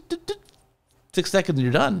 6 seconds and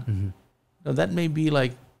you're done. Now that may be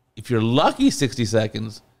like, if you're lucky, 60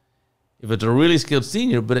 seconds. If it's a really skilled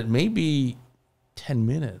senior, but it may be 10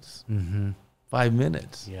 minutes, 5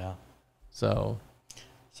 minutes. Yeah. So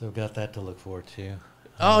got that to look forward to.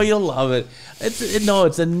 Oh, you'll love it.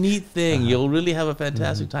 It's a neat thing. You'll really have a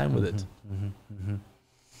fantastic time with it.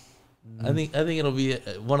 I think it'll be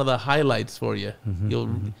one of the highlights for you.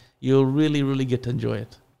 You'll really, really get to enjoy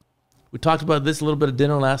it. We talked about this a little bit at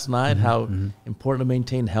dinner last night. How important to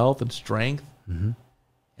maintain health and strength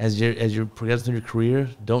as you're progressing through your career.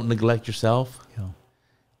 Don't neglect yourself. Yeah.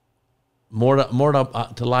 More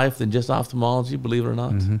to life than just ophthalmology. Believe it or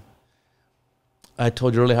not. I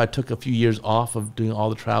told you earlier how I took a few years off of doing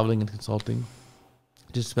all the traveling and consulting,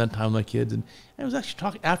 just spent time with my kids. And I was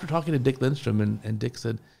actually after talking to Dick Lindstrom, and Dick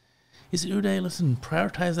said, Uday, listen,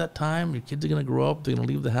 prioritize that time. Your kids are going to grow up. They're going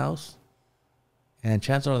to leave the house. And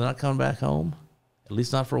chances are they're not coming back home, at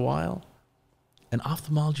least not for a while. And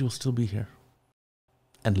ophthalmology will still be here.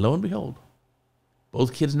 And lo and behold,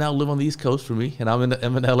 both kids now live on the East Coast for me, and I'm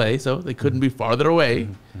in LA, so they couldn't be farther away.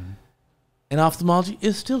 And ophthalmology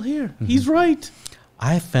is still here. He's right.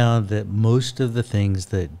 I found that most of the things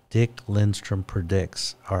that Dick Lindstrom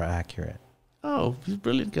predicts are accurate. Oh, he's a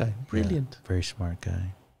brilliant guy. Brilliant. Yeah, very smart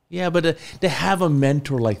guy. Yeah, but to have a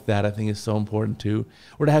mentor like that, I think, is so important too.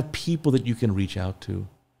 Or to have people that you can reach out to.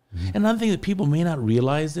 And another thing that people may not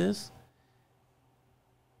realize is,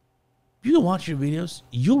 if you can watch your videos,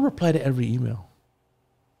 you'll reply to every email.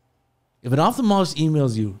 If an ophthalmologist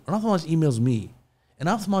emails you, an ophthalmologist emails me, an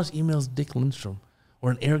ophthalmologist emails Dick Lindstrom, or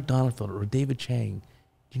an Eric Donenfeld, or a David Chang,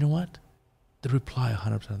 do you know what? They reply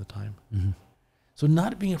 100% of the time. So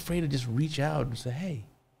not being afraid to just reach out and say, hey,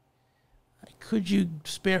 could you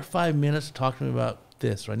spare 5 minutes to talk to me about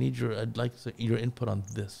this? Or I'd like your input on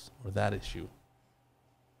this or that issue.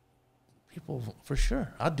 People, for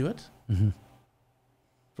sure, I'll do it. Mm-hmm.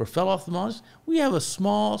 For fellow ophthalmologists, we have a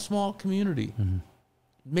small community. Mm-hmm.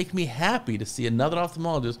 Make me happy to see another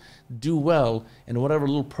ophthalmologist do well, and whatever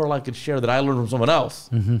little pearl I could share that I learned from someone else,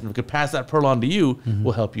 Mm-hmm. and if I could pass that pearl on to you, Mm-hmm.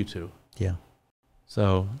 will help you too. Yeah.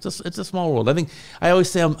 So it's a small world. I think I always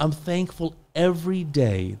say I'm thankful every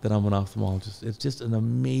day that I'm an ophthalmologist. It's just an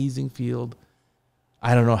amazing field.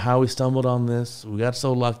 I don't know how we stumbled on this. We got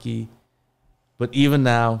so lucky. But even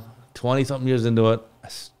now, 20-something years into it, I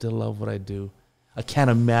still love what I do. I can't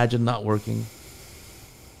imagine not working.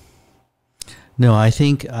 No, I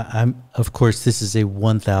think I'm. Of course, this is a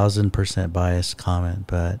 1,000% biased comment,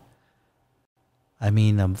 but I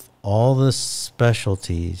mean, of all the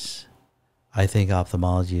specialties, I think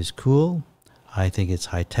ophthalmology is cool. I think it's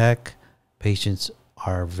high tech. Patients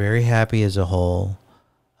are very happy as a whole.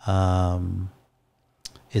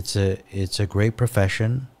 It's a great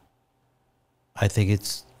profession. I think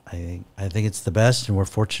it's the best, and we're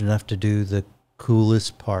fortunate enough to do the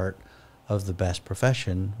coolest part of the best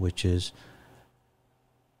profession, which is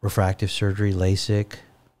refractive surgery, LASIK,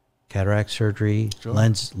 cataract surgery, Sure.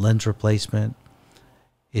 lens replacement.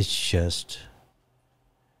 It's just,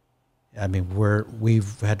 I mean,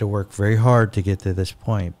 we've had to work very hard to get to this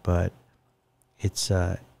point, but it's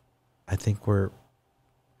I think we're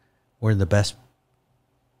in the best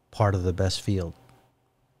part of the best field.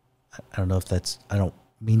 I don't know if that's, I don't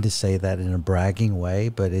mean to say that in a bragging way,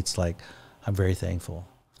 but it's like, I'm very thankful.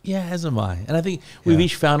 Yeah, as am I. And I think we've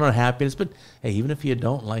each found our happiness. But hey, even if you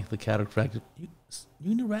don't like the cataract, you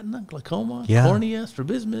can do retina, glaucoma, cornea,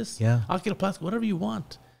 strabismus, oculoplastic, whatever you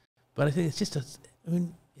want. But I think it's just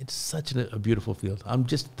it's such a beautiful field. I'm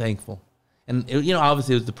just thankful. And,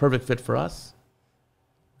 obviously it was the perfect fit for us.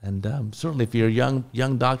 And certainly if you're a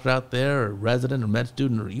young doctor out there, or resident, or med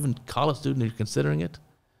student, or even college student, and you're considering it,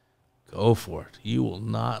 go for it. You will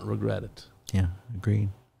not regret it. Yeah, agreed.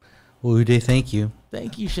 Well, Uday, thank you.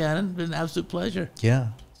 Thank you, Shannon. It's been an absolute pleasure. Yeah.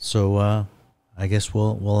 So I guess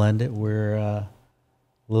we'll end it. We're a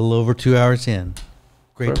little over 2 hours in.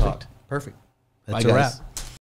 Great talk. Perfect. That's Bye, a guys. wrap.